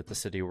time that the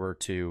city were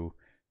to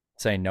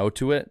say no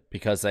to it,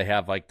 because they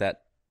have like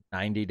that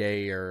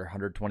 90-day or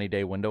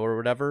 120-day window or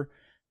whatever,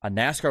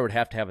 NASCAR would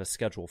have to have a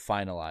schedule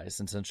finalized.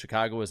 And since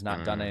Chicago has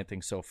not done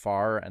anything so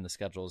far and the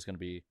schedule is going to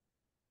be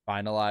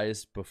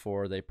finalized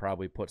before they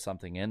probably put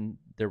something in,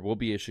 there will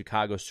be a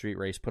Chicago street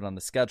race put on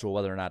the schedule.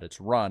 Whether or not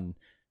it's run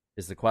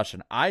is the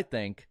question. I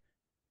think,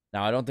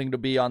 now I don't think it'll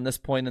be on this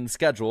point in the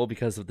schedule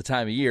because of the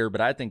time of year,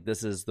 but I think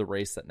this is the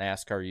race that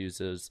NASCAR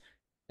uses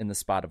in the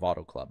spot of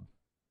Auto Club,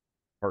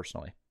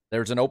 personally.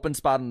 There's an open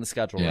spot on the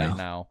schedule right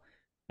now.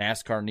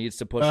 NASCAR needs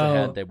to push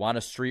ahead. They want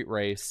a street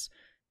race.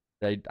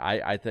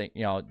 I think,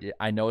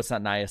 I know it's not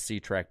an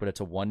ISC track, but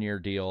it's a 1-year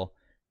deal,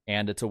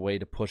 and it's a way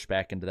to push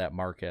back into that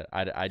market.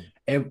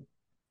 It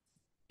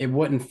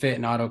wouldn't fit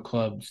an Auto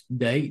Club's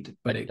date,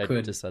 but it could.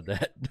 I just said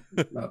that.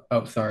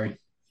 Sorry.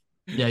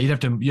 Yeah, you have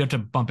to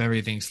bump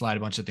everything, slide a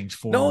bunch of things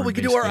forward. No, we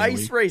can do our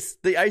ice race.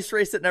 The ice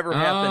race that never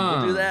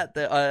happened. We'll do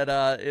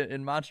that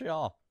in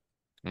Montreal.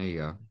 There you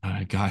go.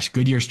 Gosh,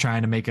 Goodyear's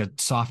trying to make a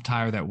soft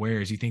tire that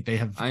wears. You think they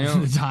have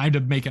the time to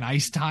make an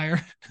ice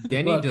tire?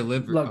 Denny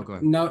delivered.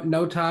 Look,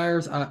 no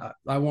tires. I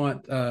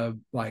want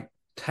like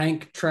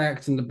tank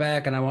tracks in the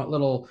back, and I want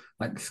little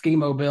like ski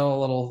mobile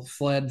little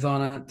sleds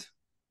on it.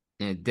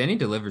 Yeah, Denny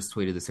Delivers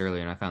tweeted this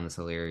earlier, and I found this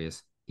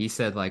hilarious. He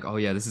said, like, oh,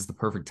 yeah, this is the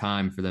perfect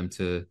time for them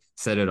to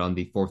set it on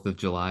the 4th of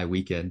July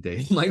weekend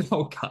day. Like,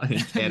 oh, God, in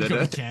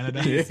Canada.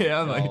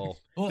 Yeah, I'm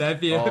like, that'd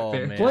be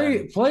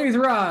fair. Please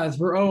rise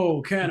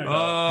for Canada.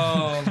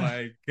 Oh,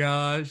 my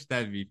gosh.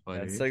 That'd be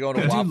funny. Instead of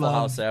going to Waffle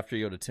House after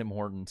you go to Tim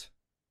Hortons.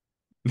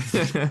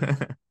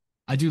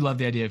 I do love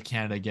the idea of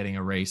Canada getting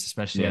a race,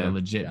 especially at a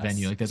legit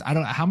venue like this. I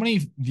don't know how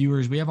many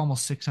viewers we have.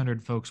 Almost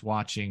 600 folks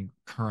watching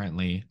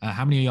currently.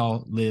 How many of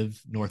y'all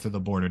live north of the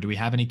border? Do we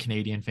have any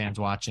Canadian fans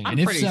watching? I'm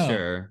pretty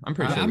sure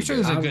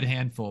there's a good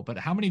handful. But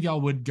how many of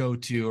y'all would go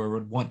to or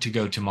would want to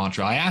go to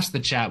Montreal? I asked the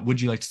chat, would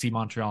you like to see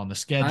Montreal on the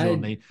schedule?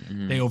 And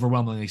they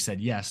overwhelmingly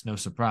said yes. No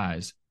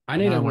surprise. I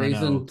need a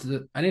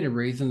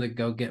reason to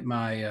go get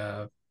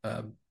my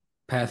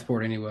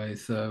passport anyway.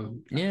 So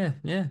yeah,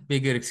 be a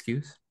good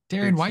excuse.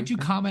 Darren, why'd you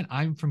comment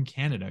I'm from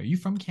Canada? Are you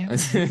from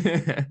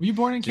Canada? Were you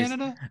born in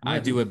Canada? I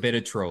do a bit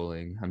of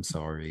trolling. I'm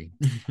sorry.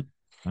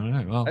 All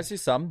right. Well, I see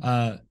some.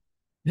 Yeah,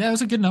 it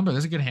was a good number.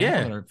 There's a good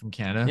handful that are from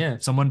Canada. Yeah.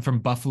 Someone from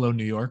Buffalo,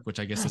 New York,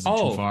 which I guess isn't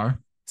too far.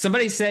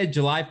 Somebody said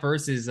July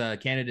 1st is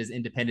Canada's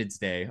Independence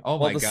Day. Oh,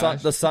 my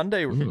gosh. The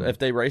Sunday, if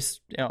they race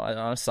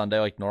on a Sunday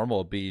like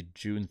normal, it'd be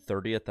June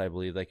 30th, I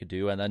believe they could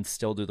do, and then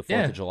still do the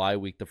 4th of July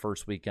week, the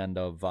first weekend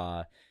of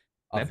July.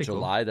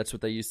 Cool. That's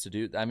what they used to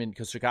do. I mean,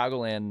 because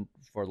Chicagoland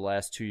for the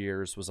last 2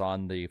 years was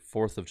on the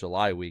 4th of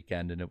July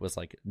weekend, and it was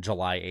like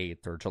July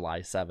 8th or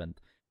July 7th.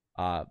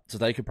 So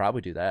they could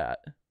probably do that.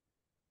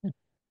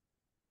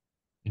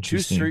 2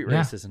 street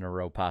races in a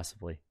row,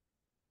 possibly.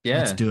 Yeah,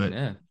 let's do it.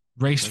 Yeah.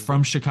 Race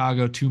from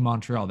Chicago to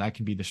Montreal. That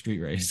can be the street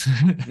race.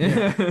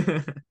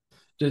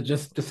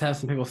 just have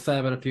some people set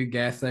up at a few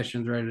gas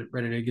stations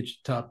ready to get you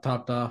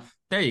topped off.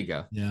 There you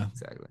go. Yeah,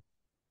 exactly.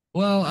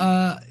 Well,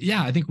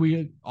 I think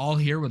we all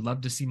here would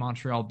love to see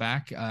Montreal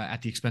back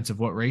at the expense of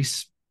what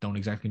race. Don't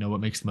exactly know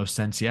what makes the most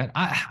sense yet.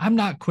 I'm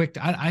not quick.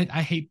 I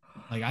hate,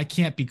 like, I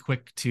can't be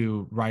quick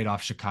to write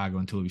off Chicago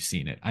until we've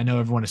seen it. I know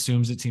everyone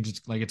assumes it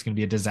seems like it's going to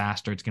be a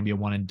disaster. It's going to be a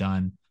one and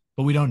done,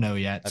 but we don't know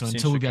yet. So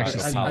until we've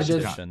actually seen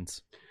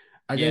politicians.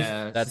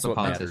 That's what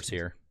matters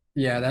here.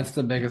 Yeah, that's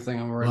the biggest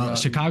thing I'm worried Well, about.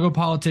 Chicago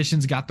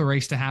politicians got the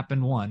race to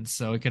happen once,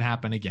 so it could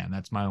happen again.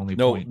 That's my only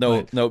No, point.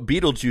 no, no.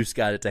 Beetlejuice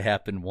got it to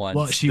happen once.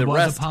 Well, she the was a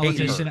rest hate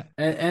politician. her.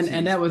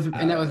 And that was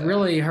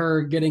really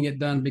her getting it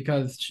done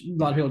because a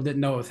lot of people didn't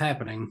know it was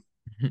happening.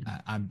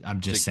 I'm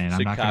just saying,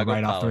 I'm not going to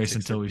write off the race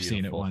until we've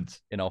seen it once.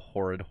 In a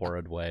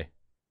horrid way.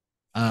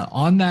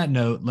 On that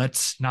note,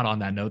 not on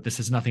that note. This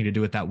has nothing to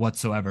do with that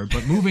whatsoever.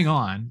 But moving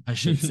on, I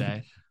should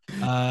say.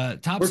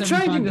 Top We're 75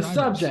 changing the drivers.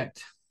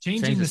 subject.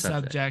 Changing the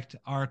subject.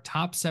 Our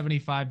top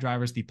 75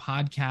 drivers, the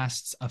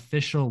podcast's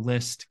official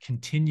list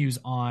continues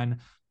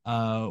on.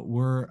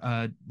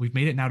 We've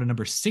made it now to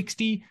number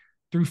 60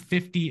 through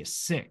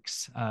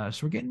 56. So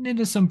we're getting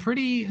into some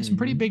pretty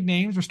big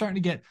names. We're starting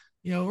to get,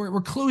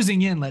 we're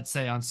closing in, let's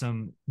say, on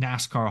some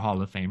NASCAR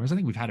Hall of Famers. I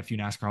think we've had a few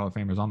NASCAR Hall of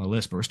Famers on the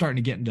list, but we're starting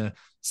to get into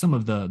some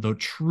of the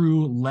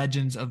true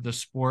legends of the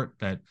sport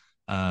that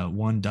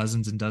won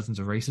dozens and dozens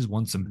of races,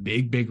 won some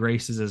big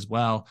races as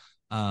well.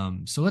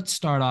 So let's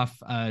start off.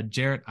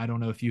 Jarrett, I don't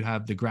know if you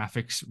have the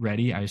graphics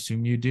ready. I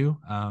assume you do.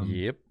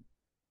 Yep.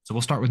 So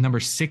we'll start with number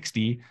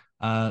 60,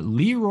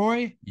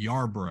 Leroy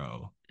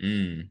Yarborough.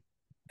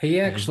 He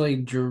actually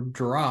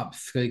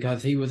drops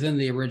because he was in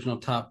the original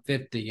top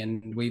 50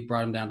 and we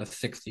brought him down to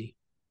 60.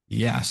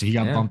 Yeah, so he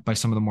got bumped by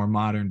some of the more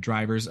modern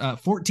drivers.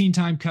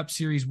 14-time Cup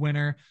Series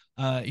winner.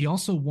 He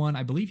also won,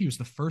 I believe he was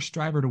the first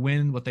driver to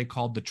win what they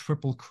called the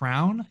Triple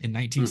Crown in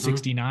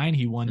 1969.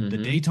 He won the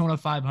Daytona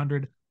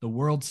 500, the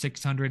World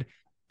 600,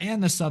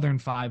 and the Southern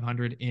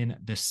 500 in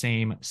the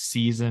same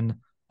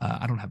season.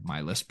 I don't have my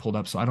list pulled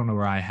up, so I don't know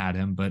where I had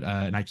him, but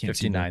and I can't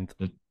 59th. See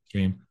the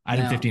stream. I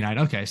did 59.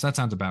 Okay, so that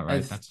sounds about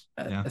right.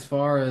 As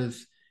far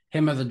as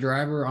him as a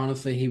driver,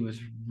 honestly, he was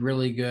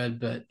really good,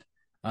 but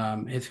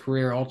his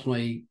career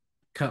ultimately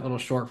cut a little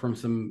short from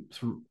some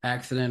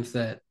accidents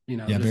that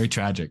very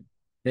tragic.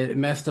 It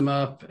messed him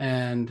up,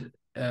 and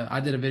I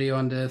did a video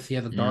on this. He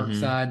has a dark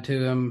side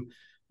to him.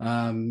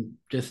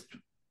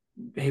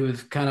 He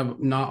was kind of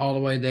not all the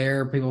way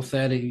there. People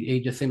said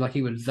he just seemed like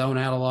he would zone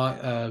out a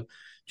lot.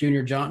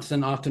 Junior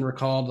Johnson often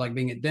recalled like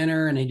being at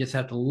dinner and he just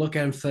had to look at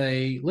him and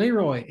say,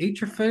 "Leroy,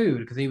 eat your food,"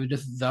 because he would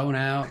just zone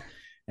out.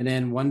 And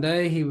then one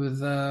day he was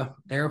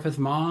there with his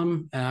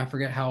mom, and I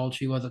forget how old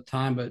she was at the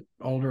time, but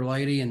older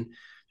lady, and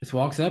just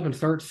walks up and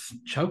starts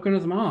choking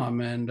his mom.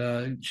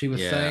 And she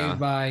was saved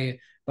by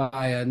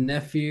a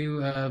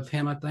nephew of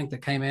him, I think,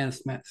 that came in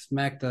and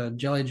smacked a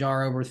jelly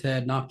jar over his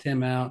head, knocked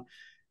him out.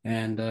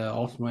 And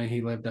ultimately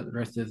he lived out the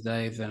rest of his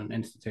days in an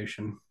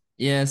institution.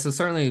 Yeah, so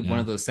certainly one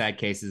of those sad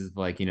cases of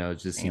like,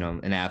 just,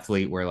 an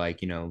athlete where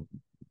like,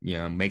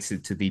 makes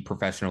it to the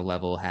professional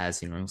level,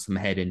 has, some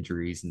head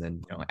injuries, and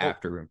then,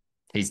 after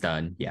he's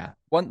done. Yeah.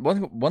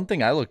 One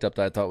thing I looked up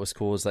that I thought was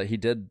cool is that he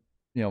did,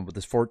 with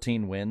his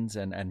 14 wins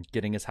and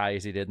getting as high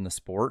as he did in the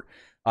sport,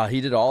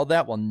 he did all of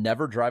that while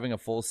never driving a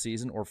full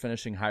season or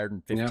finishing higher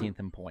than 15th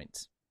in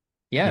points.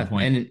 Yeah,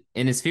 and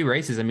in his few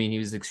races, I mean, he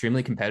was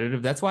extremely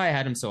competitive. That's why I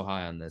had him so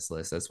high on this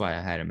list. That's why I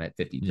had him at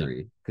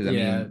 53. Because I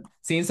mean,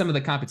 seeing some of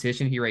the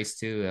competition he raced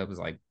too, I was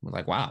like,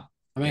 wow.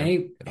 I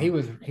mean, he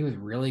was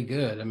really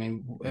good. I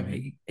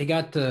mean, he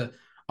got to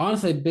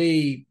honestly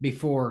be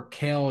before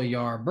Cale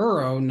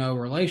Yarborough, no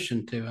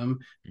relation to him.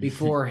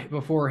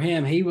 Before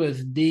him, he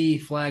was the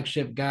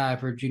flagship guy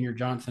for Junior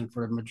Johnson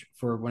for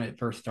when it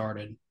first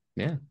started.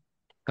 Yeah,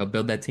 helped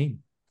build that team.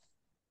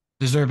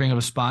 Deserving of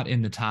a spot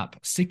in the top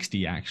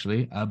 60,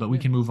 actually. But we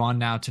can move on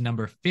now to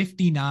number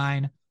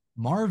 59.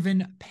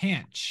 Marvin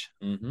Panch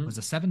was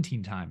a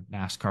 17-time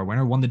NASCAR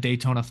winner, won the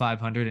Daytona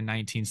 500 in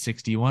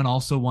 1961,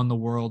 also won the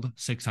World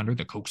 600,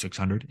 the Coke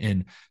 600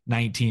 in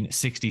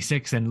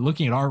 1966. And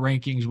looking at our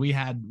rankings, we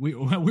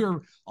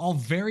were all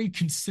very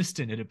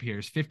consistent, it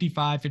appears.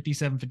 55,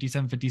 57,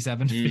 57,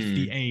 57,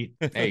 58.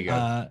 There you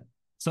go.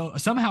 So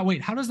somehow,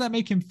 wait, how does that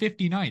make him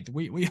 59th?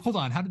 We hold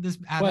on. How did this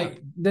add up?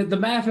 The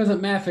math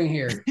isn't mathing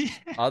here.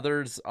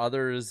 Others,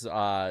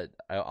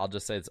 I'll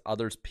just say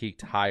others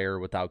peaked higher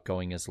without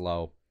going as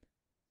low.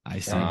 I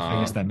see.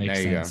 I guess that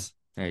makes sense.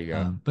 There you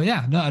go. But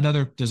yeah,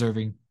 another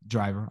deserving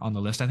driver on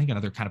the list. I think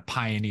another kind of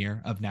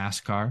pioneer of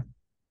NASCAR.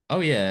 Oh,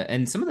 yeah.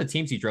 And some of the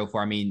teams he drove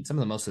for, I mean, some of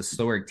the most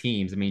historic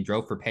teams. I mean, he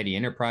drove for Petty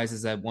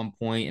Enterprises at one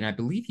point, and I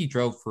believe he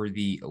drove for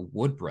the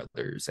Wood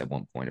Brothers at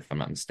one point, if I'm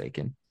not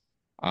mistaken.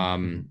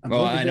 And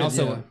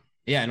also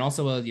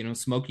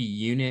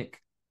Smokey Unick,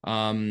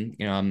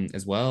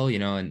 as well,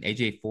 and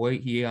AJ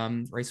Foyt he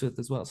raced with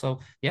as well. So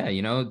yeah,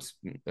 it's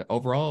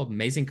overall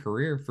amazing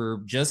career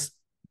for just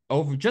a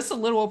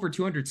little over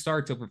 200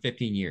 starts over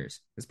 15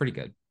 years. It's pretty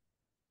good.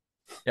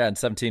 Yeah, and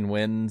 17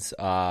 wins,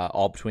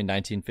 all between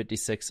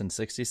 1956 and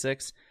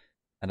 66.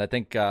 And I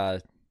think who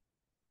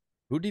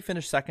did he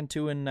finish second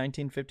to in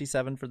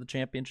 1957 for the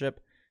championship?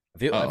 I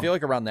feel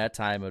like around that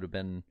time it would have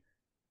been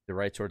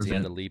right towards the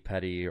end of Lee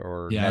Petty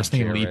or I was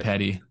thinking Lee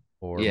Petty.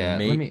 Or let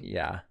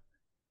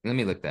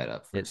me look that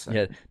up for a second.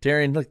 Yeah,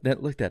 Darian, look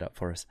that up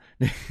for us.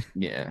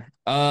 Yeah.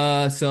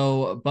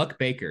 So Buck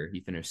Baker,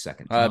 he finished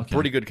second.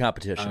 Pretty good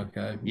competition.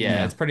 Okay. Yeah,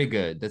 that's pretty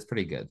good.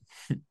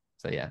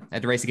 So yeah, I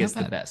had to race against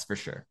the best for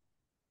sure.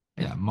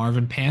 Yeah,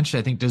 Marvin Panch,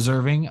 I think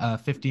deserving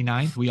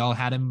 59th. We all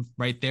had him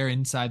right there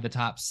inside the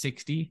top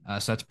 60.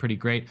 So that's pretty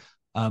great.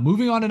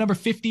 Moving on to number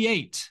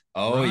 58.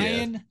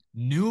 Ryan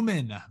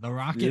Newman, the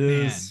Rocket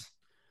Man.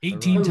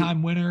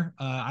 18-time winner.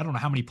 I don't know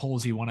how many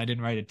poles he won. I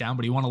didn't write it down,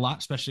 but he won a lot,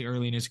 especially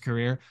early in his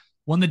career.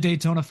 Won the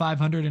Daytona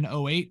 500 in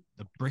 08,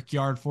 the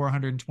Brickyard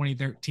 400 in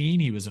 2013.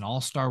 He was an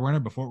all-star winner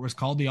before it was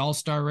called the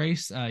All-Star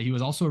Race. He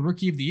was also a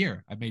Rookie of the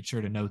Year. I made sure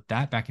to note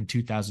that back in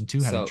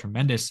 2002. Had a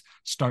tremendous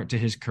start to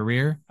his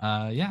career.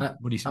 What do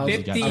you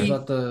think? I was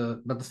about to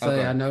say,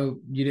 okay. I know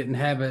you didn't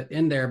have it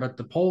in there, but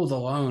the polls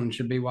alone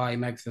should be why he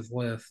makes this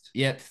list.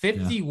 Yeah,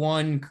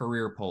 51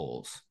 career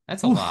polls.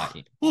 That's a lot.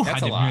 That's I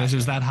didn't realize it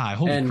was that high.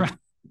 Holy crap.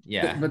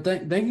 Yeah. But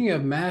thinking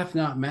of math,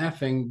 not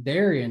mathing,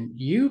 Darian,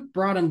 you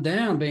brought him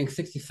down being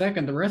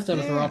 62nd. The rest of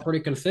us are all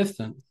pretty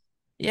consistent.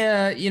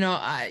 Yeah,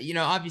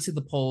 obviously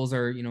the polls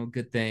are, a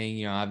good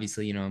thing.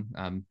 Obviously,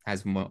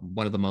 has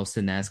one of the most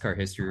in NASCAR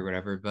history or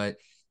whatever. But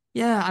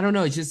yeah, I don't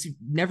know. It's just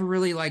never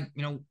really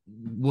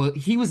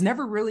he was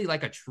never really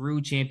like a true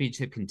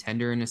championship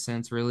contender in a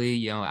sense,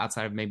 really,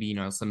 outside of maybe,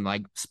 some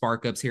like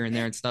spark ups here and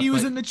there and stuff. He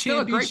was in the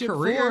championship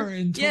career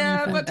in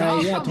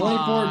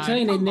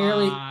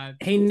 2014.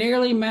 He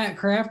nearly Matt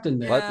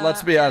Crafton.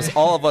 Let's be honest.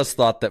 All of us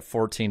thought that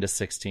 14 to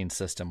 16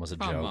 system was a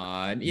joke. Come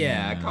on.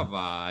 Come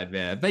on,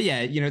 man. But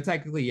yeah,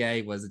 technically,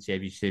 he was a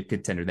championship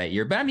contender that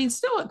year. But I mean,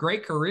 still a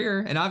great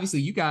career. And obviously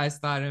you guys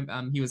thought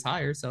he was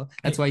higher. So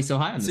that's why he's so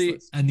high on this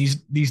list. And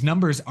these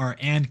numbers are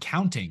and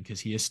counting because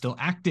he is still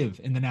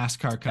active in the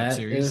NASCAR Cup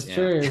Series. That is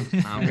true. He's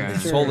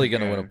totally going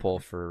to win a pole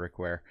for Rick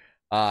Ware.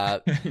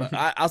 But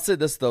I'll say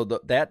this though,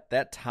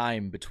 that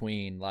time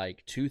between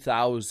like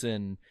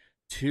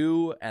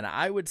 2002 and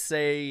I would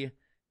say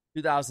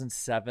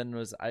 2007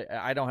 was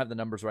I don't have the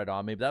numbers right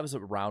on me, but that was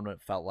around when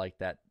it felt like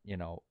that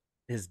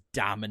his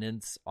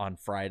dominance on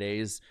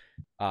Fridays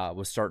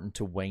was starting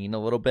to wane a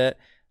little bit.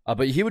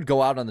 But he would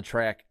go out on the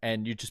track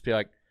and you'd just be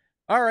like,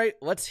 all right,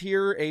 let's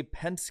hear a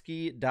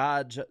Penske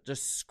Dodge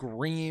just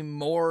scream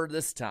more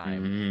this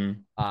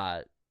time.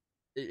 Mm-hmm.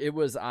 It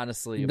was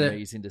honestly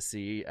amazing to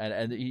see,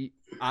 and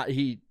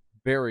he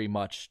very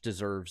much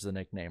deserves the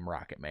nickname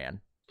Rocket Man.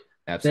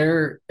 Absolutely.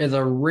 There is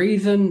a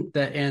reason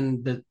that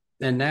in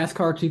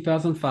NASCAR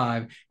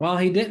 2005, while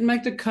he didn't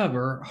make the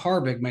cover,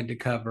 Harvick made the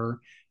cover.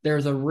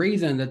 There's a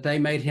reason that they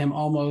made him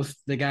almost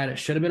the guy that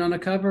should have been on the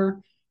cover.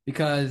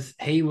 Because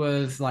he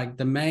was like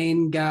the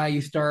main guy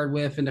you started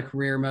with in the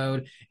career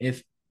mode.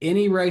 If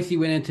any race he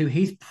went into,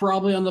 he's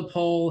probably on the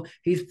pole.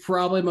 He's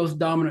probably the most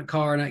dominant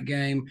car in that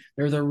game.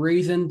 There's a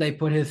reason they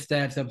put his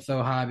stats up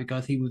so high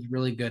because he was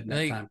really good in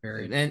that time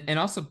period. And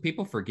also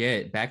people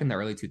forget back in the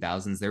early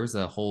 2000s, there was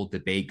a whole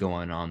debate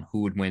going on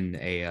who would win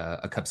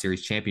a Cup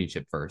Series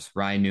championship first,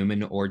 Ryan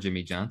Newman or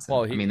Jimmy Johnson.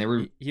 Well,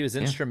 he was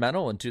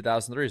instrumental in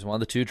 2003. He's one of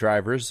the two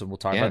drivers, and we'll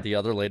talk about the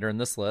other later in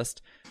this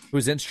list, who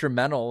was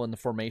instrumental in the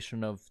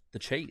formation of the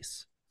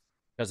Chase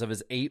because of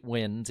his 8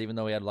 wins, even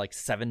though he had like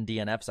 7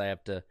 DNFs. I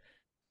have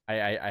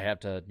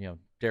to,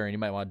 Darren, you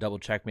might want to double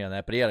check me on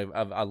that, but he had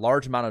a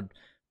large amount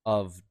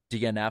of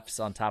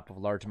DNFs on top of a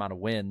large amount of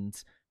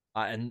wins.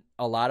 And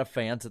a lot of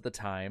fans at the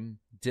time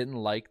didn't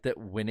like that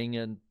winning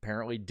and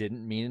apparently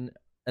didn't mean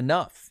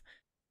enough.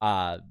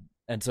 And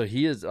so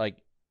he is like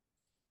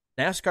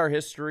NASCAR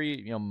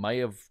history, might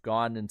have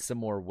gone in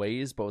similar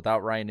ways, but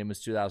without Ryan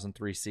Newman's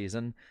 2003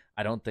 season,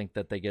 I don't think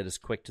that they get as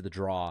quick to the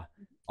draw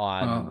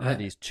on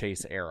these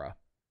Chase era.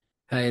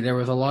 Hey, there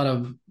was a lot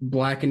of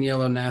black and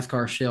yellow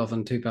NASCAR shells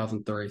in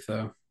 2003,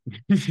 so.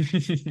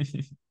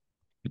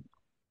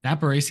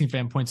 Napa Racing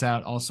Fan points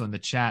out also in the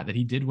chat that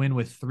he did win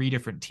with 3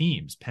 different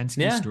teams: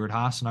 Penske,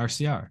 Stewart-Haas, and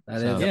RCR.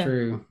 That is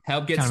true.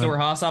 Help get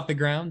Stewart-Haas off the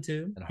ground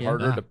too, and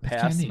harder to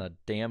pass than a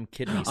damn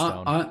kidney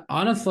stone.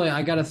 Honestly,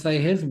 I gotta say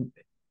his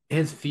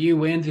few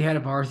wins he had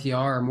of RCR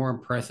are more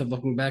impressive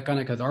looking back on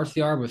it because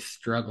RCR was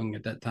struggling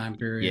at that time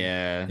period.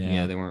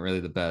 Yeah, they weren't really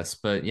the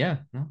best, but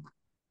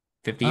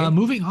 50.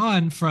 Moving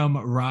on from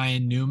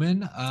Ryan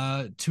Newman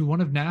to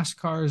one of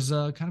NASCAR's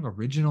kind of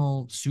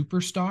original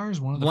superstars,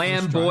 one of the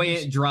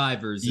flamboyant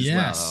drivers as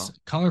well.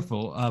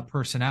 Colorful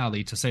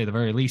personality to say the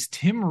very least.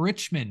 Tim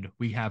Richmond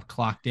we have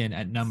clocked in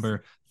at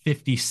number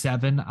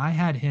 57. I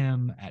had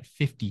him at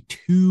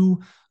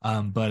 52,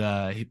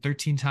 but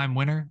 13-time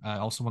winner,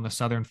 also won the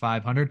Southern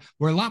 500.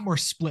 We're a lot more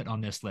split on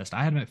this list.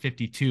 I had him at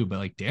 52, but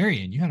like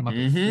Darian, you had him up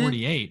at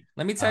 48.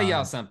 Let me tell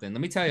y'all something.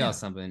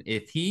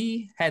 If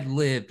he had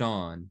lived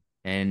on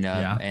and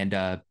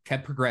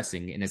kept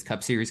progressing in his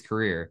Cup Series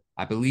career,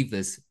 I believe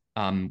this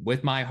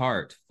with my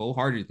heart,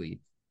 full-heartedly,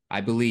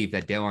 I believe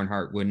that Dale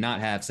Earnhardt would not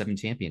have 7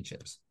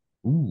 championships.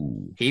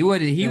 Ooh. He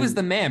was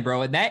the man,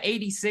 bro. And that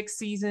 86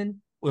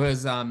 season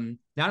was not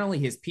only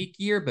his peak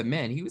year, but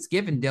man, he was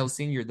giving Dale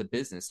Sr. the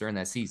business during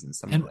that season.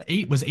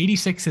 Was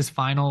 86 his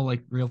final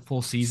like real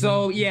full season?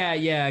 So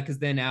yeah, because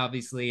then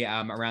obviously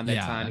around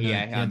that time he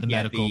had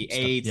the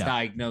AIDS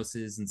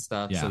diagnosis and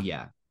stuff. So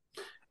yeah.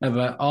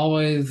 But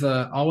always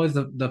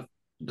the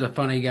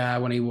funny guy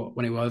when he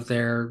was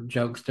there,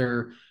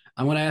 jokester.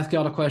 I'm going to ask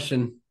y'all a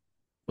question.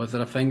 Was it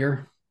a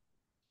finger?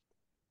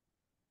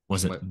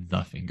 Was it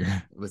the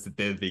finger? Was it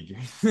the figure?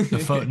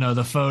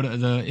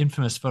 The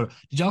infamous photo.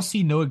 Did y'all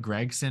see Noah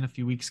Gregson a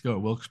few weeks ago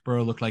at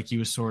Wilkesboro? Looked like he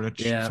was sort of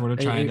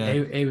trying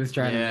he was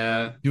trying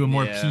to do a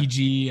more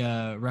PG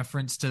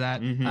reference to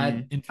that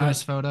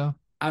infamous photo.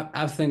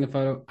 I've seen the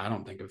photo. I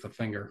don't think it was a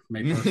finger,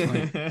 me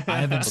personally. I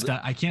haven't.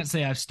 I can't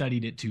say I've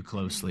studied it too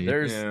closely.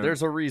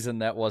 There's a reason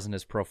that wasn't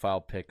his profile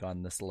pic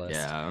on this list.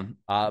 Yeah.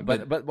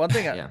 But one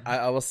thing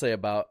I will say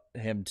about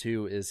him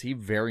too is he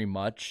very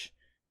much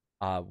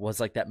was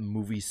like that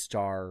movie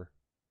star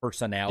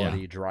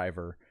personality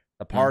driver,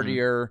 the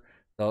partier,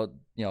 the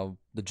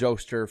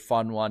jokester,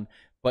 fun one,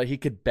 but he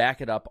could back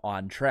it up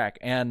on track.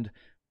 And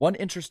one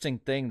interesting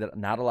thing that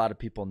not a lot of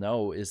people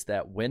know is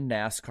that when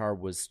NASCAR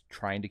was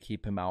trying to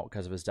keep him out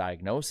because of his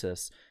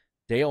diagnosis,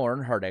 Dale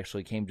Earnhardt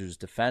actually came to his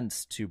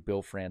defense to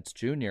Bill France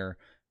Jr.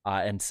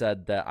 And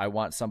said that I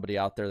want somebody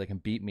out there that can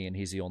beat me, and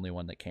he's the only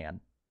one that can.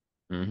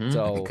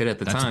 So he could at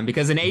the time,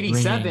 because in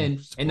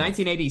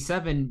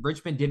 1987,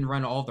 Richmond didn't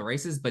run all the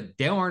races, but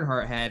Dale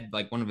Earnhardt had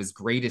like one of his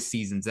greatest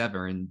seasons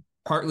ever, and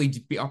partly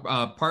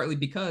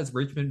because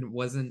Richmond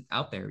wasn't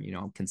out there,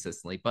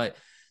 consistently. But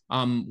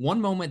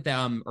one moment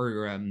that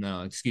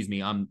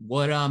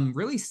what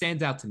really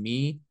stands out to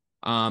me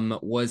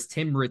was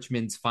Tim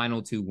Richmond's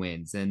final 2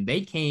 wins, and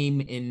they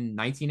came in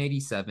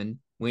 1987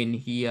 when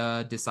he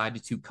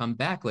decided to come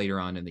back later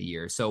on in the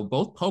year. So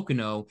both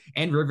Pocono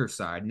and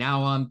Riverside.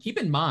 Now, keep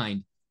in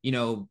mind,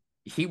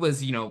 he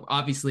was,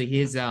 obviously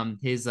his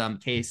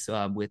case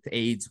with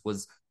AIDS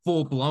was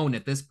full blown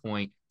at this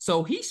point.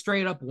 So he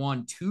straight up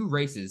won 2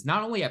 races,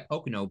 not only at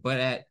Pocono,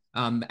 but at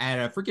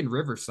a freaking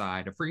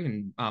Riverside, a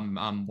freaking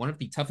one of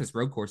the toughest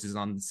road courses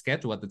on the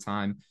schedule at the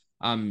time.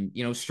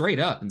 Straight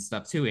up and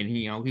stuff too. And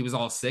he was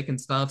all sick and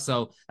stuff.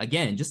 So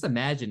again, just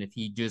imagine if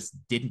he just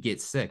didn't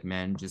get sick,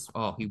 man.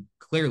 He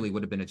clearly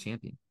would have been a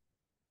champion.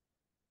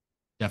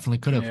 Definitely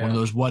could have. One of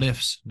those what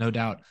ifs, no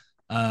doubt.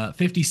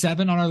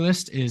 57 on our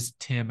list is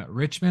Tim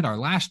Richmond. Our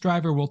last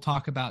driver we'll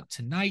talk about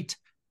tonight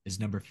is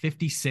number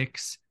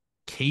 56,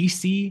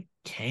 Casey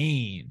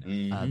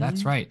Kane.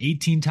 That's right.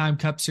 18-time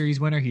Cup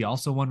Series winner. He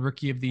also won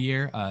Rookie of the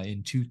Year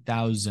in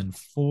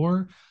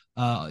 2004.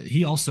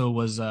 He also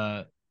was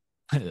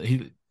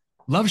he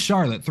loves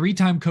Charlotte,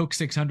 3-time Coke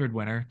 600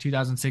 winner,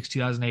 2006,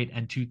 2008,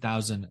 and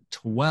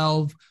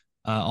 2012.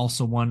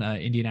 Also won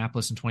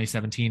Indianapolis in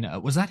 2017.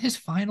 Was that his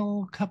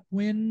final Cup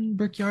win,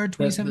 Brickyard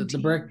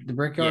 2017? The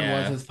Brickyard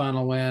was his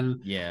final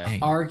win. Yeah.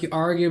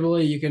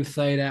 Arguably, you can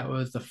say that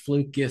was the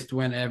flukiest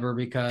win ever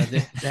because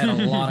it had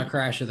a lot of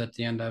crashes at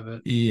the end of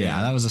it.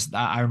 Yeah, that was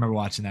I remember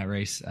watching that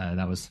race.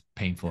 That was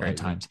painful at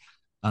times.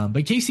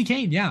 But Casey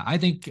Kane, I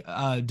think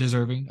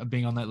deserving of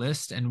being on that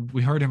list. And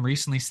we heard him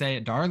recently say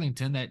at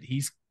Darlington that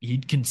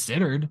he'd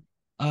considered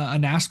a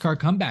NASCAR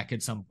comeback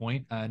at some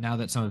point. Now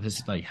that some of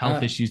his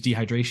health issues,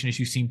 dehydration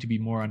issues seem to be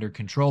more under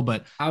control,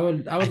 but I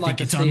would like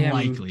to it's see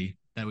unlikely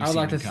him. That I would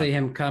like to see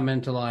him come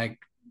into like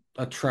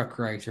a truck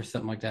race or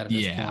something like that at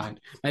this point.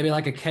 Maybe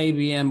like a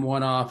KBM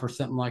one-off or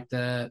something like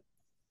that.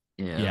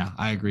 Yeah,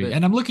 I agree.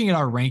 And I'm looking at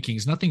our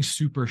rankings. Nothing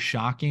super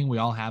shocking. We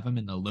all have him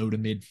in the low to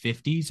mid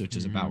 50s, which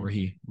is about where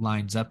he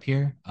lines up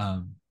here.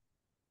 I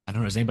don't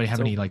know. Does anybody have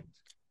any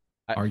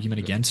argument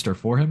against or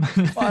for him?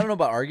 Well, I don't know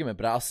about argument,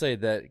 but I'll say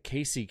that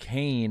Casey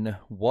Kane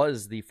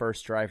was the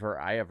first driver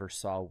I ever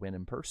saw win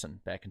in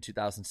person back in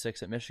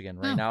 2006 at Michigan,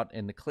 ran out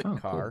in the click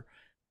car.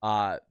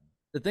 Cool.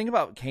 The thing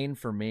about Kane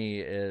for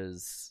me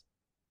is,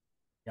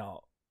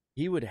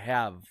 he would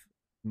have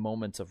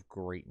moments of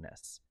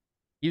greatness.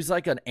 He was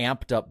like an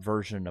amped up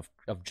version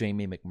of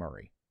Jamie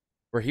McMurray,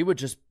 where he would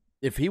just,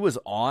 if he was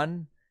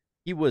on,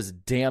 he was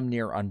damn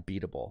near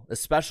unbeatable,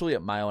 especially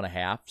at mile and a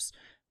halves.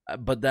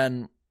 But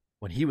then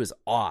when he was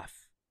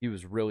off, he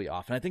was really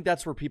off. And I think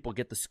that's where people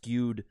get the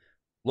skewed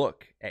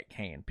look at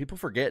Kane. People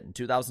forget in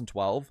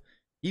 2012,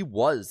 he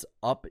was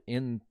up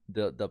in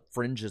the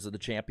fringes of the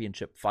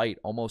championship fight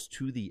almost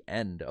to the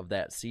end of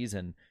that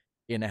season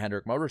in a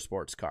Hendrick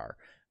Motorsports car.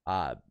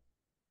 I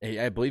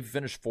believe he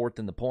finished 4th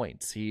in the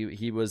points.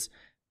 He was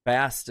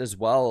fast as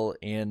well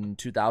in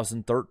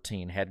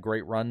 2013, had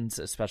great runs,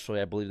 especially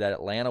I believe that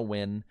Atlanta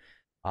win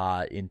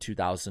in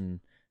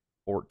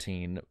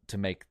 2014 to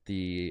make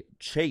the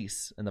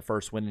chase in the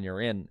first win and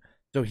you're in.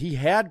 So he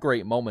had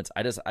great moments.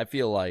 I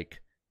feel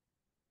like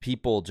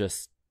people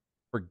just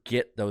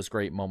forget those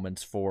great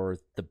moments for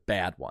the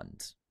bad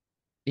ones.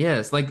 Yeah,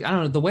 it's like, I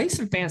don't know, the way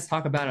some fans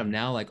talk about him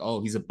now, like,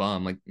 oh, he's a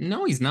bum. Like,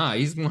 no, he's not.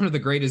 He's one of the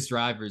greatest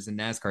drivers in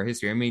NASCAR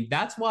history. I mean,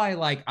 that's why,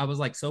 I was,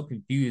 so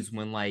confused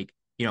when,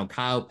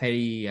 Kyle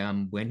Petty,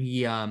 when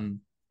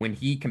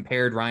he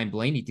compared Ryan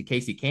Blaney to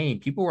Casey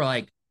Kane, people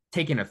were,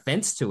 taking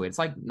offense to it. It's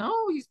like, no,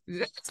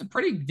 it's a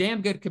pretty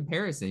damn good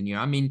comparison.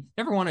 I mean,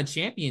 never won a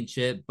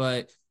championship,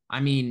 but I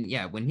mean,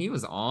 yeah, when he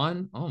was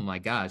on, oh my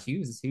gosh, he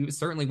was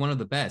certainly one of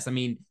the best. I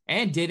mean,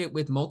 and did it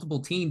with multiple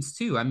teams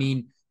too. I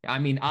mean,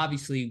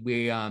 obviously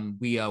we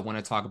want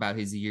to talk about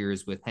his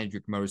years with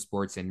Hendrick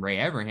Motorsports and Ray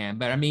Evernham,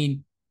 but I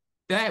mean,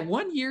 that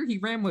 1 year he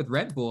ran with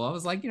Red Bull, I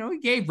was like, he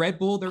gave Red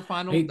Bull their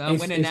final win in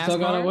NASCAR. Still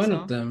got to win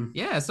with them.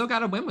 Yeah, still got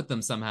to win with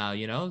them somehow,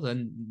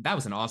 And that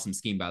was an awesome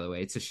scheme, by the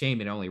way. It's a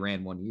shame it only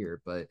ran 1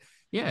 year, but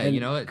yeah,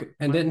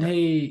 And didn't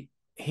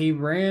he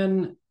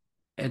ran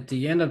at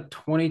the end of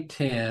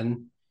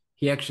 2010.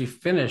 He actually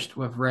finished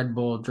with Red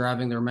Bull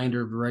driving the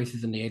remainder of the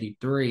races in the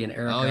 83, and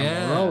Eric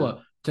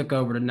Almirola took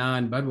over the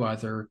 9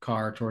 Budweiser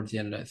car towards the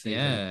end of that season.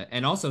 Yeah,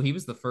 and also he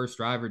was the first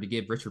driver to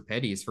give Richard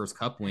Petty his first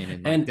Cup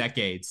win in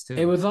decades too.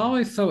 It was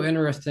always so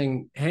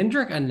interesting.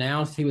 Hendrick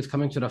announced he was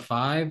coming to the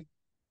 5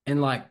 in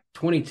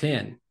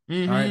 2010.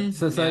 Mm-hmm. All right,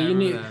 so you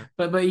knew,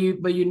 but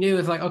you knew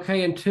it's like,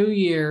 okay, in 2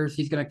 years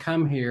he's going to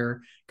come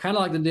here, kind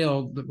of like the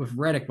deal with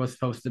Reddick was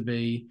supposed to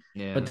be.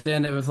 Yeah. But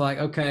then it was like,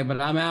 okay,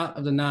 but I'm out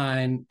of the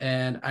 9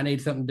 and I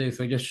need something to do.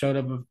 So he just showed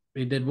up.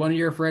 He did 1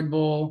 year for Red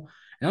Bull.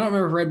 And I don't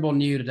remember if Red Bull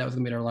knew that was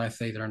going to be their last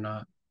season or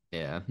not.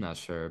 Yeah, I'm not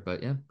sure,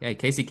 but yeah. Hey,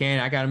 Casey Kane,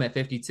 I got him at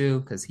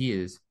 52 because he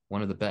is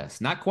one of the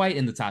best. Not quite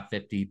in the top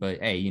 50, but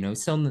hey,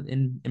 still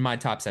in my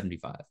top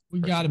 75. We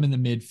got him in the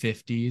mid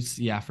 50s.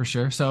 Yeah, for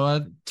sure.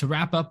 So to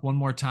wrap up one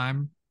more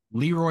time,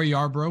 Leroy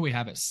Yarbrough, we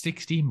have at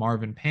 60,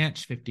 Marvin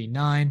Panch,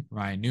 59,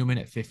 Ryan Newman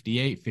at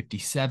 58,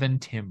 57,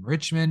 Tim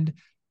Richmond,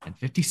 and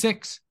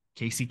 56,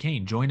 Casey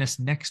Kane. Join us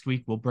next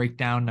week. We'll break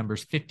down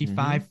numbers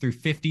 55 through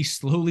 50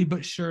 slowly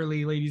but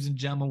surely, ladies and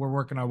gentlemen. We're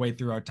working our way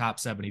through our top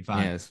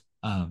 75. Yes.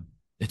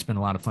 It's been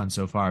a lot of fun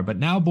so far. But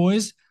now,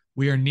 boys,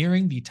 we are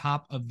nearing the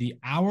top of the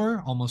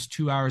hour, almost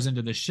 2 hours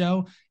into the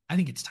show. I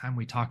think it's time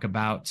we talk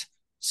about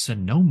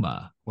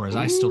Sonoma, or as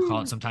I still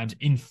call it sometimes,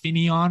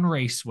 Infineon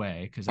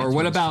Raceway. Or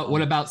what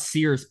about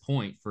Sears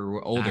Point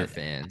for older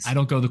fans? I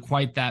don't go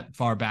quite that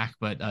far back,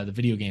 but the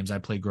video games I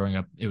played growing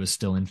up, it was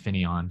still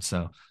Infineon.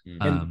 So,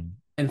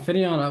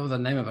 Infineon, that was the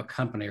name of a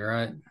company,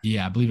 right?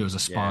 Yeah, I believe it was a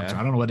sponsor.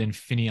 I don't know what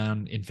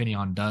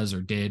Infineon does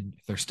or did.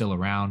 If they're still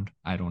around,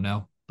 I don't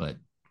know, but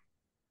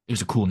it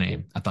was a cool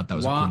name. I thought that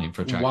was a cool name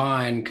for a track.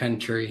 Wine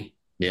Country.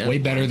 Yeah, way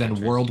better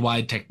than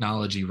Worldwide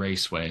Technology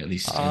Raceway, at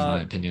least in my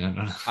opinion. I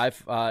don't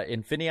know.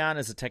 Infineon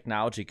is a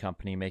technology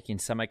company making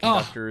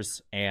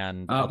semiconductors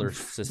and other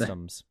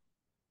systems.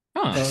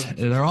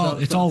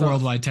 It's all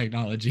Worldwide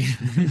Technology.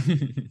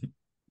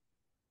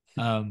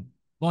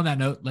 Well, on that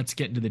note, let's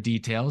get into the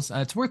details.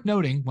 It's worth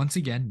noting, once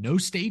again, no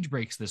stage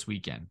breaks this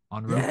weekend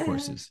on road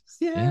courses.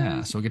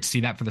 Yeah, so we'll get to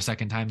see that for the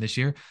second time this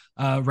year.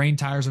 Rain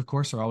tires, of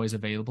course, are always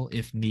available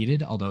if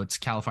needed, although it's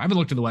California. I haven't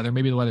looked at the weather.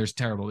 Maybe the weather is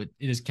terrible. It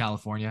is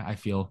California. I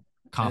feel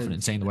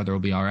confident saying the weather will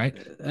be all right.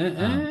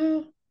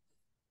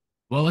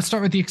 Well, let's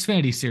start with the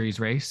Xfinity Series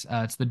race.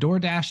 It's the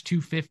DoorDash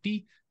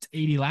 250. It's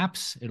 80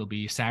 laps. It'll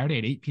be Saturday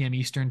at 8 p.m.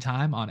 Eastern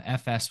time on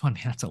FS1.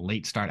 Man, that's a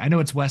late start. I know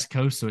it's West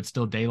Coast, so it's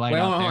still daylight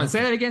out there.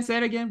 Say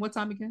that again. What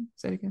time again?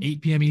 Say it again.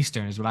 8 p.m.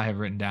 Eastern is what I have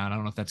written down. I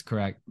don't know if that's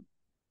correct.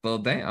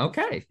 Well,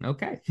 okay.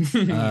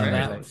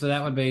 So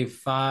that would be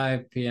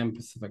 5 p.m.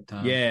 Pacific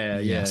time.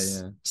 Yeah.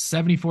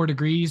 74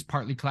 degrees,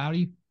 partly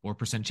cloudy,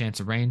 4% chance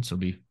of rain, so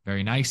it'll be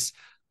very nice.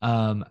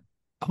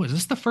 Is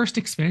this the first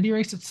Xfinity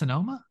race at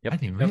Sonoma? Yep. I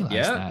didn't realize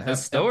that.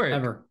 Historic.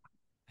 Ever.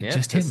 It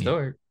just hit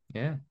me.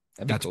 Yeah.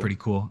 That's cool. Pretty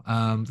cool.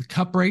 The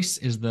Cup race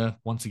is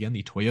once again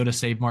the Toyota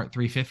Save Mart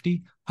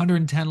 350,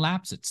 110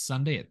 laps. It's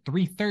Sunday at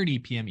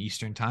 3:30 p.m.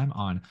 Eastern time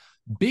on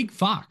Big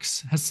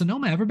Fox. Has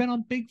Sonoma ever been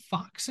on Big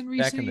Fox in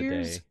recent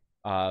years?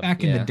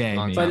 Back in the day,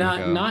 maybe. But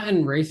not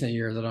in recent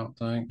years, I don't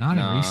think. Not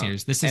in recent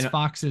years. This is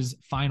Fox's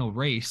final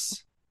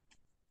race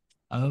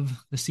of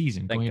the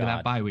season, going into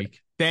that bye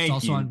week.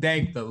 Thank you.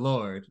 Thank the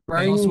Lord.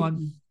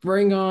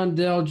 Bring on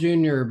Dale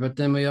Jr., but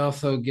then we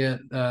also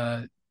get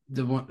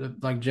the one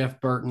like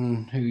Jeff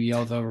Burton who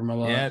yells over him a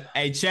lot. Yeah.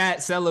 Hey,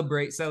 chat,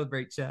 celebrate,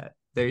 chat.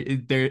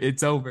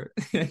 It's over.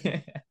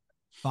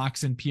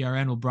 Fox and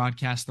PRN will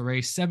broadcast the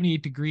race.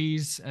 78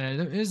 degrees.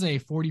 There is a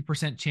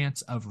 40%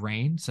 chance of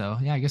rain. So,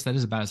 yeah, I guess that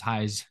is about as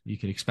high as you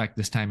could expect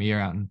this time of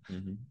year out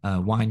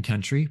in wine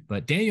country.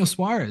 But Daniel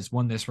Suarez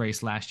won this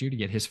race last year to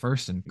get his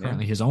first and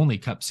currently his only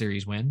Cup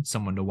Series win.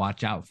 Someone to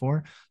watch out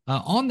for.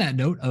 On that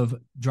note of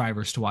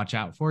drivers to watch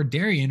out for,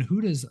 Darian, who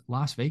does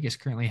Las Vegas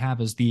currently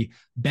have as the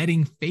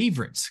betting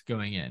favorites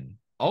going in?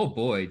 Oh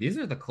boy, these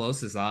are the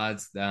closest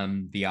odds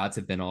the odds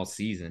have been all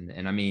season.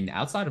 And I mean,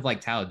 outside of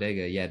like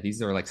Talladega, these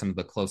are like some of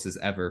the closest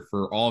ever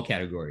for all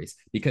categories.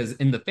 Because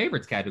in the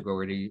favorites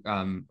category,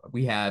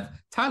 we have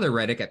Tyler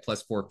Reddick at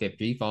plus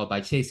 450, followed by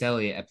Chase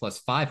Elliott at plus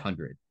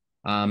 500.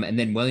 And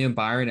then William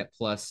Byron at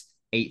plus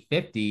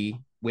 850,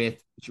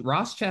 with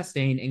Ross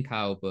Chastain and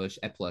Kyle Busch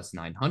at plus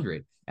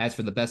 900. As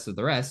for the best of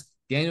the rest,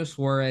 Daniel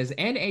Suarez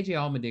and AJ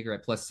Allmendinger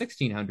at plus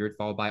 1,600,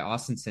 followed by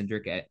Austin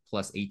Cindric at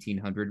plus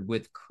 1,800,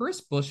 with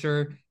Chris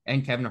Buescher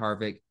and Kevin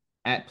Harvick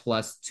at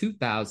plus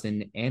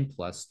 2,000 and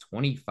plus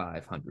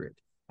 2,500.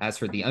 As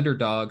for the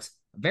underdogs,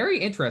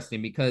 very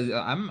interesting because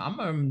I'm going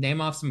to name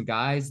off some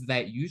guys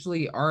that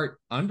usually aren't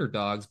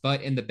underdogs,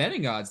 but in the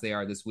betting odds they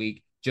are this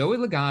week. Joey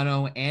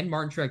Logano and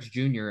Martin Truex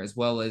Jr., as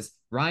well as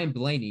Ryan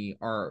Blaney,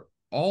 are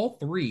all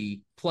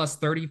three plus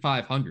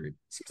 3,500.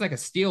 Seems like a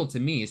steal to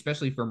me,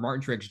 especially for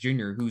Martin Truex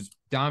Jr., who's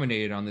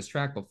dominated on this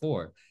track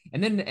before.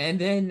 And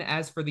then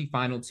as for the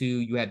final two,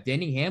 you have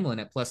Denny Hamlin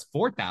at plus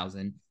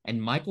 4,000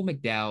 and Michael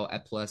McDowell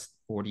at plus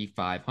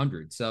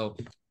 4,500. So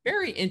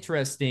very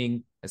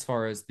interesting as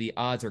far as the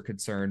odds are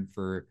concerned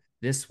for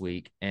this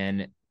week. And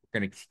we're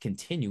going to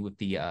continue with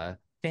the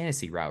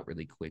fantasy route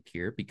really quick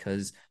here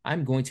because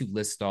I'm going to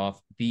list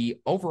off the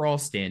overall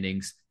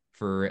standings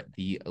for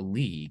the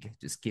league.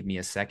 Just give me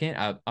a second.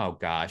 Oh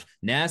gosh,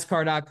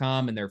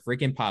 NASCAR.com and their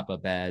freaking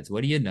pop-up ads.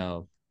 What do you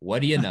know?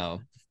 What do you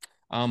know?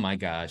 Oh my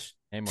gosh.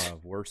 Name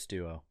of worst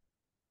duo.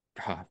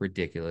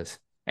 Ridiculous.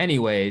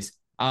 Anyways,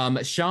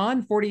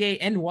 Sean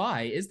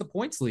 48NY is the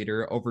points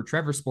leader over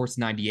Trevor Sports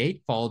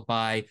 98, followed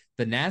by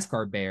the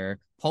NASCAR Bear,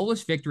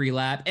 Polish Victory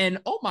Lap, and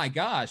oh my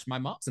gosh, my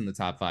mom's in the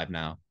top 5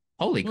 now.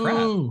 Holy crap.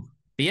 Whoa.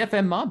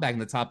 BFM mom back in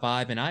the top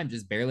 5, and I'm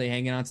just barely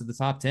hanging on to the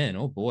top 10.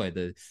 Oh boy,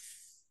 the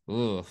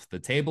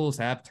tables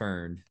have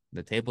turned.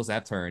 The tables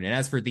have turned. And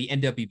as for the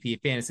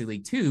NWP Fantasy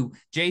League 2,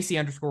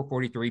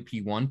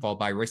 JC_43P1, followed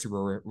by Racer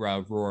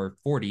Roar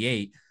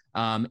 48.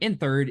 In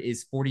third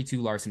is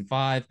 42 Larson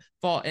 5,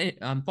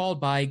 followed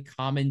by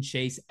Common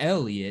Chase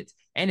Elliott.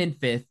 And in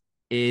fifth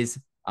is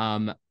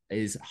Hot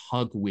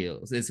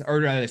Wheels.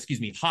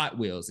 Hot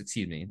Wheels.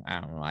 Excuse me.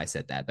 I don't know why I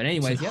said that. But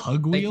anyways,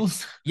 Hug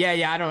Wheels?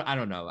 Yeah, I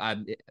don't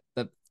know.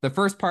 The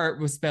first part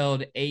was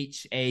spelled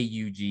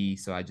HAUG,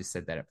 so I just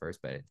said that at first,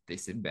 but they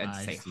said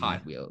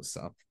Hot Wheels,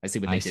 so I see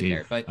what they did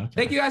there. But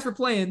Thank you guys for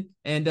playing.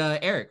 And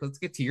Eric, let's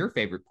get to your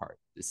favorite part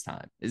this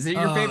time. Is it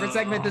your favorite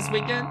segment this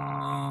weekend?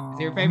 Is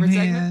it your favorite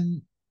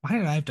segment? Why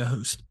did I have to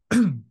host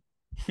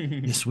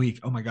this week?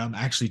 Oh my god, I'm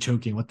actually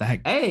choking. What the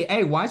heck?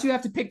 Hey, why'd you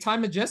have to pick Ty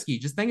Majeski?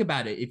 Just think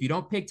about it. If you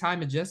don't pick Ty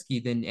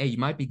Majeski, then hey, you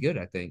might be good,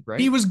 I think, right?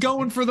 He was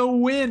going for the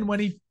win when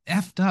he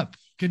effed up.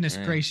 Goodness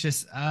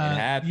gracious. It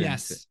happens.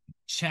 Yes.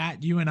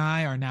 Chat, you and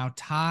I are now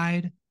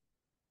tied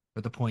for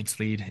the points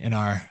lead in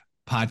our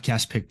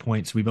podcast pick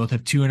points. We both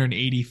have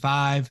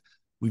 285.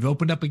 We've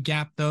opened up a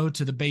gap, though,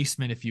 to the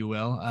basement, if you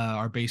will.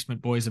 Our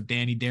basement boys of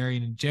Danny,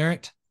 Darian, and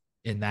Jarrett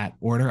in that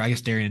order. I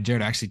guess Darian and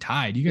Jarrett are actually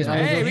tied. You guys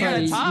we got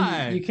a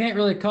tie. You can't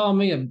really call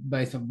me a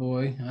basement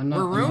boy. I'm not.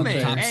 We're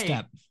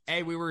roommates.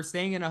 Hey, we were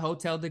staying in a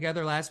hotel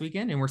together last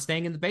weekend, and we're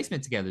staying in the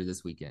basement together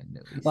this weekend.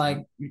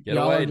 Like, Get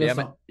away, damn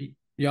it.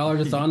 Y'all are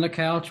just on the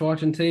couch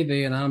watching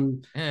TV, and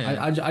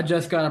I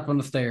just got up on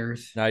the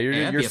stairs. No,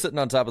 you're sitting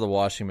on top of the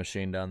washing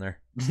machine down there.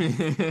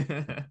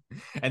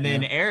 And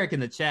then Eric in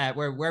the chat,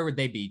 where would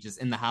they be?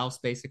 Just in the house,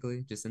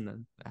 basically, just in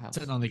the house,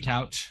 sitting on the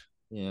couch.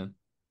 Yeah,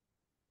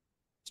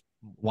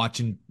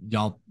 watching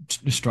y'all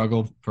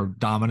struggle for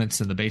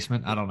dominance in the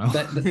basement. I don't know.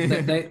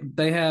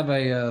 They have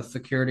a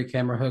security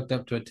camera hooked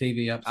up to a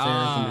TV upstairs,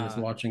 and they're just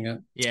watching it.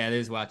 Yeah, they're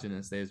just watching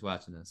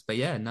us. But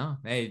yeah, no,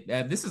 hey,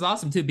 this is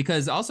awesome too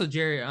because also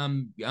Jerry,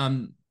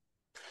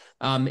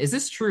 is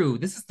this true?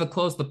 This is the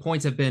close the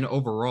points have been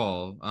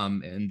overall,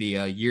 in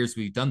the years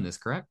we've done this,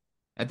 correct?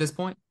 At this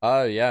point?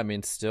 Yeah. I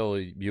mean, still,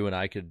 you and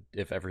I could,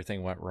 if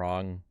everything went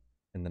wrong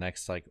in the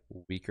next like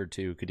week or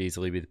two, could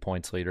easily be the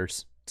points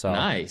leaders. So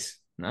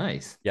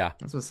Nice. Yeah.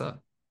 That's what's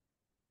up.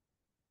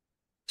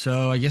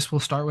 So I guess we'll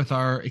start with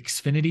our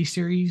Xfinity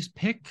Series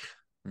pick.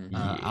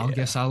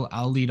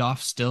 I'll lead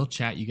off still.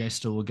 Chat, you guys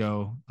still will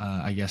go.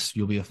 I guess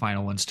you'll be the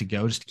final ones to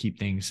go just to keep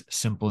things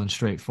simple and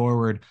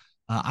straightforward.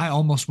 I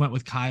almost went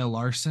with Kyle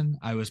Larson.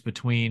 I was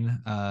between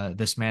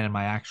this man and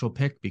my actual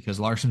pick because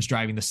Larson's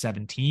driving the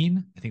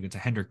 17. I think it's a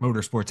Hendrick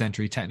Motorsports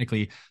entry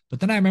technically. But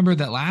then I remember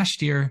that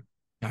last year,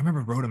 I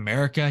remember Road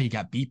America, he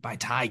got beat by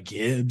Ty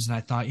Gibbs. And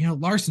I thought,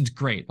 Larson's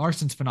great.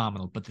 Larson's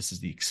phenomenal. But this is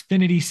the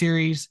Xfinity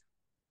Series.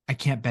 I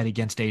can't bet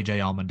against AJ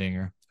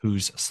Allmendinger,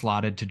 who's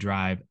slotted to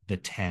drive the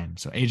 10.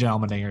 So AJ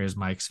Allmendinger is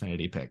my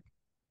Xfinity pick.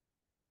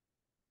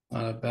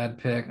 Not a bad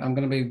pick. I'm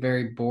going to be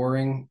very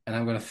boring, and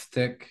I'm going to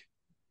stick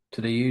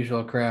to the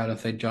usual crowd and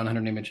say John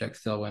Hunter Nemechek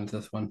still wins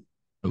this one.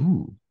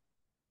 Ooh.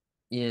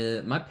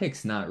 Yeah, my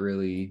pick's not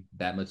really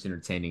that much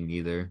entertaining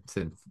either. It's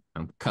a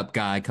cup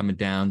guy coming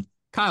down.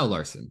 Kyle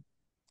Larson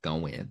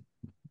gonna win.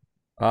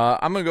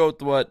 I'm gonna go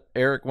with what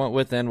Eric went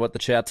with and what the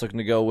chat's looking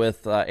to go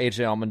with.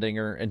 AJ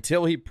Allmendinger,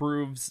 until he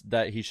proves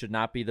that he should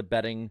not be the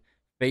betting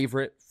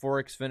favorite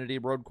for Xfinity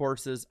road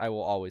courses, I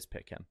will always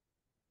pick him.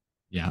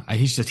 Yeah,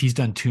 he's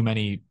done too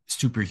many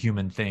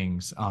superhuman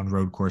things on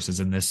road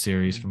courses in this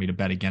series for me to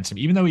bet against him.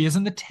 Even though he is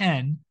in the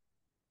 10,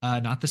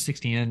 not the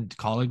 16, and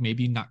Colleague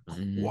maybe not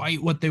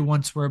quite what they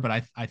once were, but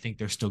I think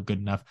they're still good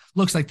enough.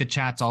 Looks like the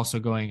chat's also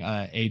going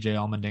AJ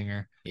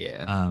Allmendinger.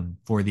 Yeah.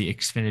 For the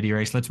Xfinity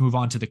race. Let's move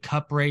on to the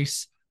Cup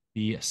race.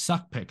 The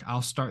suck pick.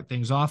 I'll start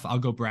things off. I'll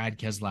go Brad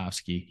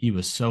Keselowski. He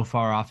was so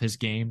far off his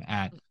game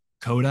at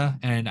Coda,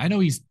 and I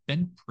know he's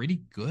been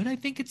pretty good, I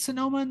think, at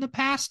Sonoma in the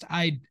past.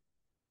 I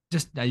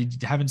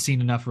haven't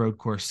seen enough road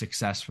course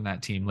success from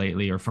that team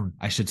lately, or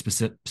I should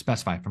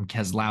specify from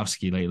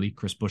Keselowski lately.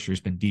 Chris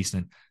Buescher's been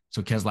decent,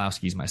 so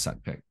Keselowski's my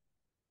suck pick.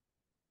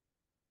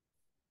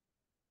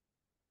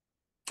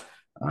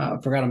 I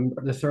forgot I'm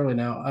this early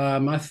now.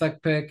 My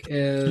suck pick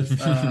is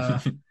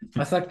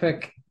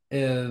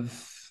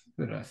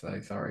Who did I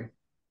say? Sorry.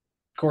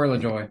 Corey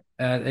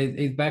LaJoy.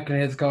 He's back in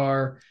his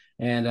car,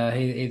 and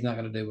he's not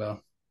going to do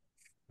well.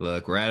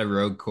 Look, we're at a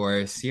road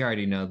course. You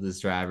already know this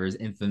driver is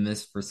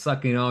infamous for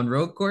sucking on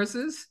road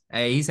courses.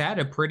 Hey, he's had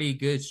a pretty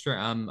good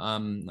strain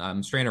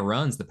of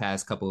runs the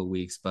past couple of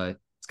weeks, but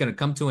it's going to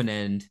come to an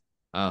end.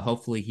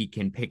 Hopefully, he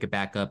can pick it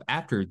back up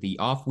after the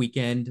off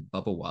weekend.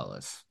 Bubba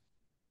Wallace.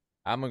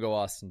 I'm gonna go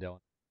Austin Dillon.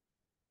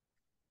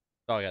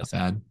 That's all I gotta say.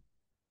 Bad.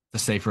 The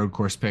safe road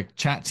course pick.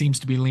 Chat seems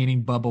to be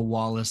leaning Bubba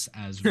Wallace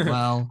as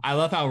well. I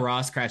love how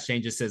Ross Crash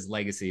Chain just says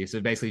legacy. So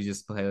basically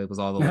just it was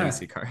all the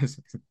legacy cars.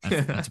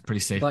 That's a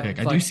pretty safe pick.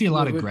 I do see a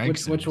lot of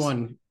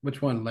Gregsons.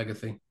 Which one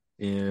legacy?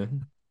 Yeah.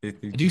 I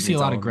do see a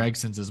lot of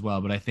Gregsons as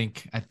well, but I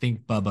think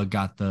Bubba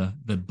got the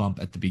bump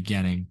at the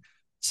beginning.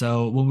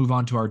 So we'll move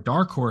on to our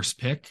dark horse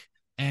pick.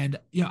 And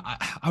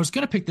I was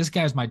gonna pick this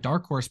guy as my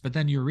dark horse, but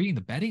then you're reading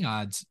the betting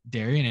odds,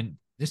 Darian, and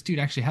this dude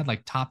actually had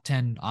like top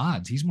 10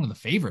 odds. He's one of the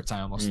favorites,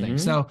 I almost think.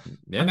 So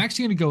I'm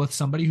actually going to go with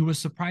somebody who was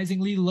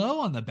surprisingly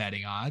low on the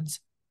betting odds,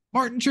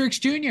 Martin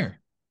Truex Jr.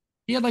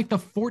 He had like the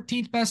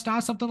 14th best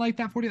odds, something like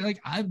that. 40. Like,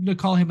 I'm going to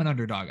call him an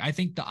underdog. I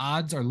think the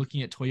odds are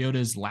looking at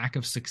Toyota's lack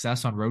of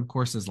success on road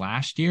courses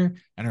last year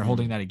and are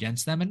holding that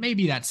against them. And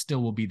maybe that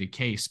still will be the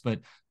case. But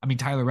I mean,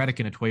 Tyler Reddick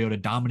in a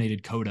Toyota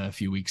dominated COTA a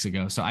few weeks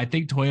ago. So I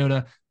think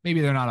Toyota,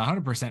 maybe they're not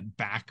 100%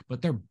 back,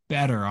 but they're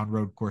better on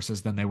road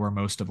courses than they were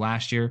most of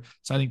last year.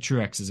 So I think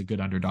Truex is a good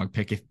underdog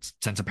pick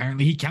since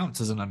apparently he counts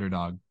as an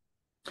underdog.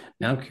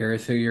 Now I'm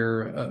curious who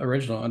your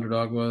original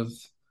underdog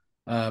was.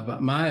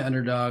 But my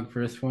underdog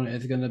for this one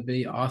is going to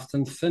be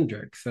Austin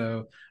Cindric.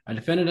 So I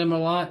defended him a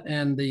lot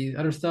and the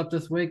other stuff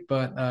this week,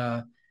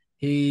 but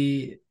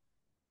he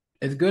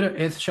is good.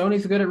 It's shown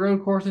he's good at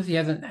road courses. He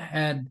hasn't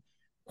had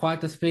quite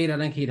the speed I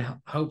think he'd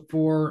hoped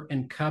for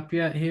in Cup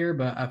yet here,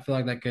 but I feel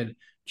like that could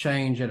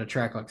change at a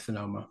track like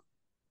Sonoma.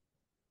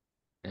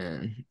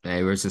 And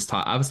I was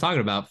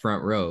talking about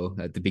front row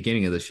at the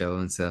beginning of the show,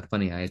 and it's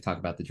funny I talk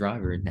about the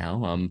driver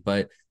now.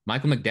 But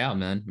Michael McDowell,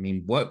 man, I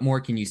mean, what more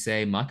can you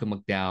say? Michael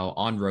McDowell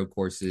on road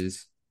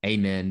courses,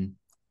 amen.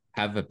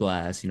 Have a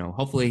blast.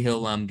 Hopefully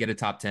he'll get a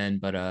top 10.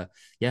 But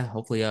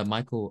hopefully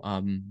Michael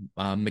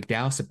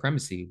McDowell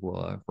supremacy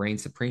will reign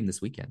supreme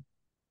this weekend.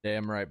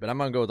 Damn right. But I'm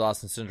gonna go with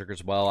Austin Cindric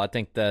as well. I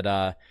think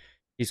that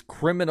he's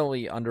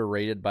criminally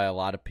underrated by a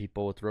lot of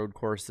people with road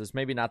courses.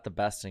 Maybe not the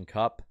best in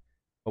Cup.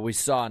 But we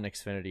saw in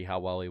Xfinity how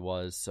well he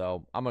was,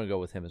 so I'm going to go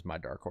with him as my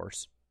dark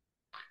horse.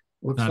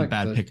 Looks not like a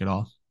bad pick at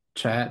all.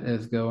 Chat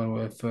is going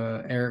with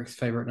Eric's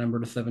favorite number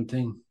to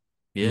 17.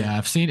 Yeah,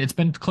 I've seen it's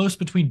been close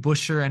between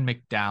Buescher and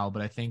McDowell,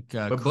 but I think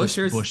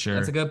Buescher.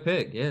 That's a good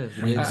pick. Yeah,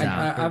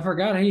 I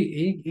forgot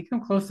he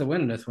come close to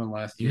winning this one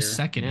last year. He was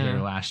second here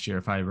last year,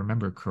 if I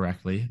remember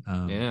correctly.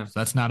 So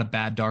that's not a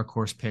bad dark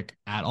horse pick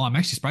at all. I'm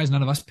actually surprised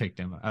none of us picked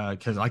him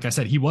because, like I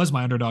said, he was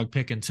my underdog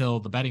pick until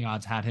the betting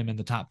odds had him in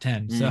the top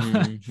 10.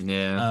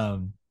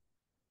 So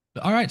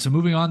all right, so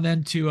moving on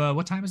then to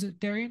what time is it,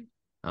 Darian?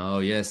 Oh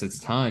yes, it's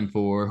time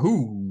for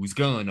Who's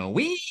Gonna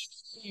Win.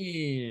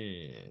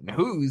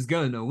 Who's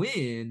gonna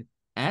win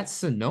at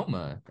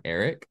Sonoma,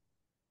 Eric?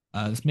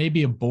 This may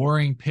be a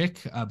boring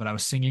pick, but I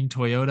was singing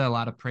Toyota a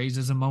lot of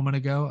praises a moment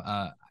ago.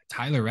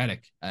 Tyler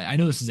Reddick. I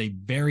know this is a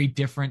very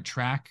different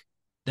track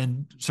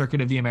than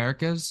Circuit of the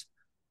Americas.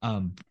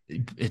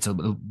 It's a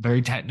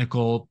very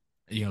technical,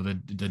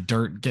 the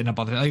dirt getting up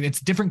on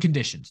it's different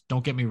conditions.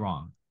 Don't get me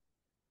wrong.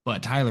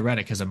 But Tyler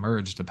Reddick has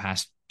emerged the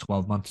past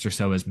 12 months or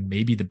so as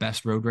maybe the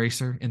best road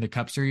racer in the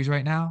Cup Series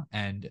right now.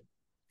 And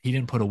he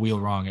didn't put a wheel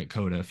wrong at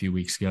COTA a few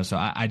weeks ago. So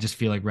I just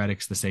feel like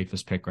Reddick's the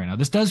safest pick right now.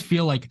 This does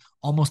feel like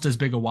almost as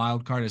big a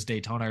wild card as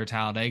Daytona or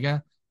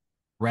Talladega.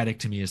 Reddick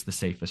to me is the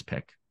safest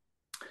pick.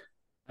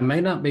 I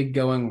may not be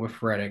going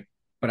with Reddick,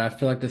 but I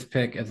feel like this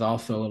pick is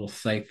also a little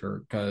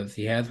safer because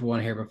he has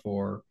won here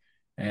before.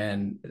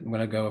 And I'm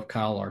going to go with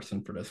Kyle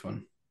Larson for this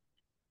one.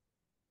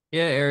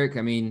 Yeah, Eric,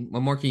 I mean,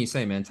 what more can you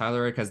say, man?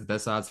 Tyler Reddick has the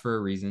best odds for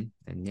a reason.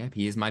 And yeah,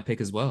 he is my pick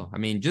as well. I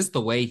mean, just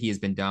the way he has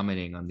been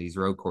dominating on these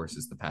road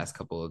courses the past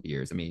couple of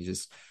years. I mean,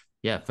 just,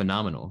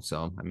 phenomenal.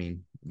 So, I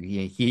mean,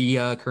 he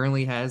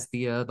currently has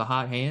the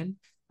hot hand.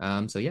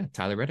 So, yeah,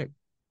 Tyler Reddick.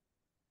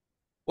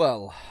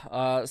 Well,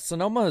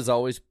 Sonoma has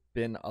always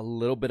been a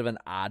little bit of an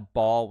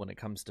oddball when it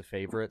comes to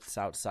favorites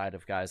outside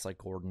of guys like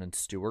Gordon and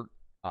Stewart.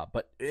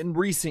 But in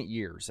recent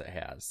years, it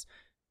has.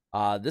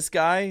 This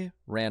guy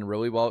ran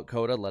really well at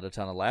COTA, led a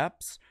ton of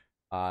laps.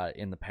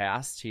 In the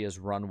past, he has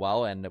run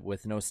well, and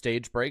with no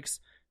stage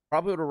breaks,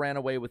 probably would have ran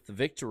away with the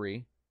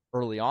victory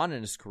early on in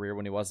his career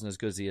when he wasn't as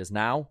good as he is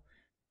now.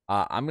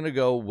 I'm going to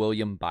go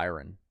William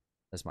Byron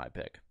as my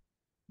pick.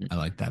 I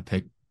like that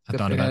pick. I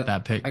thought about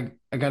that pick.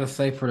 I got to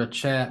say for the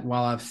chat,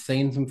 while I've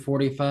seen some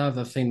 45s,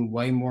 I've seen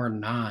way more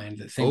 9s.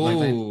 It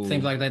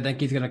seems like they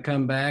think he's going to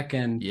come back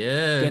and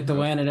get the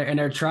win, and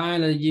they're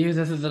trying to use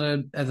this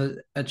as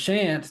a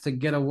chance to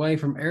get away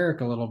from Eric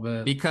a little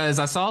bit. Because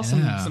I saw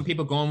some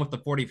people going with the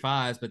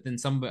 45s, but then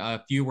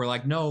a few were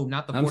like, no,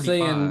 not the 45.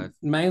 I'm seeing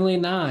mainly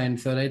 9,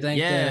 so they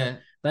think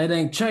They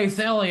think Chase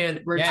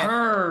Elliott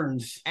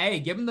returns. Hey,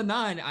 give him the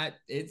 9.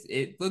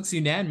 It looks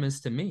unanimous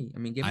to me. I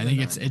mean, I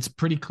think it's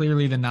pretty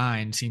clearly the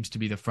 9 seems to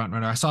be the front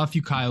runner. I saw a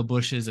few Kyle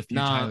Bushes, a few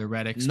Tyler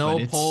Reddicks. No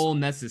poll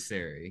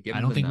necessary.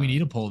 I don't think we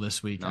need a poll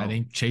this week. No. I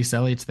think Chase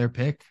Elliott's their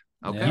pick.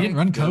 Okay. He didn't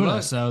run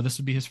Coda, so this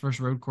would be his first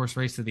road course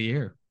race of the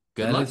year.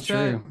 Good luck,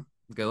 Chat.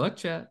 Good luck,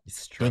 Chat.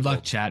 Good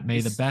luck, Chat.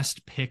 May the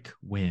best pick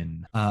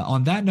win.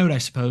 On that note, I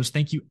suppose,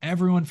 thank you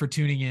everyone for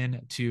tuning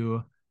in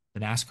to the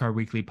NASCAR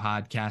Weekly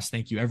Podcast.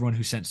 Thank you everyone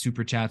who sent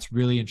super chats.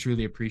 Really and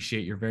truly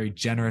appreciate your very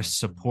generous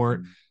support.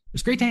 It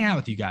was great to hang out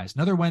with you guys.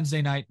 Another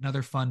Wednesday night,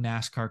 another fun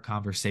NASCAR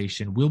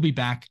conversation. We'll be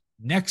back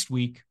next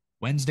week,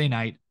 Wednesday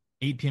night,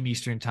 8 p.m.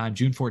 Eastern time,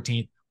 June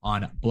 14th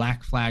on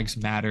Black Flags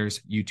Matters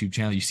YouTube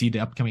channel. You see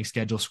the upcoming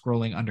schedule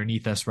scrolling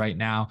underneath us right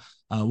now.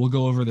 We'll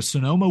go over the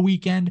Sonoma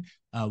weekend.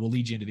 We'll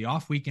lead you into the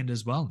off weekend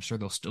as well. I'm sure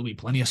there'll still be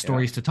plenty of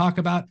stories to talk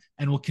about.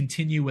 And we'll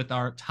continue with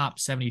our top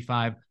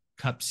 75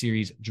 Cup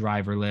Series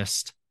driver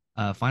list.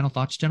 Final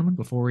thoughts, gentlemen,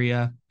 before we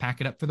pack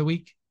it up for the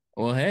week?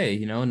 Well,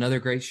 hey, another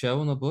great show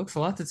in the books. A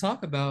lot to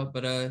talk about,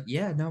 but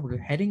we're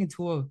heading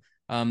into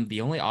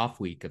the only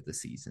off week of the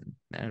season.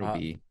 That'll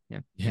be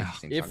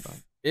interesting to talk about.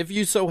 If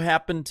you so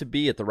happen to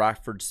be at the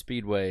Rockford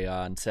Speedway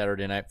on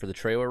Saturday night for the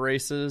trailer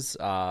races,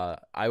 I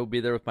will be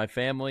there with my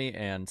family,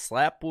 and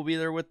Slap will be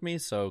there with me,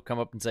 so come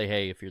up and say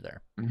hey if you're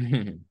there.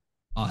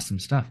 Awesome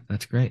stuff.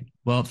 That's great.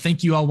 Well,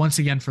 thank you all once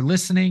again for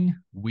listening.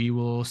 We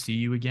will see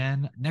you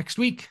again next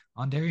week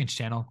on Darian's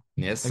channel.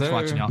 Yes, Thanks for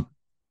watching, y'all.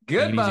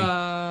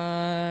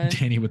 Goodbye.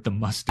 Danny with the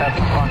mustache. Have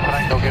some fun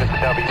tonight. Go get us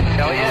a W.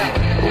 Hell yeah.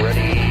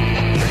 Ready.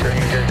 Green.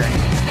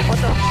 What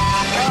the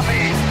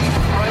copy?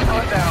 Right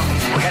foot down.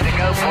 We had to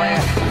go plan.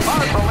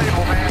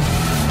 Unbelievable, man.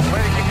 Way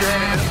to keep your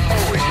head in it.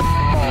 Holy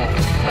ball.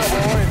 Oh,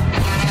 boy.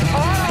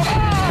 Oh,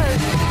 boy.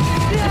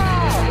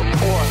 Yeah.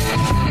 4.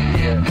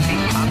 Yeah.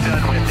 I'm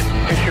done with it.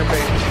 Kiss your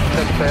face.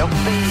 Set sail.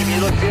 Steve, you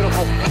look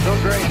beautiful. So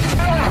great.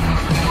 Oh,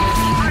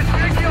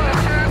 ridiculous,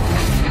 man.